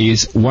secret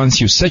is once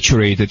you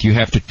saturate it, you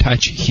have to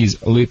touch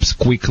his lips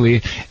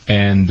quickly,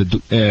 and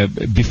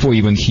before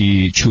even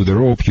he chew the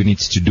rope, you need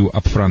to do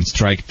upfront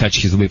strike,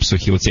 touch his lips, so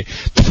he would say,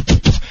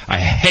 I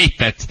hate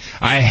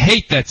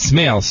that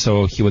smell,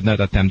 so he would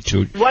not attempt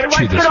to What do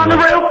chew I this put on the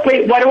rope. rope?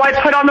 Wait, what do I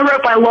put on the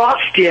rope? I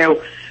lost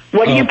you.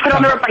 What do you put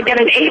on the rope? I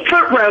get an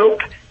 8-foot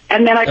rope,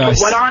 and then I put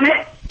what on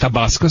it?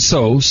 Tabasco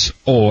sauce,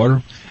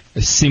 or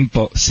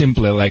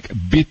simply like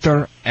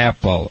bitter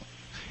apple.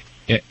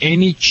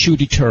 Any chew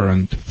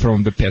deterrent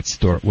from the pet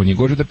store. When you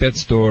go to the pet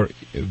store,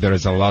 there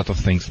is a lot of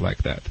things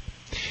like that.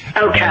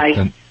 Okay.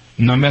 But,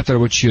 no matter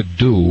what you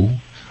do,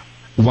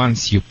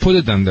 once you put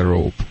it on the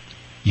rope,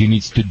 you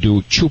need to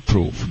do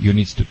chew-proof. You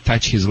need to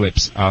touch his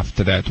lips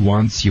after that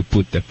once you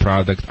put the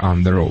product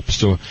on the rope.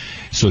 So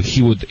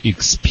he would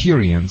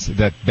experience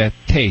that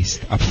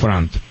taste up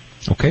front.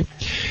 Okay?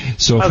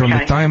 So from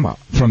the time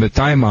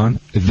on,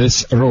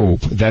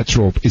 that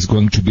rope is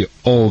going to be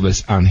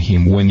always on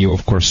him when you,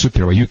 of course,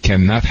 supervise. You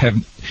cannot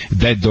have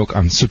that dog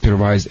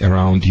unsupervised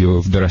around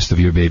you, the rest of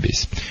your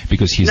babies,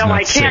 because he's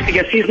not safe. No, I can't,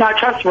 because he's not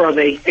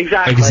trustworthy.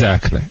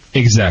 Exactly.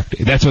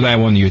 That's what I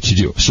want you to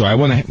do. So I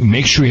want to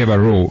make sure you have a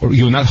rope.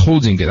 You're not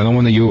holding it. I don't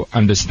want you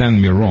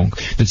understand me wrong.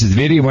 This is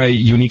very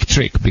unique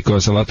trick,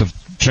 because a lot of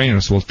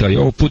trainers will tell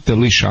you, put the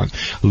leash on.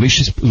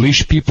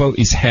 Leash people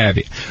is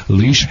heavy.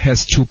 Leash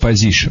has 2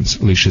 positions.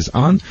 Leash is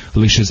on,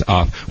 leash is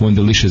off. When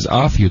the leash is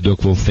off, your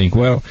dog will think,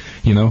 well,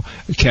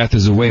 cat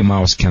is away,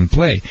 mouse can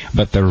play.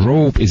 But the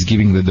rope is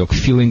giving the dog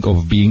feeling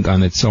of being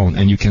on its own,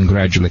 and you can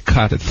gradually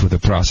cut it through the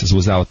process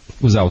without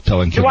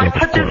telling your dog, of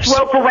course. Do I put this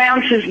rope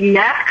around his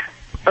neck,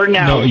 or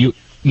no?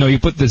 No, you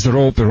put this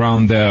rope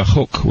around the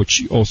hook,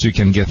 which also you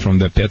can get from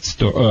the pet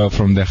store,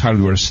 from the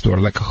hardware store,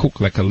 like a hook,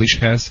 like a leash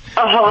has.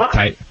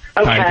 Tight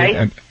it,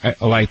 and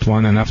a light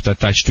one, and after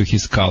attached to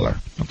his collar.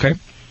 Okay.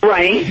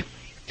 Right.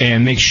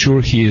 And make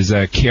sure he is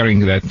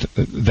carrying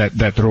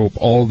that rope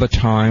all the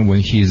time when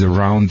he is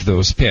around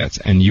those pets,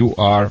 and you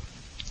are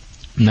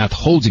not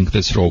holding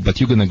this rope, but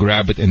you're gonna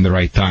grab it in the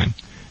right time.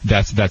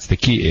 That's the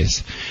key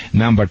is.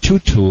 Number 2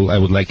 tool I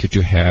would like you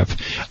to have,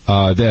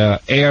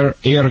 the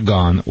air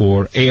gun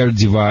or air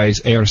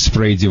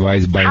spray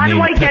device by name.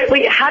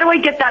 How do I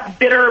get that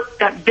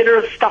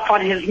bitter stuff on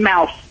his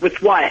mouth?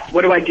 With what?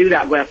 What do I do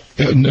that with?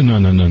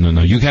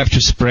 No. You have to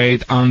spray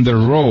it on the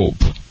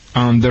rope.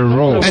 On the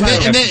rope.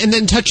 And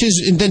then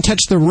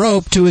touch the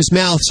rope to his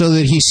mouth so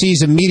that he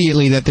sees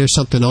immediately that there's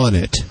something on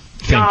it.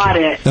 Got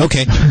it.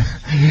 Okay.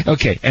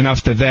 Okay, and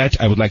after that,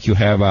 I would like you to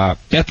have a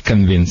pet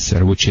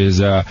convincer, which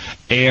is a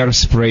air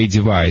spray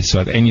device.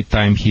 So at any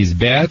time he's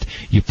bad,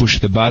 you push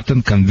the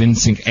button,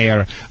 convincing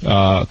air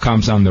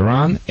comes on the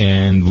run,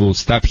 and will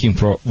stop him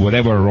for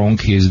whatever wrong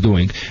he is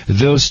doing.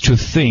 Those two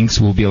things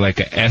will be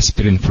like an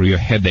aspirin for your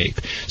headache.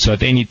 So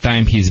at any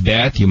time he's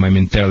bad, you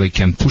momentarily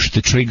can push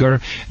the trigger.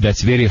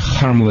 That's very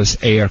harmless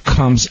air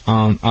comes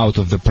on out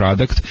of the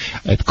product.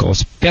 It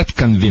calls pet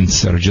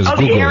convincer. Just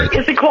Google it.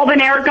 Is it called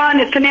an air gun?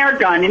 It's an air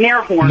gun, an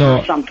air horn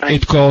or something.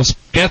 It calls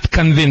Pet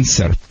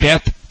Convincer.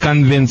 Pet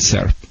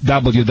Convincer.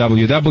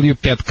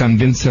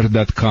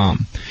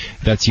 www.petconvincer.com.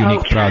 That's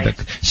unique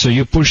product. So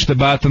you push the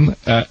button,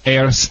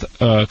 air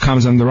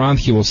comes on the run,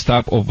 he will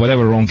stop of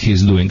whatever wrong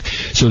he's doing.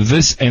 So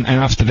this, and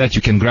after that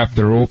you can grab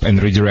the rope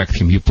and redirect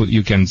him.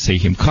 You can say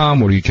him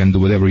calm, or you can do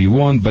whatever you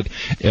want, but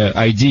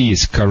idea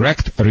is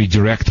correct,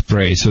 redirect,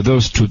 pray. So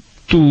those two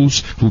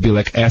tools will be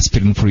like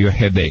aspirin for your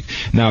headache.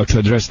 Now, to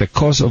address the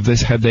cause of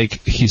this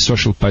headache, his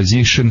social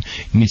position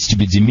needs to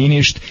be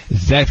diminished.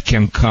 That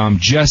can come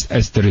just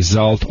as the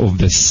result of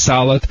the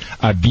solid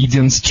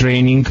obedience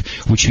training,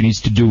 which you need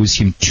to do with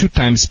him 2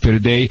 times per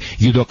day.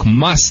 Your dog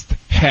must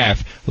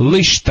have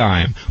leash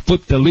time.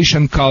 Put the leash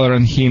and collar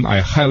on him.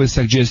 I highly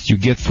suggest you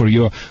get for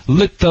your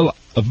little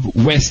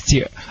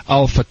Westie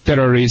alpha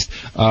terrorist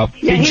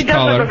he does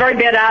have a very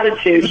bad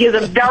attitude. He's a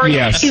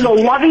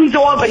loving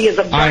dog, but he has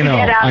a very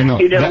bad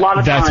attitude a lot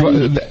of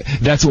times.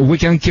 That's what we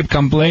can keep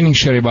complaining,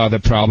 Sherry, about the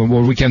problem,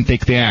 or we can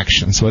take the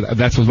action. So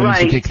that's what we need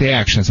to take the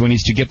actions. We need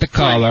to get the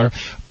collar,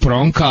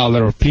 prong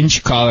collar or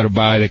pinch collar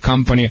by the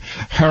company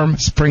Herm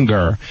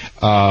Springer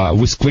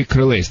with quick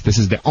release. This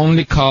is the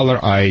only collar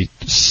I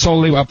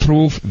solely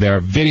approve. They're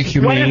very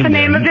humane. What is the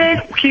name of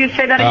it? Can you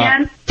say that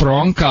again?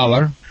 Prong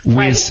collar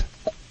with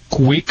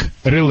quick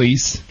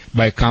release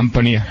by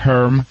company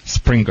Herm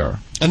Springer.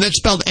 And that's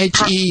spelled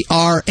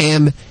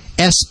HERMSPRENGER.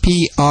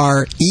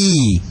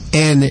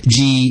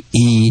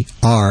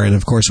 And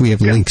of course, we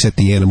have links at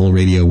the Animal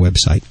Radio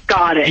website.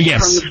 Got it.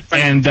 Yes.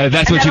 And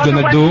that's what you're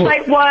going to do.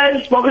 What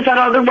was that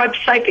other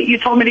website that you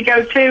told me to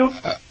go to?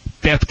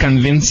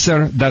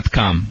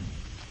 PetConvincer.com.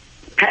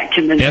 Pet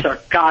Convincer.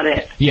 Got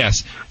it.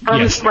 Yes.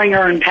 Herm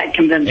Springer and Pet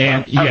Convincer.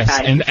 And,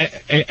 yes.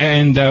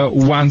 And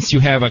once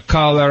you have a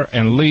collar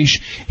and leash,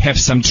 have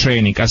some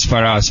training as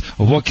far as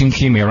walking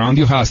him around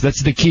your house.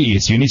 That's the key.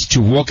 Is you need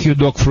to walk your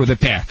dog through the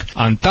pack.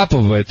 On top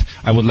of it,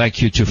 I would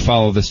like you to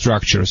follow the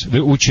structures,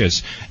 which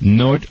is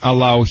not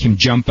allow him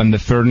jump on the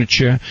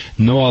furniture,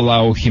 no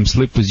allow him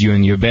sleep with you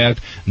in your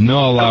bed,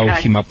 no allow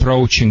him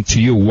approaching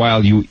to you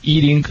while you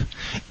eating,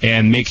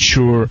 and make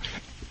sure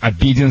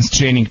obedience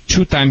training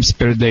 2 times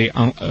per day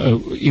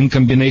in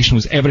combination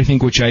with everything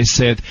which I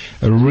said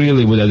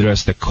really would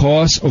address the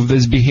cause of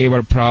this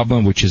behavior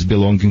problem, which is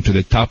belonging to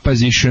the top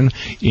position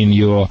in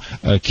your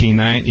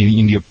K9,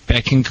 in your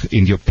packing,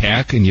 in your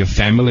pack, in your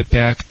family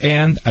pack,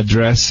 and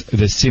address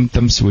the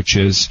symptoms, which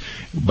is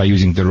by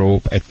using the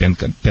rope at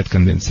Pet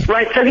Convincer.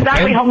 Right, so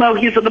that way he'll know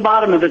he's at the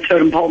bottom of the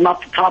totem pole,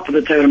 not the top of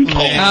the totem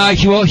pole.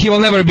 He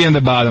will never be on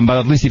the bottom, but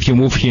at least if you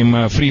move him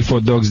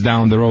 3-4 dogs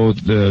down the road,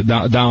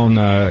 down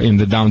in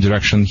the down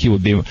direction, he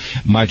would be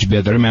much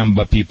better.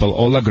 Remember, people,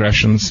 all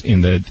aggressions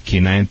in the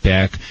K9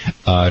 pack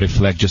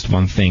reflect just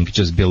one thing,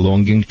 just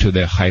belonging to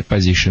the high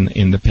position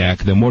in the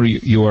pack. The more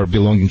you are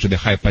belonging to the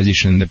high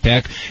position in the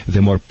pack,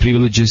 the more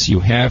privileges you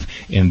have,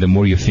 and the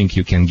more you think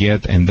you can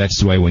get. And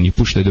that's why when you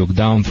push the dog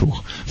down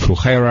through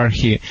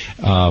hierarchy,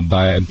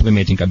 by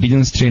implementing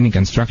obedience training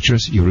and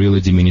structures, you're really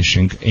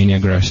diminishing any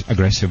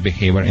aggressive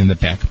behavior in the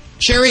pack.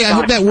 Sherry, I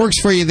hope that works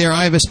for you there.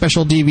 I have a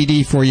special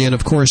DVD for you. And,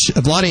 of course,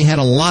 Vlade had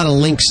a lot of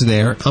links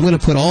there. I'm going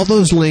to put all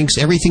those links,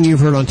 everything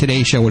you've heard on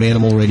today's show at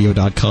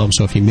animalradio.com,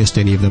 so if you missed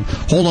any of them,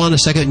 hold on a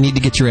second. I need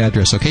to get your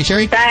address. Okay,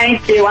 Sherry?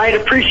 Thank you. I'd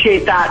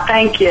appreciate that.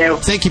 Thank you.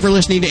 Thank you for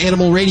listening to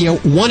Animal Radio.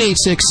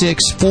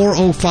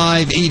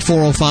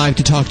 1-866-405-8405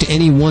 to talk to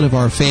any one of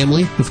our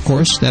family. Of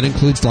course, that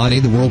includes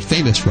Vlade, the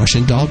world-famous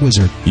Russian dog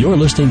wizard. You're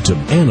listening to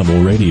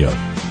Animal Radio.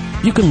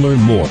 You can learn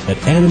more at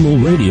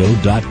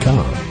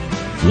animalradio.com.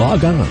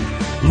 Log on.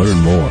 Learn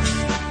more.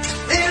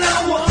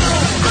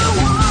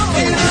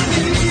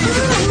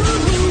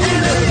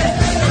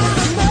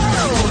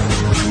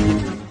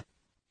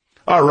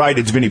 All right,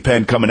 it's Vinnie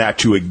Penn coming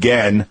at you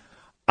again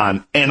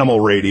on Animal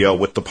Radio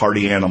with the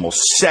Party Animal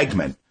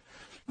segment.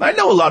 I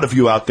know a lot of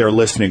you out there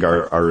listening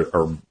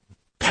are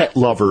pet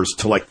lovers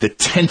to like the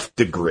 10th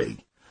degree.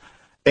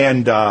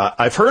 And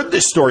I've heard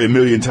this story a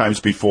million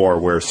times before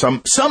where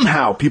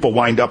somehow people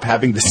wind up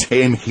having the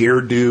same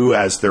hairdo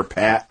as their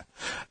pet.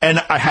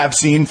 And I have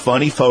seen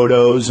funny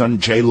photos on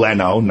Jay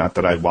Leno, not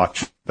that I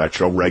watch that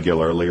show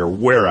regularly or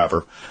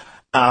wherever,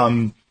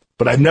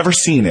 but I've never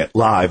seen it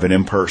live and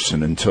in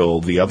person until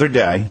the other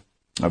day.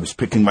 I was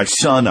picking my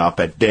son up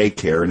at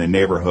daycare in a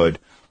neighborhood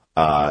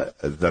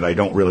that I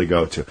don't really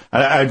go to.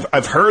 And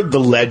I've heard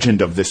the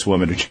legend of this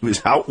woman, and she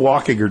was out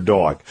walking her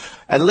dog.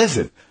 And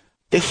listen,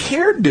 the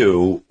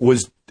hairdo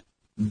was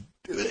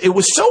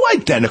so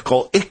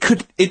identical, it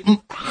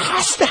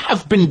has to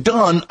have been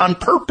done on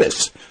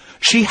purpose.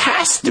 She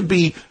has to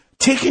be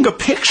taking a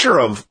picture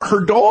of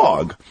her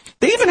dog.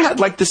 They even had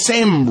like the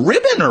same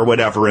ribbon or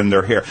whatever in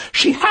their hair.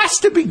 She has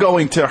to be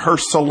going to her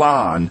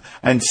salon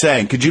and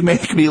saying, could you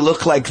make me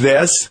look like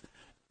this?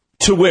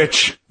 To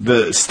which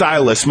the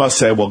stylist must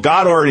say, well,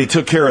 God already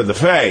took care of the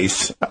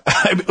face.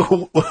 I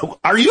mean,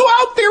 are you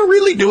out there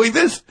really doing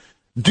this?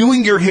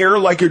 Doing your hair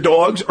like your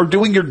dog's, or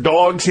doing your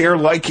dog's hair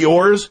like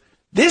yours?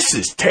 This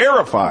is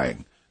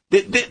terrifying.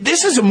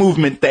 This is a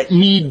movement that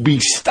need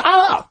be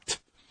stopped.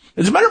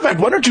 As a matter of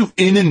fact, why don't you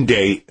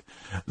inundate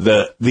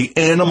the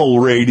Animal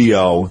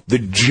Radio, the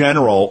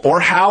General, or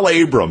Hal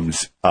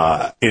Abrams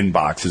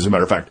inbox, as a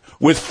matter of fact,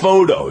 with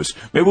photos.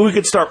 Maybe we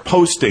could start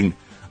posting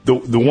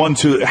the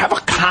ones who have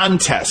a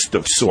contest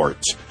of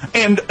sorts.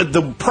 And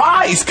the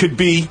prize could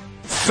be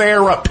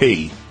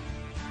therapy.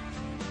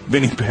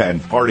 Vinnie Penn,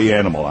 Party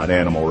Animal on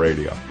Animal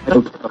Radio.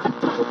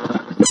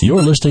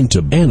 You're listening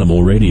to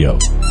Animal Radio.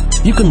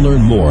 You can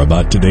learn more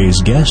about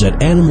today's guest at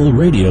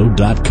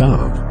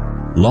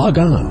animalradio.com. Log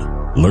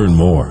on. Learn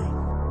more.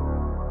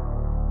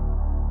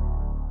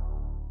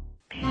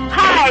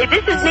 Hi,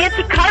 this is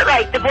Nancy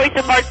Cartwright, the voice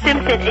of Bart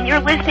Simpson, and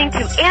you're listening to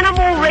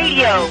Animal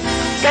Radio.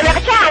 Don't have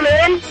a cow,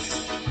 man.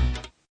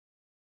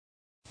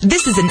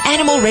 This is an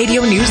Animal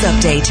Radio News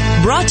Update,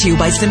 brought to you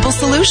by Simple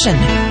Solution.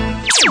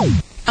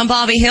 I'm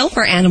Bobby Hill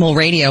for Animal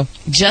Radio.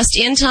 Just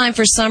in time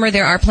for summer,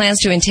 there are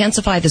plans to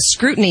intensify the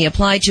scrutiny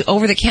applied to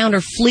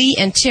over-the-counter flea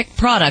and tick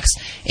products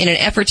in an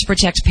effort to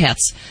protect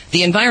pets.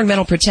 The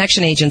Environmental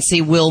Protection Agency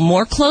will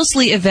more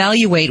closely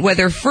evaluate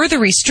whether further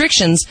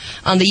restrictions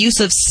on the use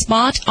of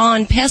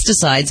spot-on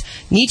pesticides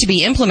need to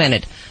be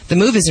implemented. The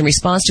move is in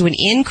response to an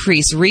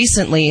increase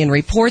recently in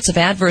reports of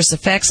adverse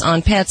effects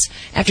on pets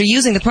after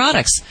using the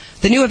products.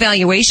 The new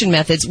evaluation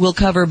methods will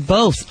cover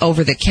both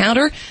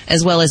over-the-counter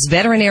as well as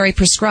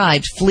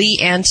veterinary-prescribed flea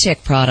and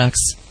tick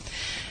products.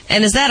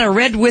 And is that a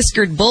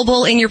red-whiskered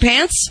bulbul in your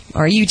pants?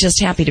 Or are you just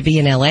happy to be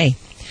in L.A.?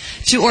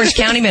 2 Orange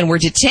County men were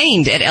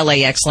detained at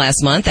LAX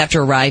last month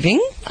after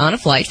arriving on a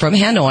flight from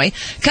Hanoi.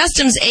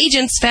 Customs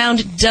agents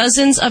found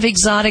dozens of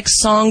exotic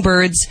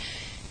songbirds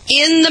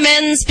in the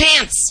men's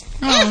pants.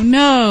 Oh,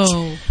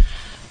 no.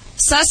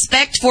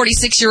 Suspect,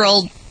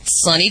 46-year-old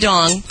Sonny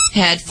Dong,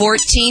 had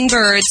 14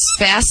 birds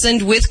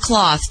fastened with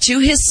cloth to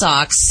his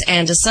socks,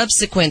 and a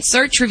subsequent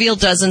search revealed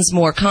dozens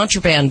more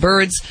contraband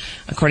birds,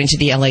 according to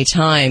the LA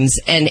Times.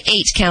 An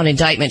 8-count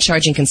indictment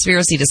charging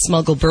conspiracy to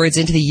smuggle birds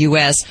into the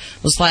U.S.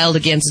 was filed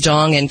against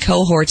Dong and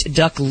cohort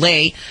Duck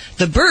Lay.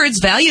 The birds,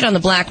 valued on the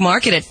black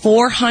market at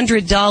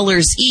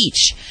 $400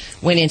 each,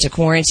 went into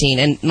quarantine.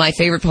 And my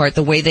favorite part,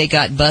 the way they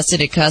got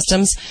busted at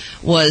customs,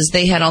 was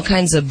they had all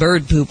kinds of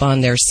bird poop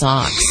on their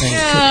socks.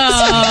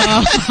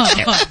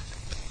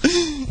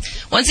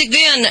 Once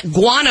again,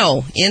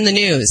 guano in the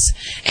news.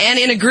 And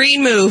in a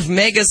green move,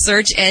 mega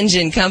search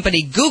engine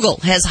company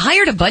Google has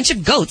hired a bunch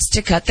of goats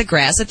to cut the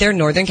grass at their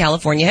Northern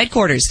California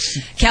headquarters.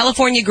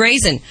 California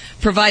Grazing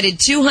provided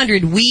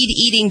 200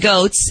 weed-eating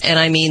goats, and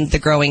I mean the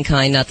growing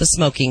kind, not the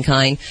smoking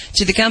kind,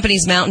 to the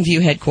company's Mountain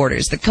View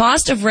headquarters. The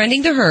cost of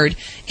renting the herd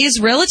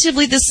is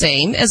relatively the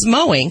same as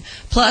mowing,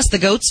 plus the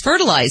goats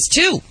fertilize,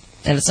 too.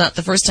 And it's not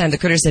the first time the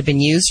critters have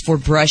been used for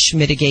brush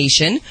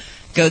mitigation.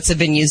 Goats have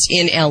been used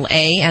in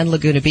L.A. and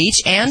Laguna Beach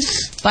and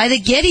by the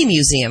Getty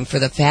Museum for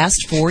the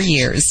past 4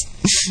 years.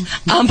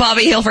 I'm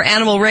Bobby Hill for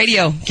Animal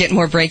Radio. Get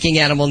more breaking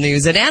animal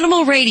news at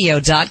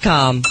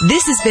animalradio.com.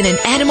 This has been an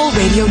Animal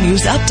Radio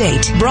News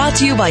Update, brought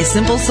to you by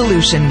Simple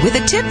Solution with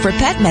a tip for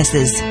pet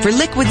messes. For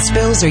liquid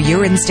spills or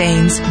urine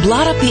stains,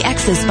 blot up the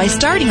excess by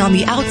starting on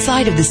the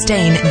outside of the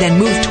stain, then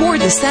move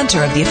toward the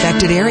center of the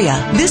affected area.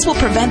 This will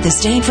prevent the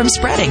stain from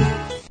spreading.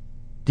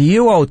 Do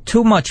you owe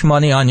too much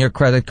money on your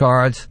credit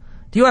cards?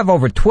 Do you have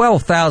over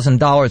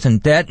 $12,000 in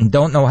debt and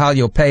don't know how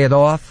you'll pay it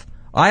off?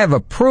 I have a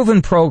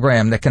proven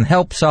program that can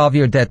help solve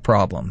your debt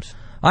problems.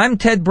 I'm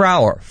Ted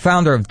Brower,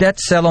 founder of Debt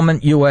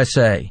Settlement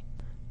USA.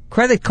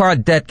 Credit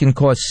card debt can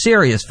cause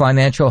serious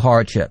financial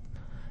hardship,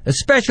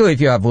 especially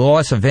if you have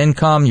loss of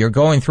income, you're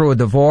going through a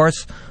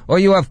divorce, or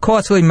you have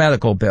costly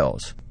medical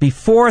bills.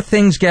 Before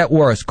things get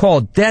worse,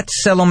 call Debt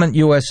Settlement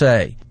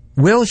USA.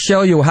 We'll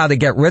show you how to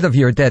get rid of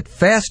your debt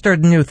faster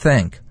than you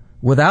think,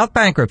 without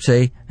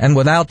bankruptcy and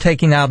without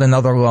taking out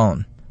another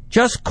loan.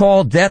 Just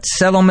call Debt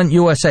Settlement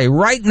USA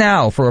right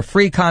now for a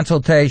free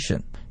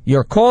consultation.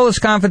 Your call is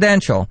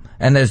confidential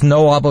and there's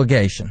no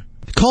obligation.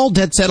 Call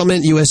Debt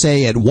Settlement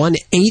USA at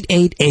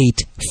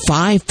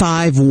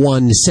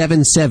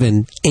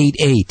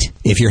 1-888-551-7788.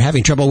 If you're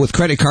having trouble with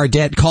credit card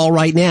debt, call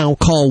right now.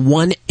 Call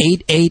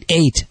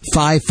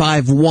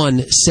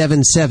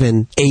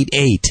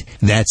 1-888-551-7788.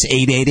 That's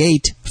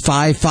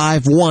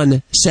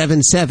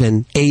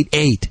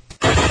 888-551-7788.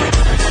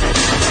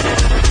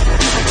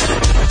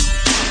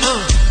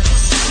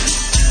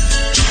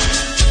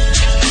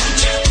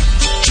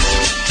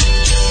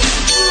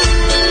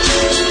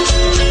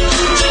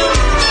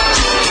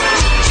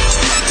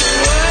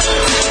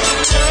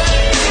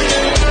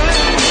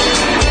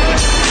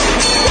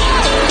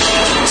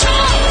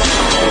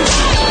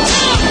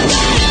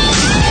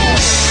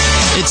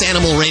 It's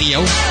Animal Radio,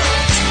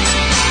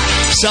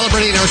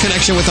 celebrating our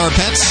connection with our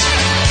pets.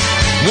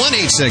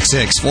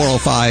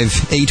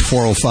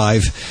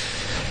 1-866-405-8405.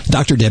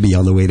 Dr. Debbie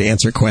on the way to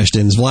answer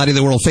questions. Vladi,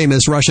 the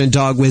world-famous Russian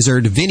dog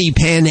wizard, Vinnie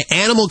Penn,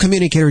 animal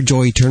communicator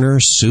Joy Turner,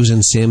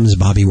 Susan Sims,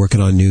 Bobby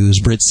working on news,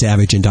 Britt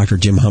Savage, and Dr.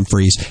 Jim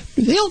Humphreys.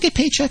 Do they all get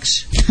paychecks?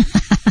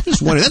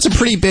 Just wondering. That's a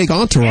pretty big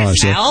entourage.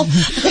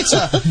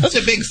 It's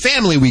a big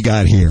family we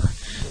got here.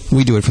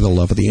 We do it for the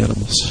love of the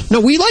animals.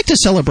 No, we like to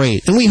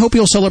celebrate, and we hope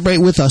you'll celebrate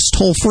with us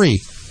toll-free.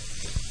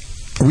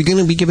 Are we going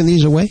to be giving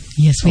these away?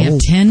 Yes, we have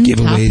 10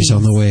 giveaways copies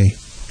on the way.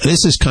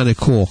 This is kind of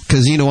cool,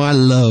 because, I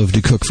love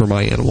to cook for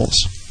my animals.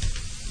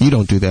 You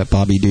don't do that,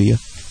 Bobby, do you?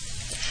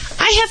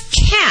 I have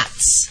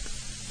cats.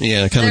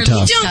 Yeah, kind of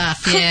tough. You don't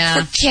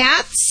cook for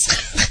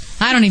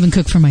cats? I don't even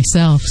cook for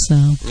myself,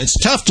 so. It's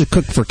tough to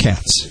cook for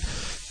cats.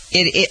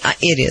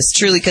 It is,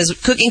 truly, because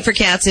cooking for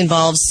cats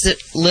involves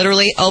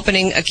literally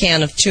opening a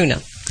can of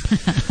tuna.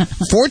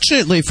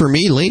 Fortunately for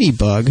me,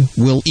 Ladybug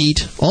will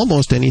eat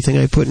almost anything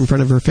I put in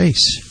front of her face.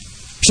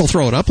 She'll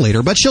throw it up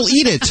later, but she'll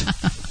eat it.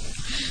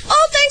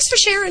 Oh, thanks for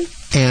sharing.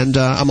 And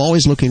I'm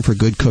always looking for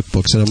good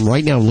cookbooks, and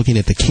right now I'm looking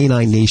at the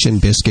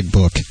K-9 Biscuit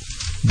Book,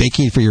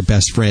 Baking for Your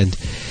Best Friend.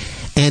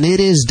 And it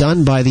is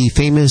done by the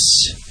famous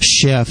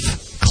chef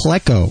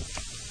Klecko.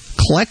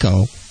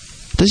 Klecko?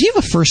 Does he have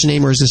a first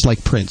name, or is this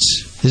like Prince?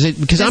 Is it?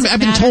 Because I've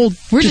been told...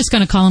 We're just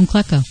going to call him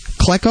Klecko.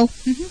 Klecko?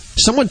 Mm-hmm.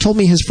 Someone told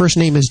me his first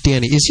name is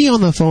Danny. Is he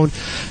on the phone?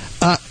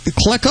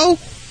 Klecko?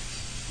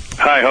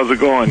 Hi, how's it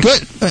going?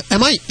 Good.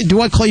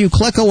 Do I call you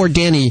Klecko or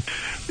Danny?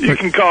 You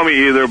can call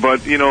me either,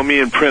 but, me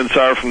and Prince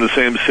are from the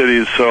same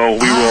cities, so we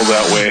roll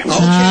that way. Okay.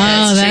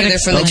 That's true. They're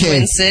from the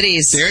Twin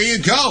Cities. There you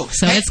go.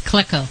 So it's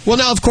Klecko. Well,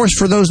 now, of course,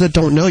 for those that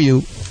don't know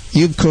you,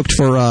 you've cooked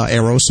for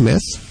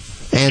Aerosmith,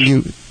 and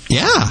you...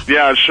 Yeah.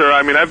 Yeah, sure.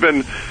 I mean, I've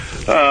been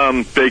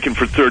baking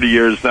for 30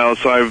 years now,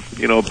 so I've,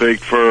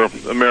 baked for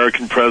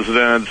American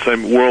presidents,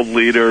 world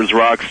leaders,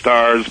 rock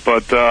stars,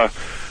 but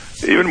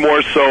even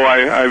more so,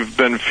 I've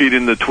been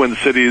feeding the Twin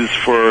Cities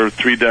for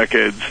 3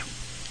 decades.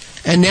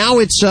 And now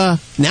it's for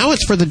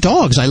the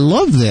dogs. I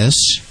love this.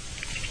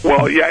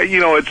 Well, yeah,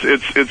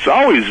 it's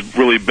always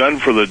really been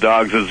for the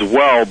dogs as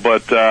well,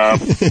 but the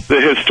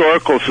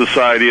Historical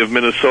Society of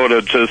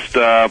Minnesota just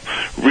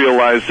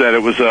realized that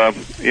it was a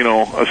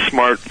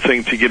smart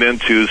thing to get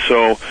into,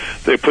 so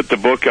they put the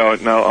book out,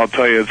 and I'll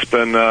tell you, it's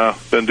been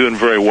doing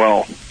very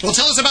well. Well,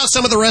 tell us about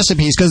some of the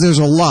recipes, because there's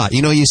a lot.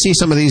 You see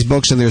some of these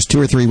books, and there's 2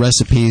 or 3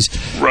 recipes.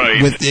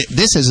 Right.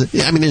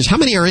 There's how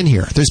many are in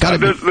here? There's got to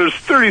be. There's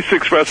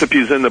 36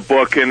 recipes in the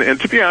book,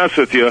 and to be honest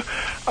with you,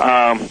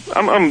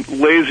 I'm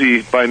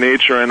lazy by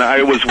nature, and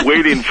I was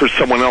waiting for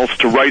someone else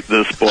to write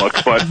this book,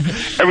 but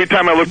every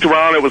time I looked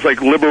around, it was like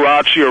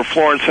Liberace or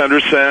Florence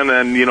Henderson,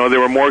 and they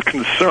were more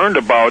concerned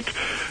about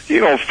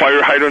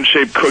fire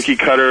hydrant-shaped cookie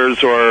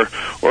cutters or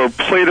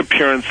plate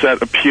appearance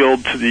that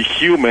appealed to the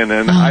human,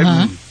 and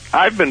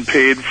I've been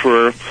paid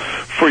for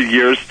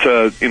years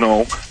to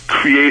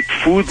create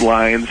food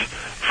lines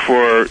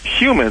for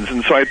humans,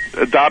 and so I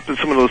adopted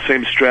some of those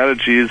same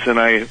strategies, and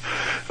I've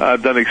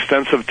done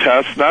extensive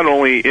tests, not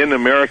only in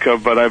America,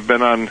 but I've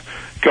been on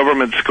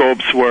government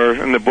scopes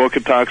where in the book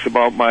it talks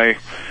about my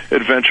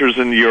adventures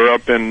in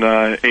Europe and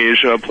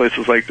Asia,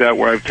 places like that,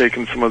 where I've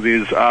taken some of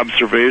these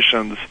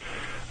observations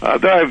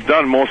that I've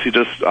done mostly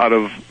just out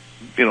of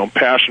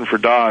passion for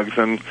dogs,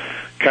 and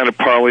kind of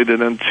parlayed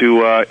it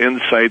into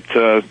insight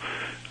to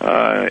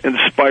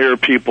inspire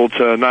people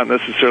to not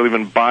necessarily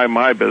even buy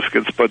my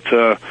biscuits, but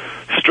to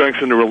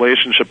strengthen the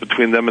relationship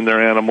between them and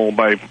their animal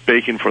by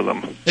baking for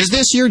them. Is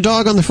this your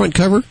dog on the front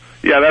cover?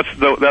 Yeah,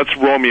 that's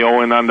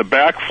Romeo, and on the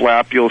back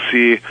flap you'll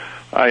see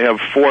I have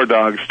 4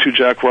 dogs, 2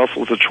 Jack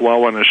Russells, a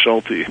Chihuahua, and a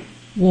Sheltie.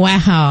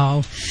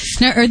 Wow.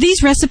 Now, are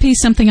these recipes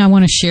something I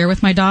want to share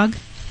with my dog?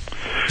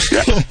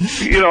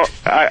 Yeah,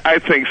 I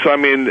think so. I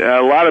mean,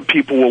 a lot of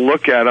people will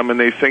look at them and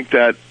they think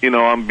that,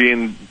 I'm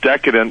being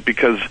decadent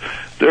because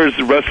there's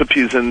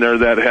recipes in there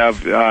that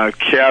have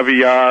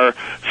caviar,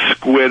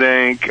 squid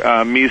ink,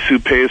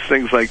 miso paste,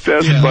 things like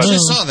this. Yeah, but I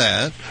saw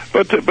that.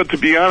 But to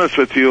be honest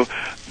with you,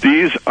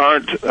 these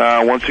aren't,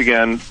 once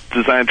again,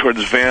 designed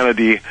towards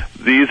vanity.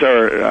 These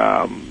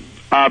are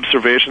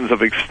observations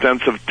of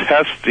extensive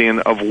testing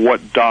of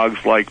what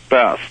dogs like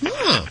best.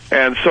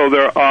 And so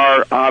there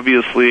are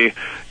obviously,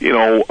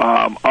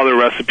 other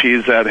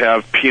recipes that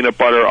have peanut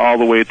butter all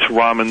the way to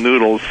ramen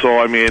noodles. So,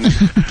 I mean,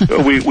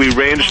 we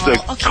range the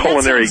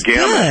culinary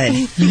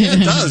gamut. Yeah,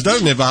 it does,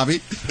 doesn't it, Bobby?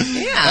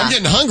 Yeah. I'm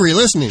getting hungry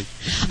listening.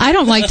 I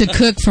don't like to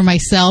cook for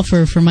myself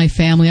or for my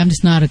family. I'm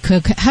just not a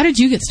cook. How did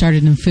you get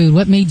started in food?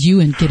 What made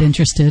you get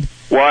interested?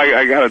 Well,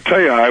 I got to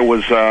tell you, I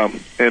was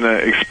in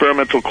an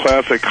experimental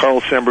class at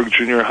Carl Sandburg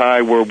Junior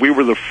High where we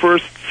were the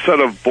first set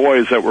of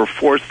boys that were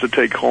forced to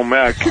take home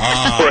ec for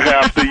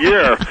half the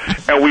year.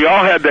 And we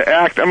all had to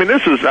act. I mean,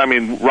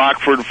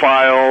 Rockford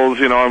Files,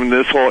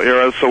 this whole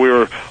era. So we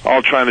were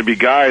all trying to be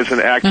guys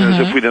and acting as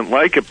if we didn't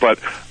like it. But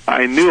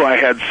I knew I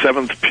had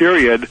 7th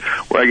period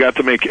where I got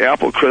to make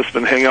apple crisp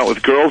and hang out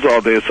with girls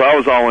all day. So I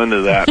was all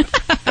into that.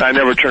 I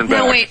never turned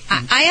back. No, wait.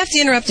 I have to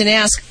interrupt and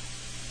ask,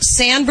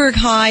 Sandburg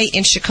High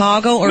in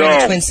Chicago or in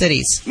the Twin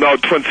Cities? No,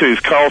 Twin Cities.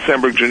 Carl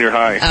Sandburg Junior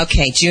High.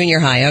 Okay, Junior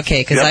High.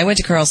 Okay, because I went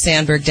to Carl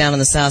Sandburg down on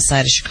the south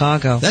side of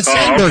Chicago. That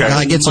Sandburg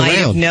guy gets Might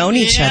around. have known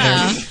each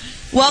other.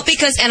 Well,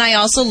 and I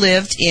also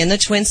lived in the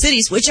Twin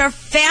Cities, which are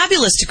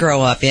fabulous to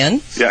grow up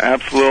in. Yeah,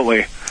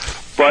 absolutely.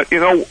 But,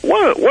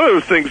 one of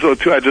the things, though,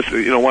 too, I just,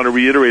 want to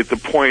reiterate the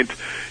point.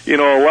 A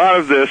lot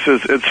of this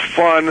is, it's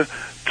fun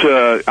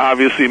to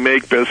obviously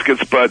make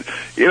biscuits, but,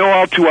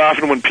 all too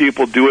often when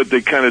people do it,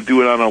 they kind of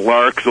do it on a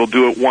lark. They'll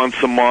do it once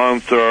a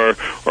month or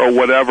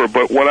whatever.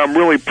 But what I'm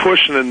really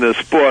pushing in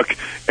this book,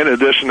 in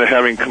addition to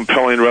having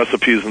compelling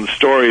recipes and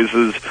stories,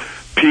 is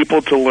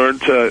people to learn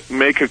to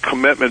make a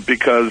commitment,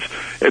 because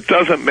it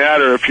doesn't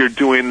matter if you're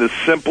doing the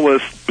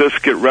simplest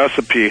biscuit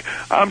recipe.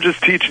 I'm just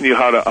teaching you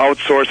how to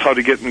outsource, how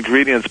to get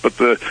ingredients. But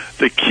the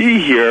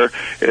key here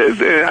is,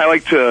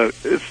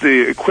 it's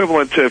the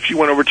equivalent to if you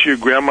went over to your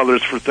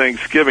grandmother's for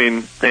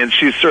Thanksgiving and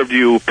she served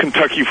you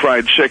Kentucky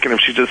Fried Chicken. If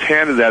she just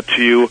handed that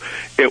to you,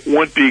 it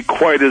wouldn't be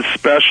quite as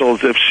special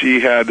as if she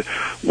had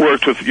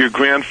worked with your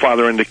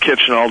grandfather in the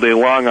kitchen all day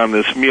long on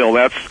this meal.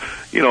 That's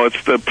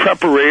it's the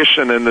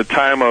preparation and the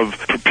time of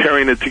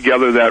preparing it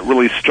together that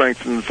really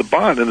strengthens the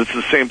bond. And it's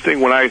the same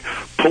thing when I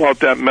pull out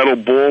that metal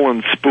bowl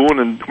and spoon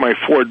and my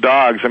 4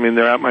 dogs. I mean,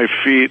 they're at my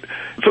feet.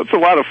 So it's a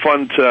lot of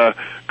fun to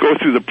go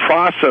through the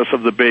process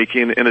of the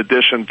baking in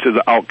addition to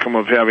the outcome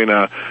of having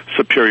a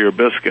superior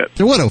biscuit.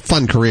 What a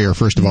fun career,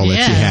 first of all, that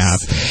you have.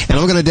 And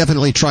I'm going to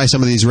definitely try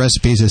some of these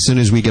recipes as soon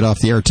as we get off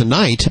the air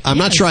tonight. I'm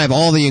not sure I have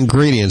all the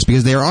ingredients,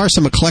 because there are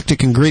some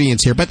eclectic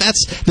ingredients here, but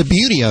that's the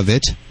beauty of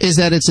it, is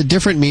that it's a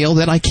different meal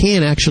that I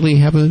can actually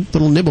have a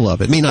little nibble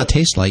of. It may not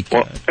taste like...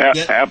 Well,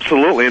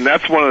 absolutely, and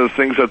that's one of the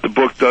things that the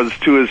book does,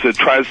 too, is it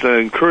tries to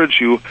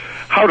encourage you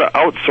how to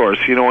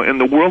outsource. In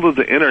the world of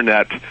the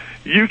Internet,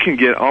 you can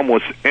get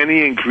almost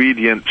any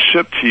ingredient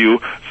shipped to you,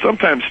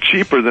 sometimes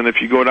cheaper than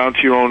if you go down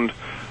to your own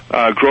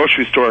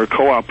grocery store or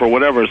co-op or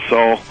whatever.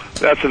 So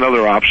that's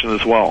another option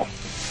as well.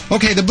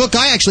 Okay, the book,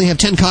 I actually have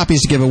 10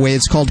 copies to give away.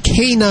 It's called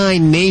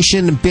K-9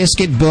 Nation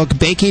Biscuit Book,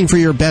 Baking for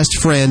Your Best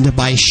Friend,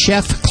 by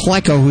Chef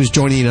Klecko, who's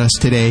joining us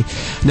today.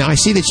 Now, I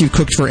see that you've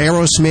cooked for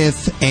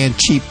Aerosmith and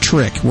Cheap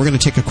Trick. We're going to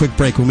take a quick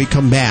break. When we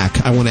come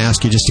back, I want to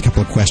ask you just a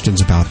couple of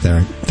questions about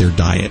their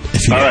diet,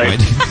 if you don't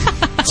mind.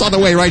 It's on the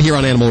way right here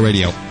on Animal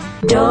Radio.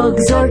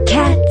 Dogs or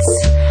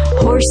cats,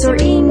 horse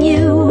or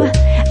emu,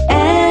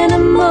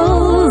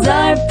 animals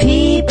are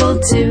people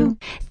too.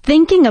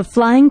 Thinking of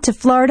flying to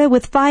Florida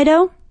with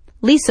Fido?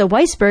 Lisa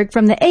Weisberg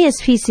from the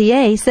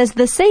ASPCA says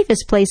the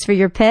safest place for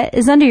your pet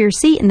is under your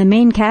seat in the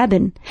main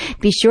cabin.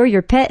 Be sure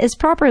your pet is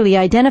properly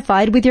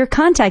identified with your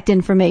contact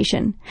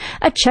information.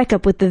 A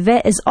checkup with the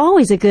vet is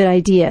always a good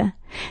idea.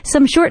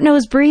 Some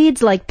short-nosed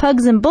breeds like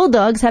pugs and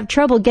bulldogs have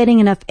trouble getting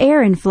enough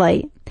air in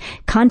flight.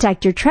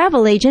 Contact your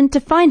travel agent to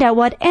find out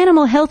what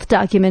animal health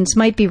documents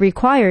might be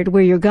required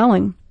where you're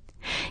going.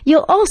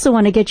 You'll also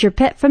want to get your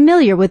pet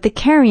familiar with the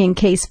carrying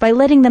case by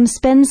letting them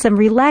spend some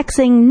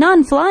relaxing,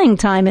 non-flying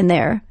time in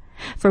there.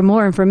 For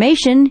more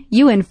information,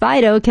 you and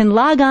Fido can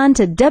log on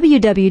to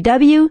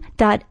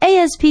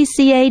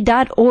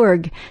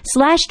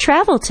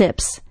www.aspca.org/travel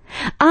tips.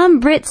 I'm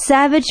Britt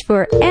Savage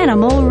for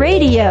Animal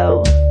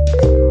Radio.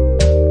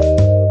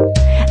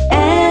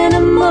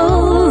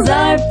 Animals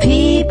are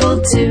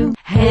people too.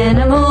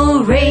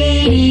 Animal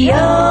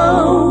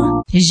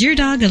Radio. Is your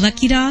dog a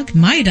lucky dog?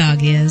 My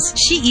dog is.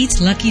 She eats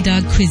Lucky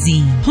Dog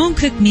cuisine,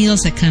 home-cooked meals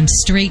that come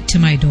straight to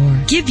my door.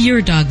 Give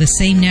your dog the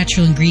same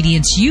natural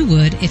ingredients you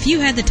would if you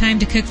had the time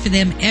to cook for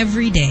them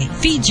every day.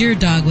 Feed your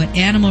dog what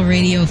Animal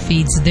Radio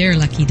feeds their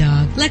lucky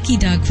dog. Lucky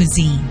Dog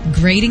cuisine.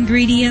 Great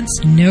ingredients,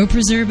 no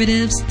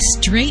preservatives,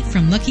 straight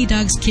from Lucky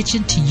Dog's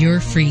kitchen to your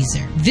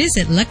freezer.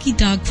 Visit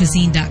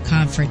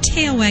LuckyDogCuisine.com for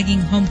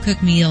tail-wagging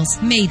home-cooked meals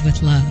made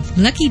with love.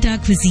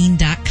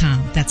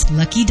 LuckyDogCuisine.com. That's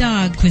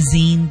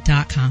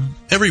LuckyDogCuisine.com.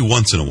 Every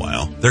once in a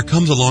while, there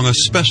comes along a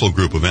special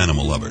group of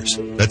animal lovers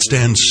that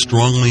stands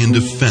strongly in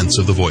defense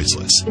of the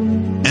voiceless.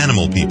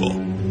 Animal People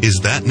is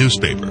that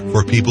newspaper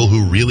for people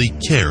who really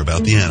care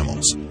about the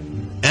animals.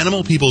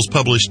 Animal People is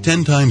published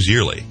 10 times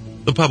yearly.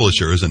 The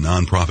publisher is a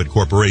non-profit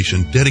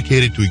corporation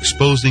dedicated to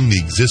exposing the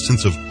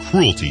existence of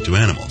cruelty to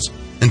animals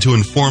and to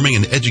informing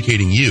and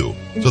educating you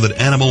so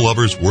that animal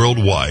lovers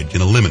worldwide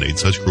can eliminate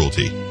such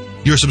cruelty.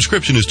 Your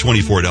subscription is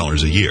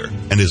 $24 a year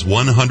and is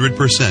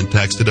 100%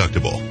 tax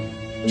deductible.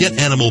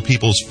 Get Animal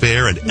People's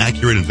fair and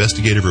accurate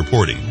investigative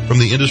reporting from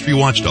the industry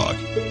watchdog.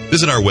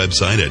 Visit our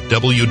website at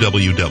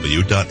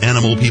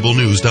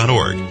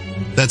www.animalpeoplenews.org.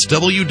 That's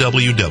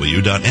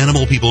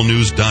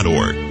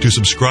www.animalpeoplenews.org to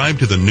subscribe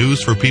to the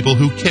news for people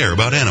who care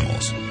about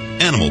animals.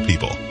 Animal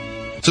People.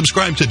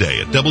 Subscribe today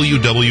at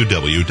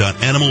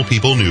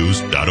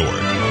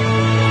www.animalpeoplenews.org.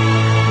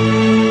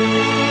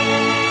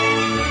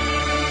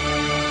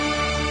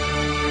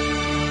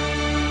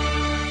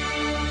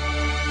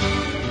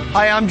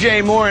 Hi, I'm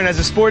Jay Moore, and as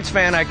a sports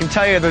fan, I can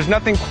tell you there's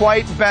nothing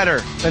quite better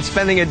than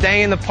spending a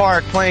day in the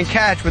park playing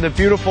catch with a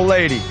beautiful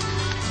lady.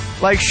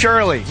 Like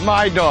Shirley,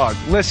 my dog.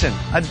 Listen,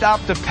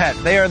 adopt a pet.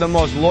 They are the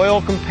most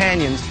loyal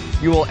companions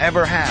you will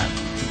ever have.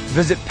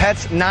 visit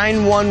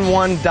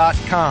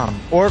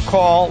pets911.com or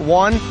call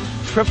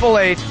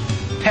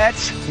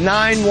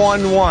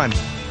 1-888-PETS-911.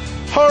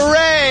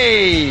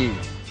 Hooray!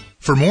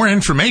 For more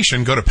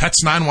information, go to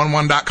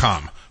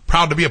pets911.com.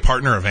 Proud to be a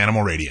partner of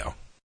Animal Radio.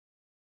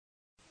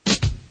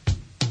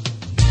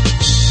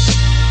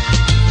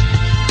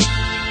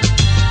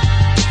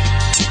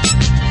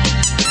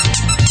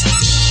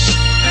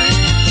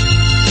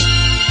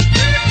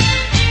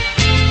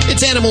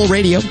 It's Animal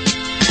Radio,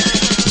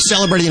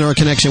 celebrating our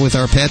connection with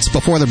our pets.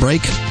 Before the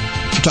break,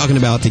 we're talking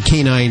about the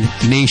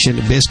K-9 Nation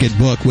Biscuit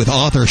Book with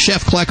author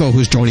Chef Klecko,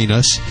 who's joining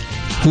us,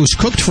 who's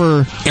cooked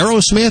for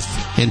Aerosmith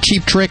and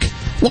Cheap Trick.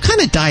 What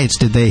kind of diets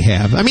did they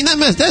have? I mean, that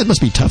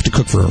must be tough to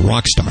cook for a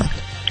rock star.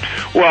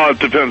 Well, it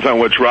depends on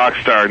which rock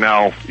star.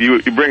 Now,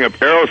 you bring up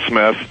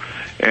Aerosmith,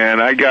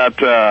 and I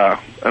got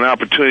an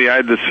opportunity. I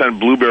had to send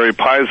blueberry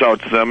pies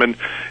out to them, and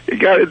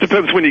it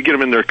depends when you get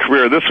them in their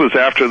career. This was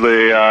after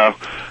they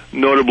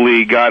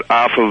notably got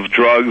off of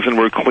drugs and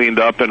were cleaned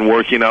up and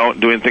working out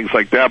and doing things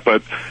like that.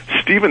 But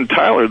Steven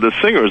Tyler, the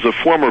singer, is a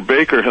former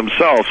baker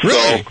himself.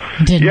 Really? So,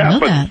 Didn't yeah,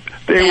 know but that.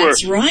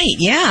 That's right,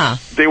 yeah.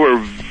 They were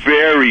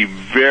very,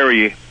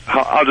 very,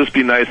 I'll just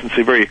be nice and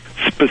say very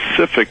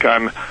specific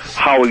on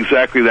how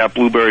exactly that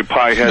blueberry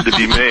pie had to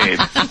be made.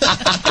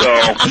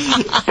 So,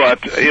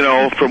 but,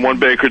 from one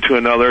baker to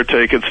another,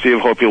 take it, Steve,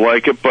 hope you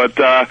like it. But,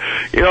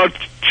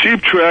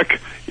 Cheap Trick,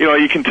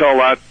 you can tell a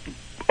lot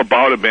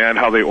about a band,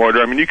 how they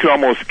order. I mean, you could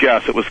almost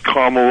guess. It was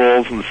caramel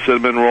rolls and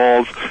cinnamon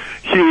rolls.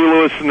 Huey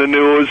Lewis and the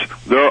News,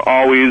 they're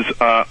always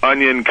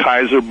onion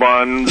Kaiser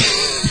buns.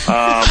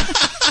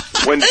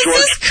 This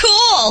is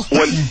cool.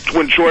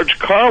 When George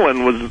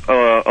Carlin was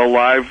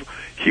alive,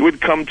 he would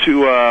come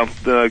to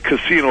the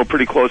casino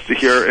pretty close to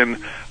here,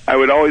 and I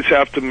would always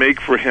have to make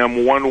for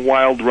him one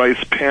wild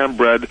rice pan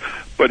bread.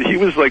 But he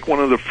was like one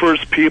of the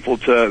first people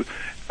to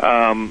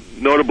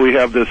notably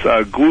have this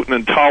gluten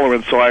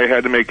intolerance, so I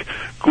had to make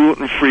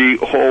gluten-free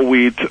whole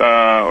wheat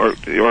or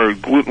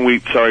gluten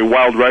wheat,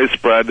 wild rice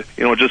bread,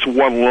 just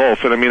one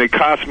loaf. And I mean, it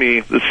cost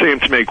me the same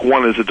to make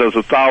one as it does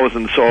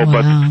 1,000. So, wow.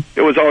 But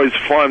it was always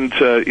fun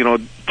to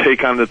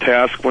take on the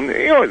task when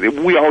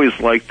we always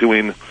like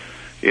doing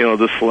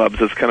the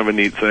celebs. It's kind of a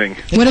neat thing.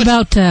 What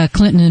about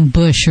Clinton and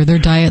Bush? Are their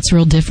diets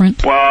real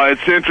different? Well,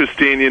 it's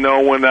interesting,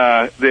 when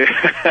they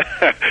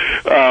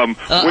when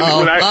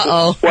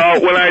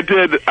I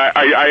did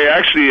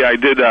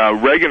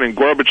Reagan and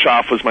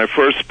Gorbachev was my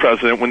first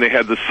president when they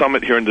had the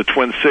summit here in the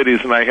Twin Cities,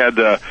 and I had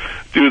to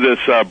do this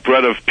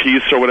bread of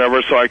peace or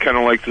whatever, so I kind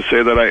of like to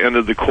say that I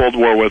ended the Cold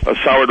War with a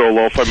sourdough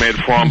loaf I made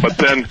for them. But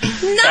then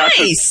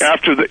nice.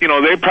 after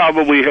they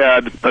probably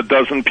had a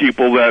dozen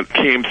people that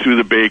came through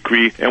the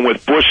bakery, and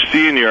with Bush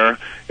Sr.,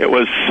 it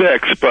was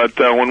 6, but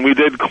when we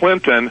did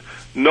Clinton,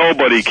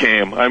 nobody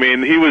came. I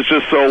mean, he was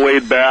just so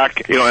laid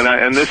back,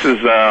 and this is,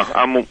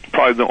 I'm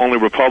probably the only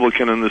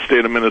Republican in the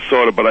state of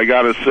Minnesota, but I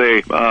gotta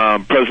say,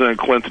 President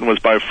Clinton was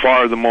by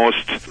far the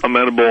most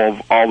amenable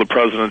of all the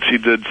presidents. He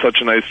did such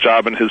a nice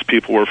job, and his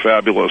people were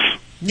fabulous.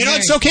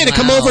 It's okay to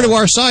come over to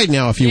our side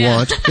now if you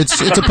want.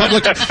 It's a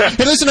public...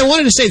 Hey, listen, I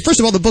wanted to say, first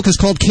of all, the book is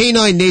called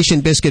K-9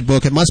 Nation Biscuit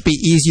Book. It must be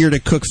easier to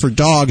cook for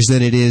dogs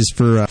than it is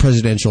for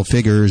presidential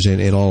figures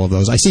and all of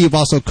those. I see you've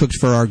also cooked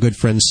for our good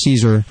friend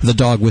Cesar, the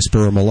dog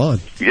whisperer Millan.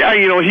 Yeah,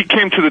 he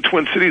came to the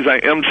Twin Cities. I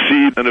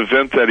emceed an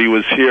event that he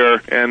was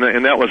here, and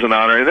that was an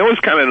honor. And it was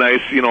kind of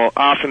nice.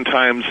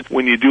 Oftentimes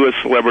when you do a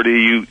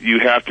celebrity, you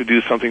have to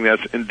do something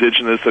that's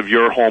indigenous of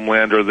your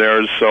homeland or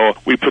theirs. So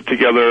we put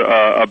together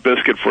a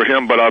biscuit for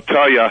him, but I'll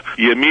tell you,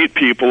 you meet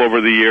people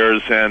over the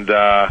years, and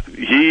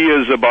he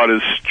is about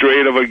as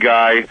straight of a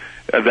guy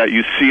that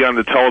you see on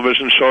the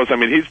television shows. I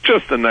mean, he's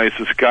just the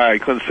nicest guy. I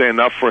couldn't say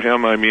enough for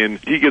him. I mean,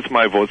 he gets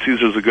my vote.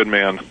 Caesar's a good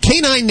man.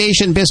 K-9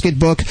 Nation Biscuit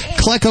Book.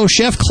 Klecko,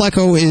 Chef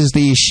Klecko is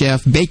the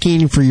chef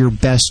baking for your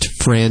best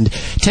friend.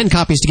 10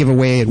 copies to give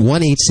away at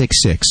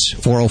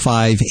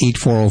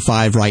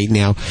 1-866-405-8405 right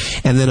now.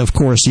 And then, of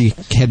course, you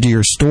head to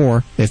your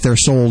store. If they're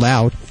sold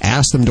out,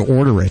 ask them to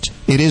order it.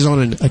 It is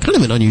on a kind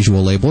of an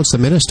unusual label. It's the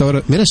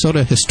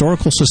Minnesota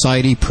Historical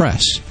Society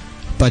Press.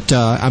 But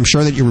I'm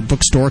sure that your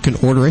bookstore can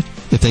order it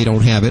if they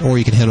don't have it, or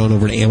you can head on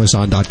over to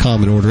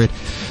Amazon.com and order it,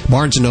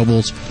 Barnes &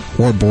 Nobles,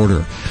 or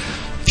Border.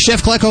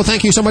 Chef Klecko,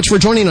 thank you so much for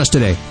joining us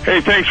today.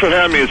 Hey, thanks for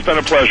having me. It's been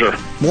a pleasure.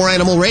 More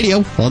Animal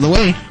Radio on the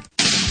way.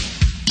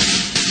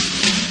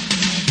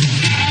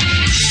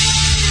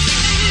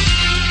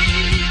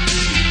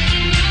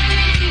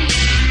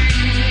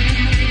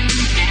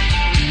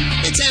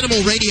 It's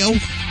Animal Radio,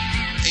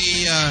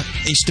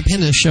 a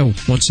stupendous show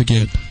once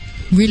again.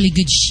 Really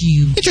good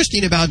shoe.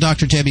 Interesting about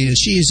Dr. Debbie is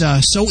she's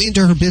so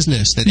into her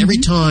business that every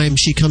time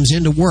she comes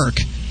into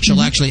work,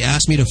 she'll actually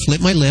ask me to flip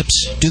my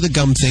lips, do the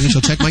gum thing, she'll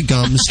check my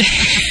gums,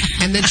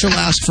 and then she'll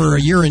ask for a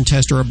urine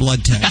test or a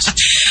blood test.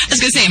 was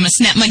going to say, I'm going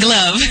to snap my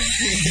glove.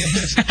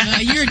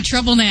 You're in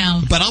trouble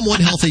now. But I'm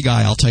one healthy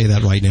guy, I'll tell you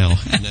that right now.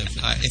 And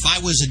if I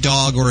was a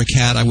dog or a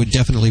cat, I would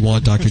definitely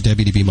want Dr.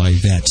 Debbie to be my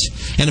vet.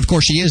 And, of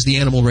course, she is the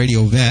Animal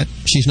Radio vet.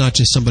 She's not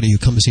just somebody who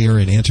comes here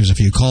and answers a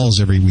few calls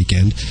every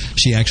weekend.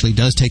 She actually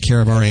does take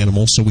care of our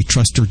animals, so we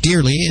trust her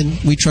dearly, and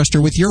we trust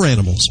her with your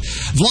animals.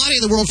 Vladi,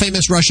 the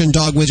world-famous Russian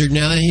dog wizard,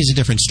 now he's a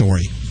different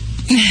story.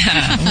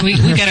 we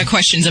got our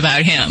questions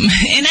about him.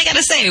 And I got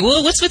to say,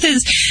 well, what's with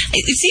his...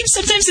 It seems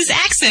sometimes his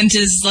accent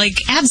is, like,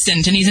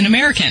 absent, and he's an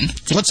American.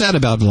 What's that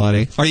about,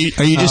 Vladi? Are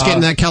you just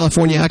getting that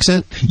California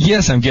accent?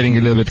 Yes, I'm getting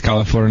a little bit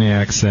California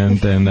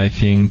accent, and I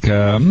think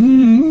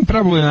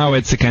probably now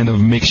it's a kind of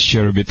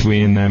mixture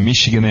between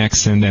Michigan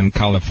accent and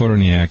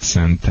California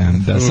accent.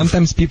 And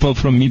sometimes people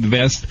from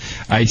Midwest,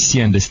 I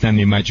see, understand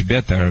me much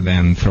better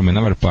than from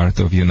another part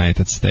of the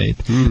United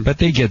States. But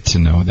they get to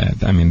know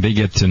that. I mean, they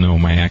get to know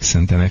my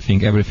accent, and I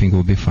think everything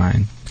will be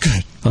fine.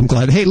 Good. I'm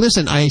glad. Hey,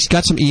 listen, I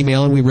got some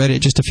email, and we read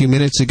it just a few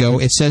minutes ago.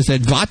 It says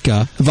that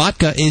vodka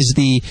is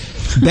the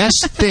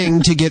best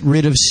thing to get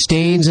rid of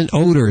stains and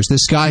odors.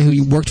 This guy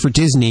who worked for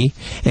Disney,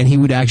 and he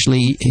would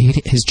actually,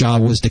 his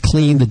job was to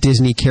clean the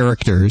Disney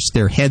characters,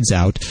 their heads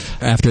out,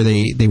 after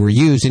they were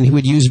used, and he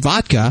would use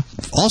vodka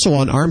also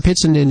on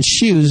armpits and in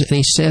shoes, and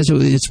he says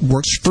it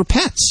works for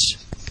pets.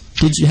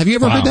 Have you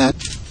ever heard that?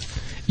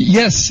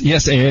 Yes.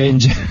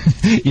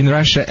 In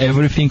Russia,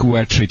 everything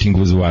we're treating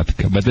with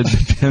vodka, but it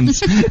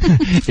depends.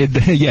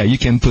 You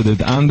can put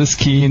it on the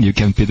skin, you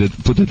can put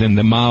it in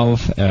the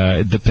mouth.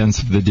 It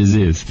depends on the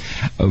disease,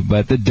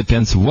 but it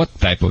depends what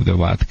type of the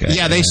vodka.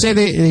 Yeah, they say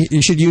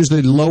you should use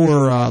the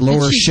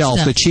lower shelf,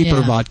 stuff, the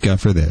cheaper vodka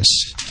for this.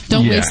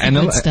 Don't waste the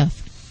good stuff.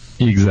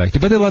 Exactly.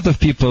 But a lot of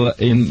people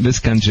in this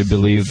country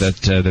believe that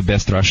the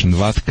best Russian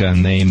vodka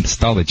named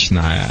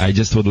Stolichna. I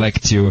just would like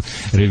to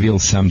reveal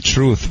some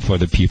truth for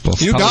the people.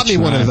 You got me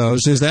one of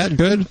those. Is that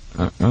good?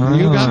 You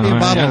got me a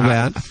bottle of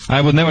that. I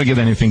would never get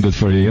anything good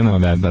for you. You know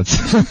that. That's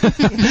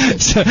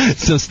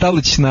so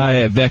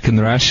Stolichna back in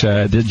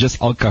Russia,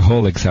 just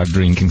alcoholics are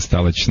drinking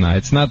Stolichna.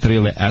 It's not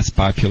really as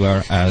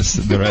popular as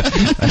the rest.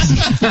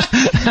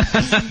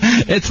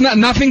 It's not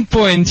nothing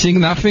pointing,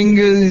 nothing.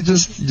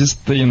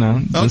 Just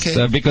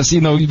because.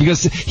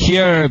 Because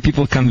here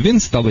people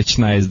convince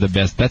Stolichna is the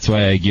best. That's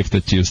why I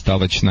gifted to you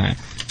Stolichna.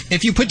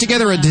 If you put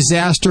together a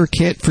disaster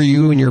kit for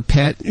you and your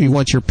pet, you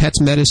want your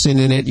pet's medicine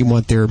in it, you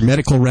want their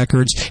medical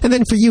records, and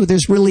then for you,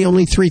 there's really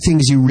only 3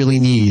 things you really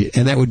need,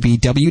 and that would be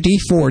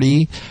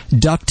WD-40,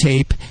 duct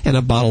tape, and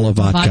a bottle of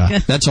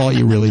vodka. That's all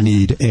you really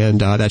need, and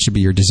that should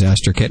be your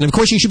disaster kit. And, of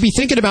course, you should be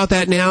thinking about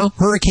that now.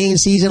 Hurricane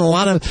season, a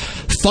lot of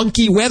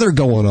funky weather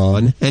going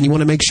on, and you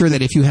want to make sure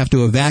that if you have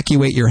to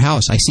evacuate your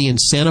house, I see in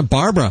Santa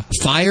Barbara,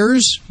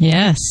 fires.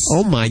 Yes.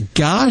 Oh, my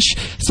gosh.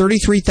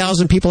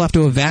 33,000 people have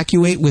to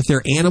evacuate with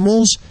their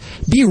animals.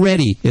 Be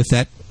ready if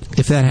that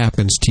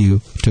happens to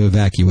you to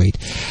evacuate.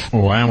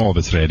 Oh, I'm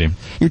always ready.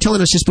 You're telling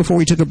us just before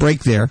we took a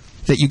break there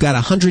that you got a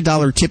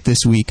 $100 tip this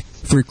week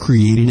for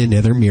creating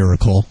another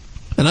miracle.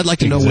 And I'd like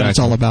to know what it's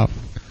all about.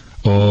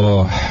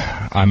 Oh,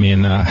 I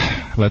mean,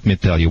 let me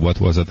tell you what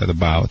was it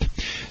about.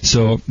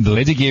 So the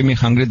lady gave me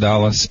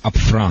 $100 up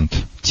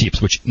front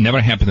tips, which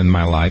never happened in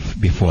my life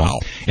before.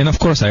 Wow. And of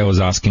course I was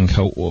asking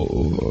her,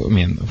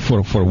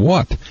 for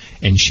what?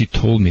 And she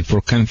told me for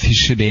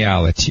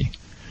confidentiality.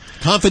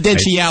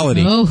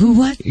 Confidentiality. Oh, who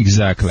what?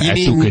 Exactly.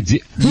 Who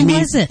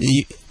was it?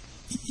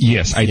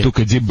 Yes, I took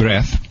a deep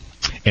breath,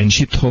 and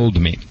she told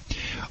me,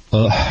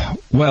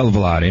 well,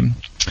 Vladi,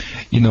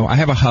 I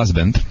have a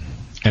husband,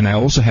 and I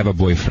also have a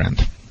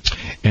boyfriend.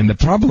 And the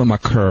problem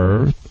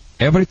occurs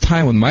every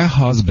time when my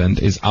husband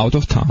is out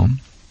of town,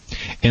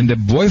 and the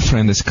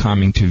boyfriend is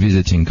coming to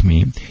visiting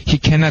me. He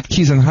cannot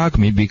kiss and hug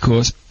me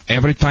because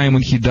every time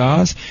when he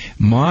does,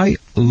 my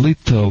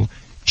little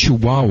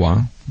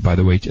Chihuahua, by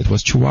the way, it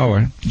was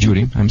Chihuahua,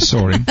 Judy, I'm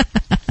sorry,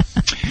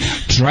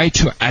 try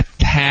to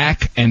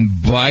attack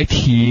and bite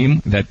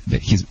him,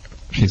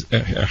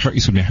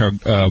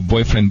 her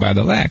boyfriend by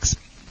the legs.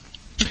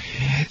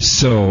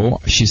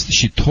 So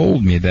she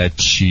told me that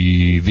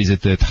she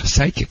visited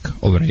psychic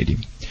already,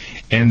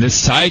 and the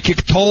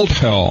psychic told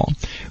her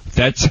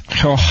that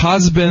her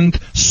husband's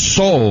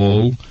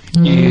soul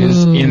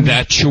is in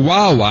that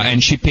Chihuahua,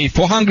 and she paid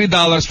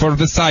 $400 for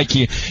the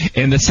psyche,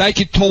 and the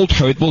psyche told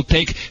her it will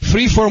take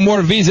 3-4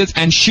 more visits,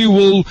 and she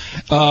will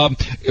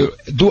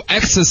do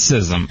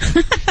exorcism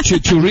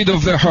to rid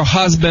of her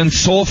husband's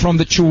soul from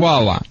the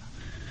Chihuahua.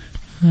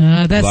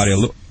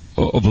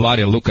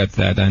 Vladia looked at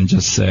that and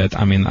just said,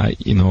 I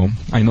know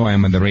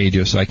I'm on the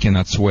radio, so I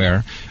cannot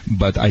swear,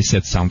 but I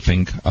said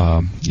something,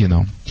 I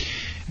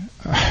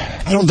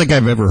don't think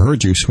I've ever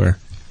heard you swear.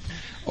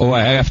 Oh,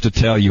 I have to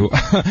tell you,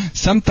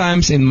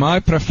 sometimes in my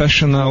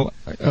professional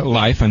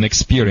life and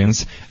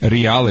experience,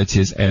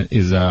 reality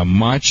is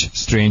much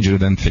stranger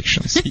than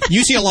fictions.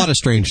 You see a lot of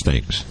strange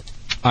things.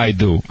 I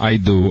do.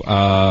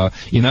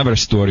 Another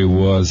story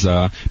was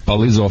a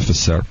police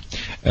officer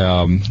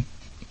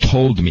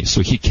told me,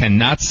 so he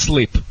cannot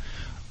sleep,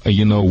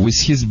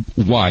 with his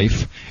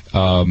wife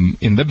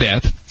in the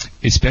bed,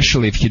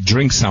 especially if he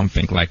drinks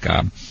something like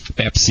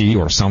Pepsi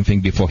or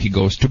something before he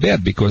goes to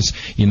bed, because,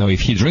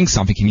 if he drinks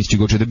something, he needs to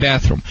go to the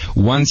bathroom.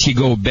 Once he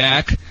go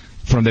back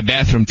from the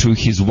bathroom to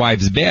his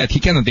wife's bed, he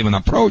cannot even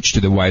approach to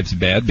the wife's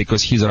bed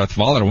because his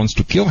Rottweiler wants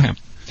to kill him.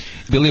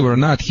 Believe it or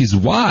not, his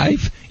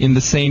wife, in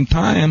the same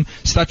time,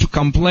 start to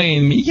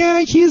complain, yeah,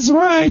 he's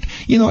right.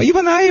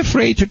 Even I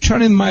afraid to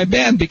turn in my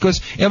bed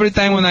because every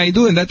time when I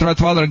do and that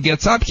Rottweiler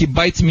gets up, he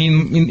bites me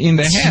in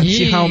the head. Jeez.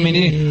 See how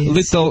many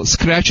little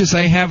scratches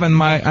I have on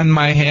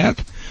my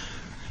head?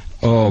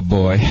 Oh,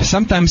 boy.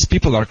 Sometimes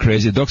people are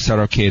crazy. Dogs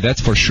are okay,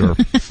 that's for sure.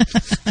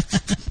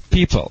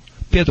 People,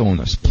 pet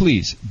owners,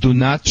 please do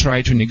not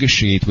try to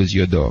negotiate with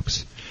your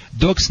dogs.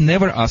 Dogs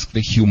never ask the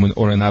human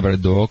or another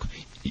dog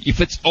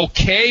if it's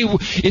okay.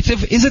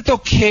 Is it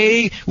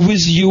okay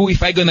with you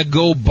if I'm gonna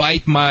go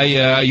bite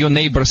my your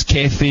neighbor's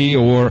Kathy,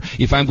 or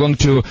if I'm going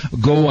to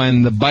go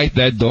and bite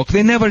that dog?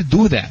 They never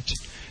do that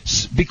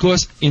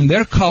because in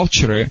their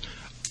culture,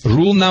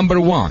 rule number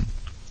 1: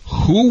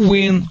 who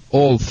win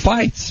all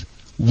fights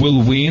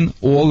will win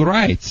all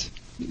rights.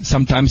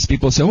 Sometimes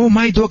people say, "Oh,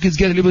 my dog is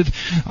getting a little bit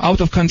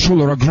out of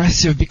control or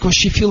aggressive because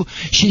she feels,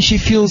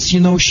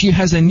 she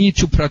has a need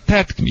to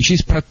protect me.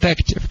 She's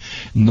protective."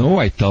 No,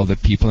 I tell the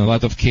people in a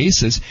lot of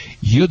cases,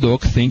 your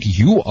dog think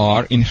you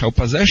are in her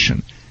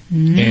possession.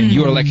 And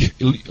you're like,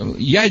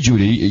 yeah,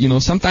 Judy,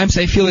 sometimes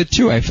I feel it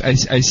too. I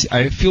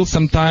feel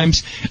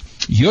sometimes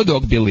your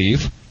dog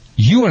believe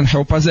you're in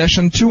her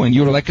possession too, and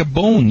you're like a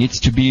bone, needs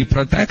to be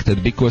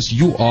protected because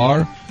you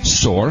are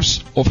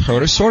source of her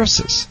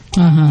resources.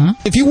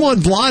 If you want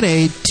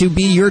Vlade to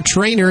be your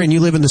trainer and you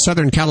live in the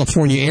Southern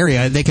California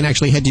area, they can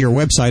actually head to your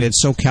website at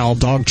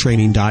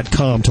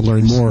SoCalDogTraining.com to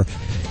learn more.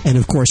 And,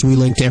 of course, we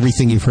link to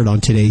everything you've heard on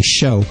today's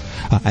show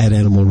at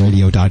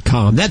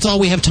AnimalRadio.com. That's all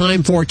we have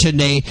time for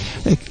today.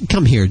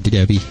 Come here,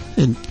 Debbie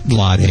and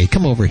Vlade.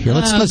 Come over here.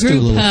 Let's do a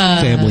little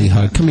family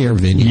hug. Come here,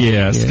 Vinny.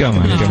 Yes, come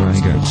on.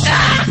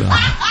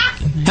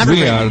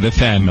 We are the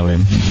family.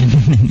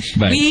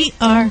 We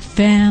are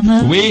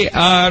family. We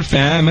are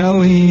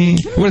family.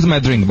 Where's my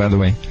drink, by the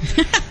way?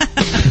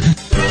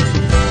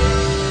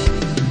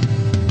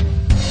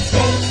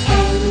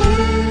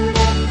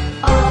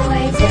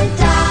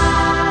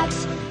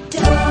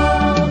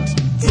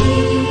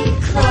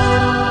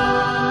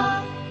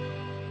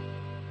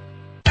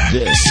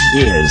 This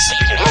is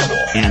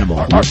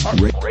Animal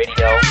Radio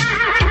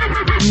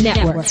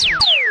Network.